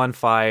Babylon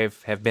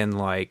 5 have been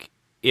like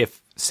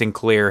if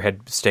Sinclair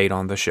had stayed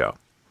on the show?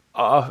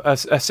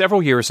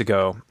 Several years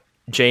ago,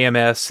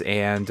 JMS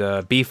and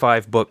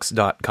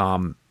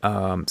B5books.com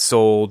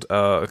sold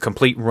a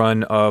complete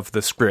run of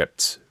the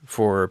scripts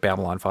for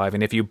Babylon 5.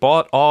 And if you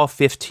bought all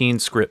 15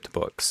 script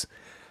books,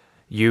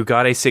 you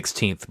got a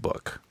 16th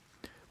book,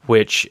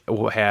 which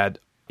had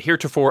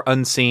heretofore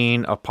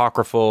unseen,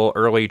 apocryphal,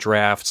 early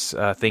drafts,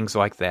 things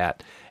like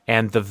that.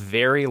 And the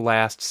very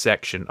last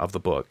section of the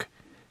book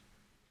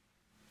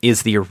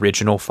is the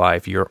original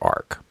 5-year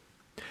arc.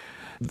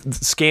 The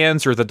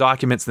scans or the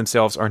documents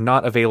themselves are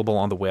not available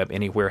on the web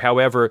anywhere.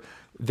 However,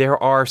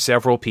 there are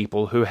several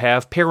people who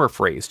have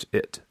paraphrased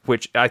it,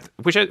 which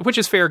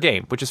is fair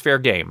game.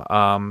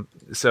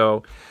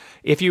 So,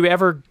 if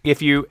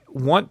you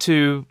want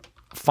to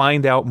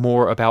find out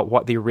more about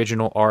what the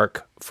original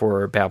arc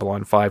for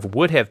Babylon 5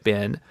 would have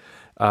been,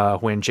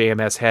 when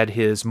JMS had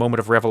his moment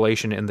of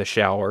revelation in the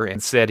shower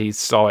and said he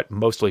saw it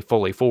mostly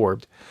fully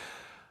formed,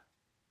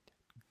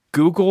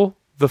 Google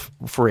the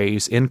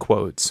phrase, in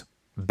quotes,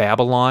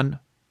 Babylon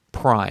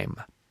Prime,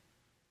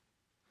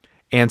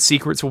 and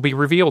secrets will be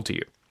revealed to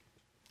you.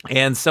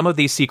 And some of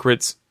these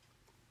secrets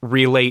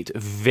relate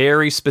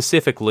very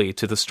specifically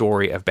to the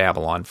story of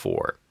Babylon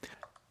 4.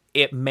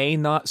 It may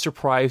not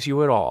surprise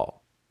you at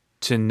all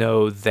to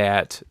know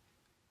that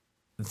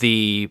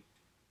the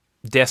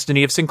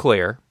destiny of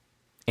Sinclair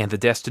and the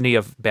destiny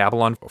of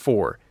Babylon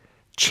 4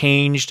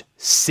 changed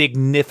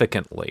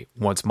significantly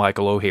once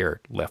Michael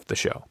O'Hare left the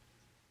show.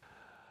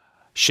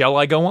 Shall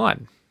I go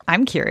on?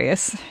 I'm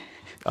curious.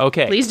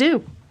 Okay. Please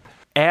do.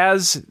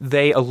 As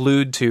they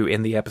allude to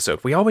in the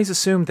episode, we always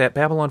assumed that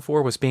Babylon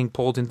 4 was being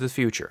pulled into the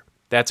future.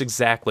 That's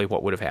exactly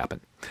what would have happened.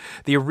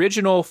 The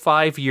original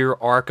 5-year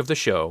arc of the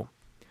show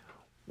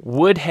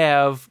would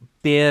have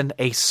been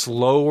a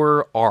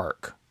slower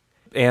arc,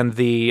 and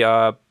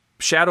the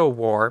Shadow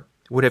War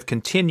would have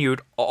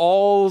continued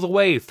all the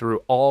way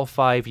through all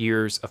 5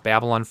 years of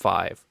Babylon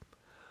 5,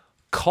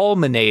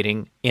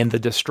 culminating in the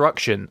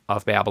destruction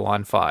of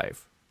Babylon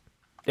 5.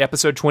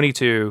 Episode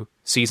 22,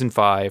 Season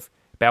 5,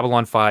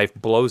 Babylon 5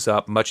 blows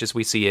up, much as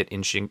we see it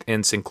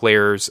in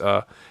Sinclair's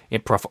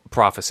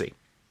prophecy.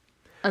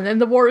 And then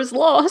the war is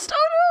lost. Oh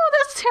no,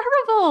 that's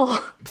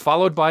terrible!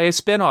 Followed by a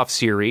spin-off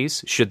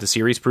series, should the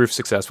series prove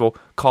successful,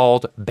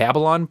 called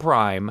Babylon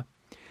Prime,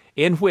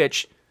 in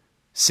which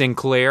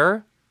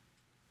Sinclair,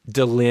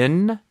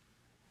 Delenn,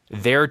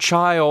 their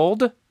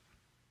child,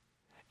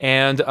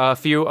 and a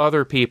few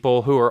other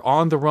people who are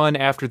on the run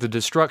after the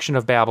destruction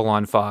of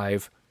Babylon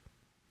 5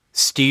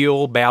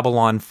 steal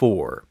Babylon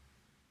 4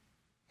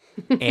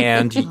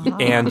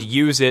 and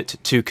use it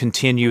to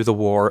continue the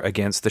war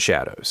against the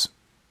Shadows.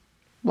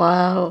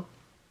 Wow.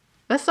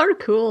 That's sort of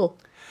cool.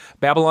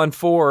 Babylon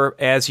 4,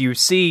 as you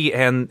see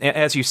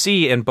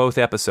in both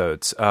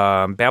episodes,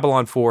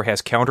 Babylon 4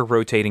 has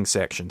counter-rotating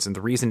sections, and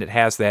the reason it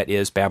has that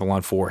is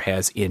Babylon 4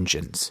 has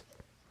engines,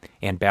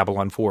 and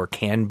Babylon 4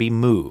 can be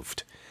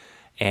moved.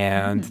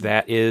 And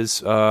that is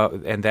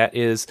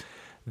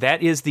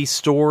the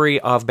story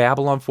of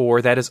Babylon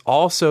 4. That is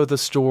also the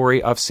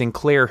story of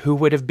Sinclair, who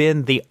would have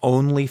been the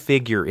only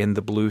figure in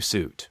the blue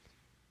suit,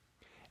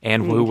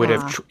 and who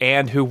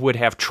would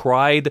have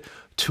tried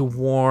to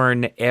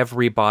warn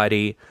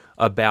everybody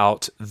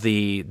about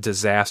the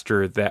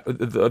disaster that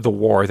the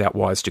war that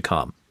was to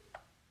come.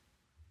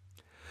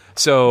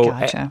 So,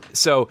 gotcha.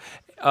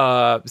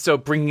 So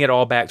bringing it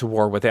all back to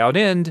War Without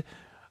End.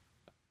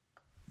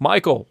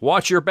 Michael,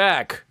 watch your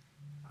back.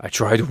 I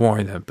tried to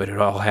warn them, but it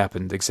all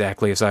happened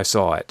exactly as I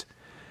saw it.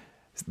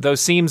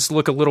 Those seams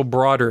look a little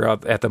broader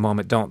at the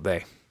moment, don't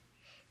they?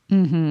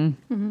 Mm-hmm.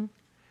 Mm-hmm.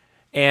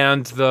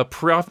 And the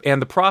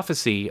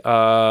prophecy,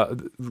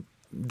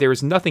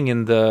 there's nothing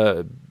in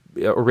the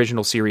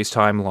original series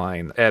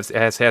timeline,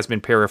 as has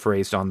been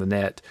paraphrased on the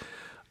net,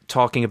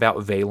 talking about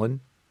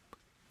Valen.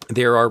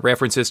 There are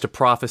references to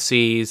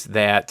prophecies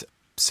that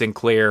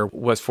Sinclair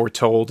was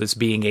foretold as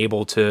being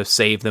able to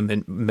save the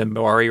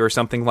Minbari or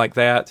something like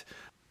that.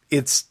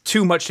 It's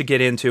too much to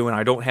get into, and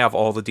I don't have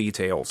all the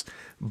details.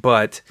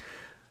 But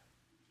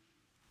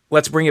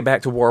let's bring it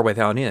back to War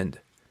Without End.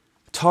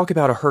 Talk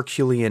about a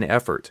Herculean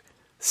effort.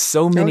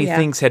 So many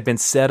things had been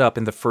set up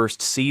in the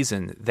first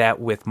season that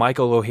with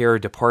Michael O'Hara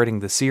departing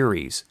the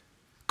series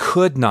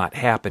could not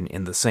happen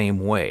in the same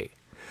way.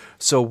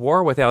 So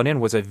War Without End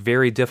was a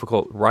very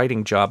difficult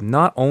writing job,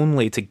 not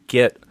only to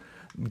get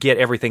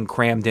everything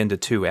crammed into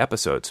 2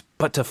 episodes,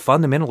 but to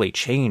fundamentally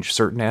change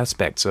certain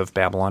aspects of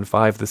Babylon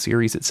 5, the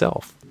series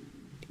itself.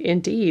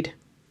 Indeed.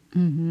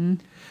 Mm-hmm.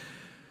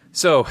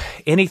 So,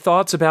 any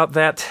thoughts about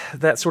that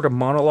sort of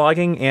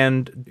monologuing,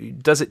 and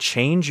does it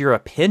change your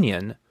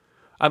opinion?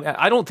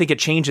 I don't think it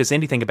changes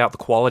anything about the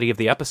quality of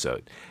the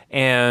episode.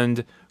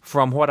 And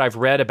from what I've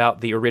read about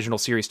the original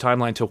series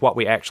timeline to what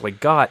we actually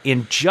got,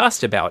 in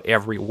just about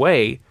every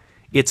way,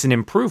 it's an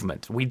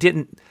improvement. We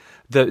didn't...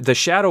 The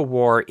Shadow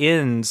War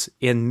ends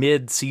in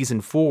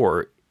mid-season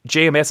 4.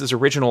 JMS's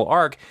original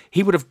arc,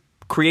 he would have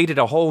created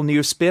a whole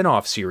new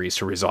spin-off series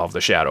to resolve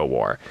the Shadow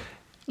War.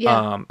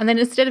 Yeah, and then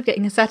instead of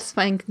getting a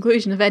satisfying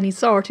conclusion of any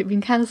sort, it'd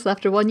been cancelled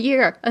after 1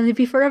 year, and they'd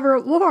be forever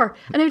at war,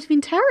 and it would have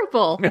been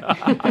terrible.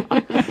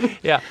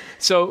 Yeah,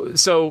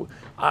 so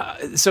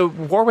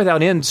War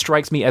Without End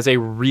strikes me as a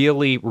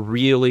really,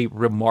 really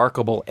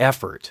remarkable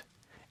effort,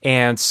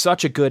 and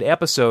such a good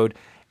episode,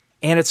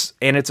 and it's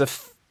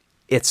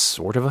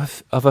sort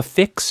of a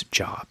fix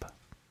job.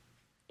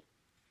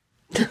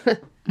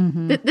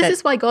 Mm-hmm. This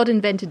is why God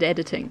invented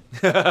editing.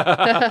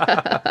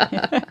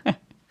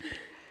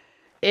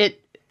 It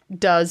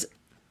does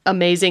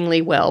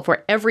amazingly well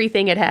for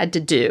everything it had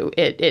to do.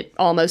 It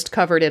almost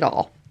covered it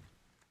all.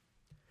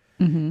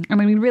 Mm-hmm. I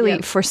mean,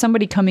 really, for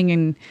somebody coming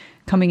in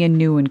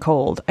new and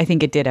cold, I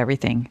think it did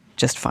everything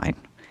just fine.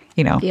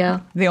 You know,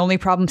 the only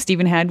problem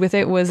Stephen had with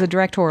it was a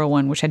directorial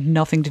one, which had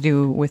nothing to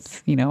do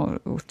with,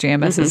 with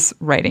JMS's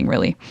writing,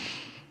 really.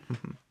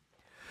 Mm-hmm.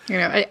 You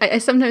know, I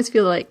sometimes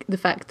feel like the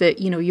fact that,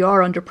 you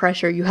are under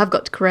pressure, you have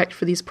got to correct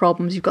for these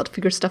problems, you've got to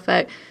figure stuff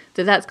out,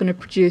 that's going to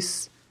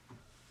produce,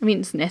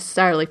 it's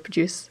necessarily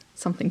produce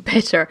something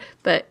better,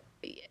 but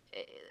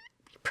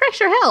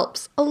pressure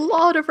helps. A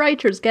lot of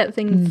writers get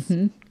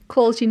things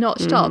quality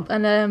notched up,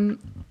 and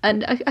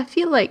I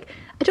feel like,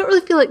 I don't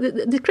really feel like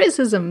the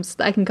criticisms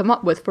that I can come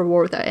up with for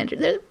War Without End,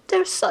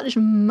 they're such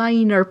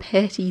minor,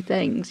 petty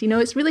things.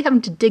 It's really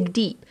having to dig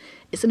deep.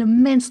 It's an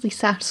immensely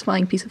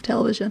satisfying piece of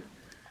television.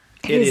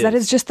 It is. That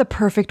is just the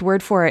perfect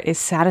word for it, is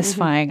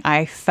satisfying. Mm-hmm.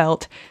 I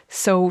felt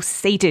so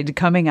sated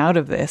coming out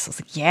of this. I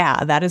was like,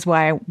 yeah, that is what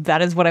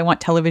I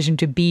want television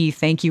to be.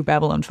 Thank you,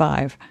 Babylon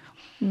 5.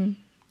 Mm.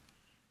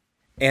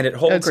 And it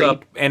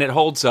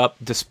holds up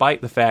despite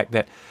the fact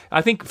that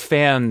I think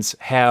fans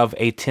have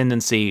a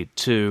tendency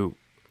to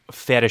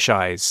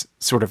fetishize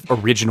sort of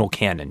original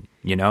canon,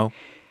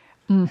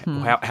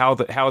 Mm-hmm.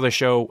 How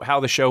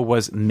the show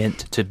was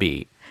meant to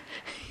be.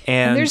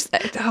 And there's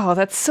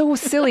that's so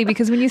silly,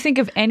 because when you think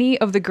of any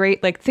of the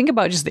great, think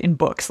about just in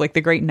books,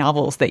 the great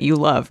novels that you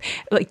love,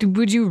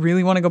 would you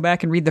really want to go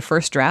back and read the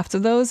first drafts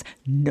of those?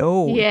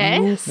 No,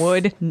 yes. You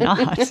would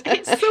not.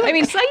 It's so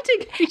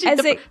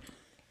exciting.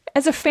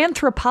 As a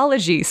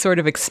fanthropology sort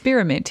of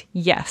experiment,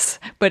 yes.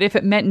 But if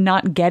it meant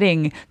not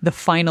getting the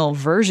final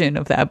version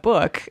of that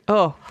book,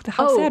 how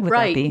sad would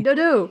that be?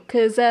 No,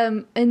 because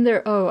in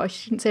there, I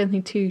shouldn't say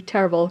anything too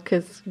terrible,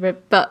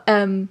 but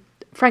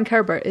Frank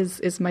Herbert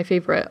is my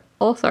favourite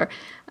author,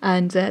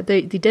 and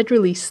they did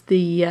release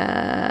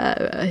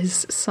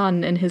his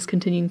son in his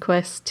continuing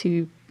quest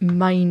to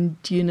mine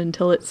Dune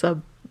until it's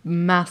a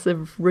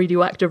massive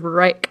radioactive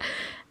wreck.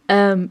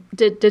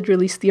 Did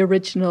release the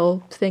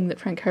original thing that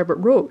Frank Herbert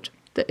wrote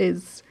that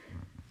is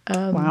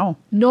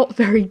not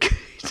very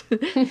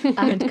good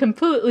and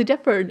completely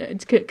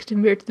different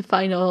compared to the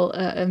final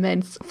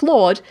immense,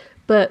 flawed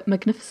but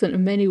magnificent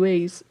in many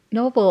ways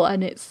novel.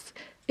 And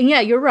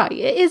you're right,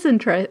 it is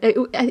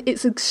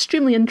it's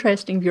extremely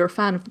interesting if you're a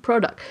fan of the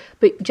product,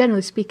 but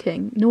generally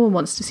speaking, no one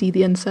wants to see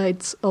the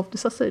insides of the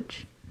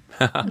sausage.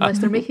 Unless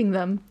they're making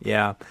them.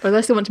 Yeah. Or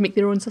unless they want to make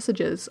their own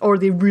sausages, or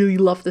they really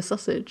love the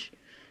sausage.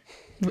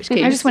 In which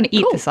case, I just want to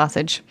eat the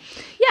sausage.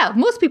 Yeah,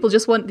 most people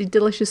just want the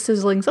delicious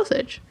sizzling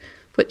sausage,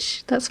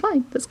 which that's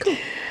fine. That's cool.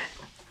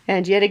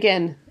 And yet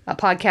again, a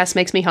podcast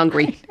makes me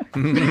hungry.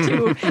 Me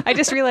too. I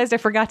just realized I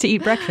forgot to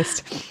eat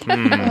breakfast.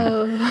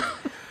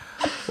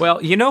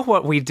 Well, you know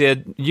what we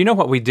did? You know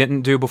what we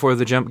didn't do before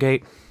the jump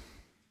gate?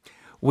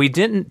 We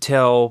didn't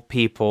tell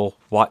people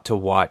what to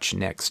watch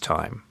next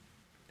time.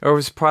 Or it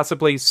was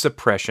possibly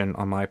suppression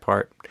on my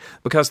part,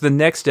 because the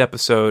next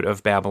episode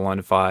of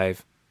Babylon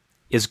 5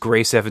 is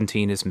Grey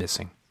 17 is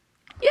Missing.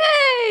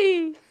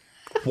 Yay!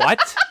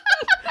 What?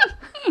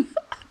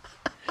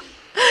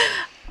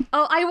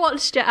 I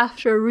watched it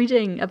after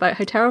reading about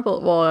how terrible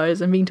it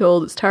was and being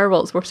told it's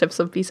terrible, it's worst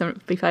episode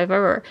of 5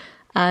 ever.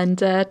 And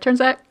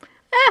turns out,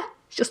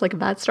 it's just like a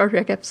bad Star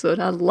Trek episode.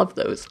 I love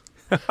those.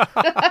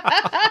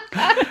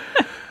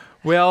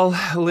 Well,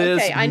 Liz,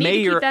 Okay, I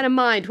need to keep that in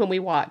mind when we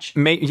watch.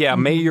 May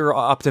your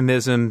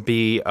optimism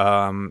be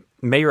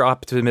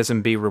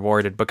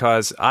rewarded,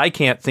 because I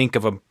can't think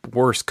of a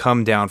worse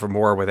come down from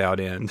War Without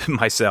End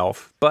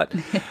myself. But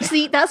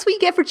See, that's what you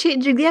get for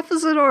changing the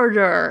episode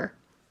order.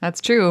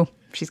 That's true.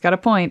 She's got a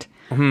point.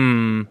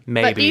 maybe.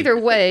 But either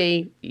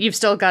way, you've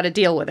still got to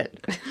deal with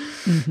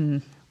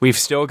it. We've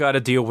still got to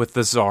deal with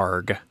the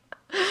Zarg.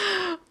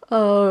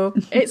 Oh,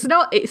 it's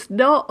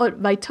not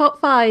on my top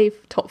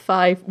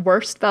five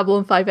worst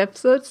Babylon 5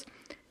 episodes.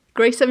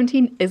 Grey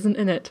 17 isn't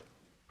in it.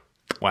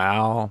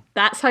 Wow.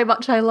 That's how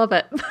much I love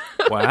it.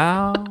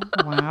 Wow.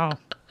 Wow.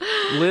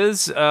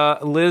 Liz,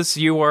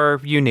 you are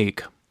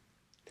unique.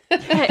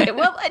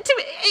 Well, it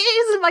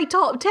isn't my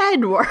top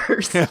 10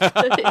 worst. It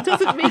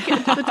doesn't make it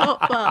into the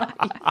top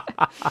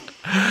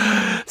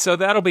 5. So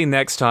that'll be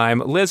next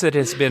time. Liz, it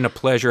has been a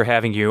pleasure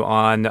having you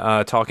on,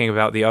 talking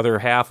about the other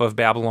half of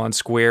Babylon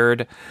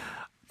Squared.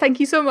 Thank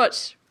you so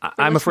much.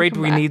 I'm afraid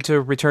we need to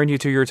return you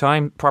to your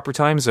proper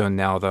time zone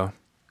now, though.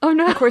 Oh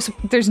no. Of course,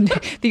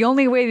 the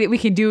only way that we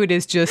can do it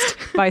is just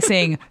by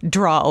saying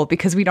drawl,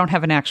 because we don't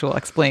have an actual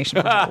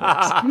explanation for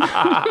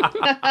how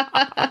it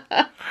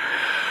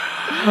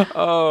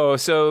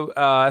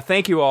works.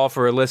 Thank you all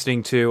for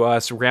listening to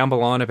us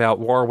ramble on about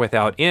War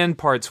Without End,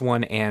 parts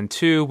 1 and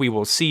 2. We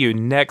will see you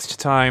next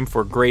time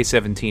for Grey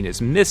 17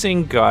 is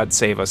Missing. God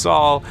save us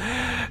all.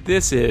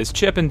 This is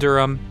Chip in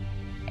Durham.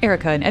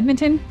 Erica in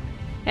Edmonton.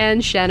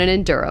 And Shannon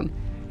in Durham.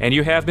 And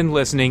you have been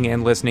listening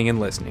and listening and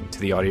listening to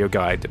the audio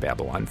guide to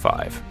Babylon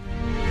 5.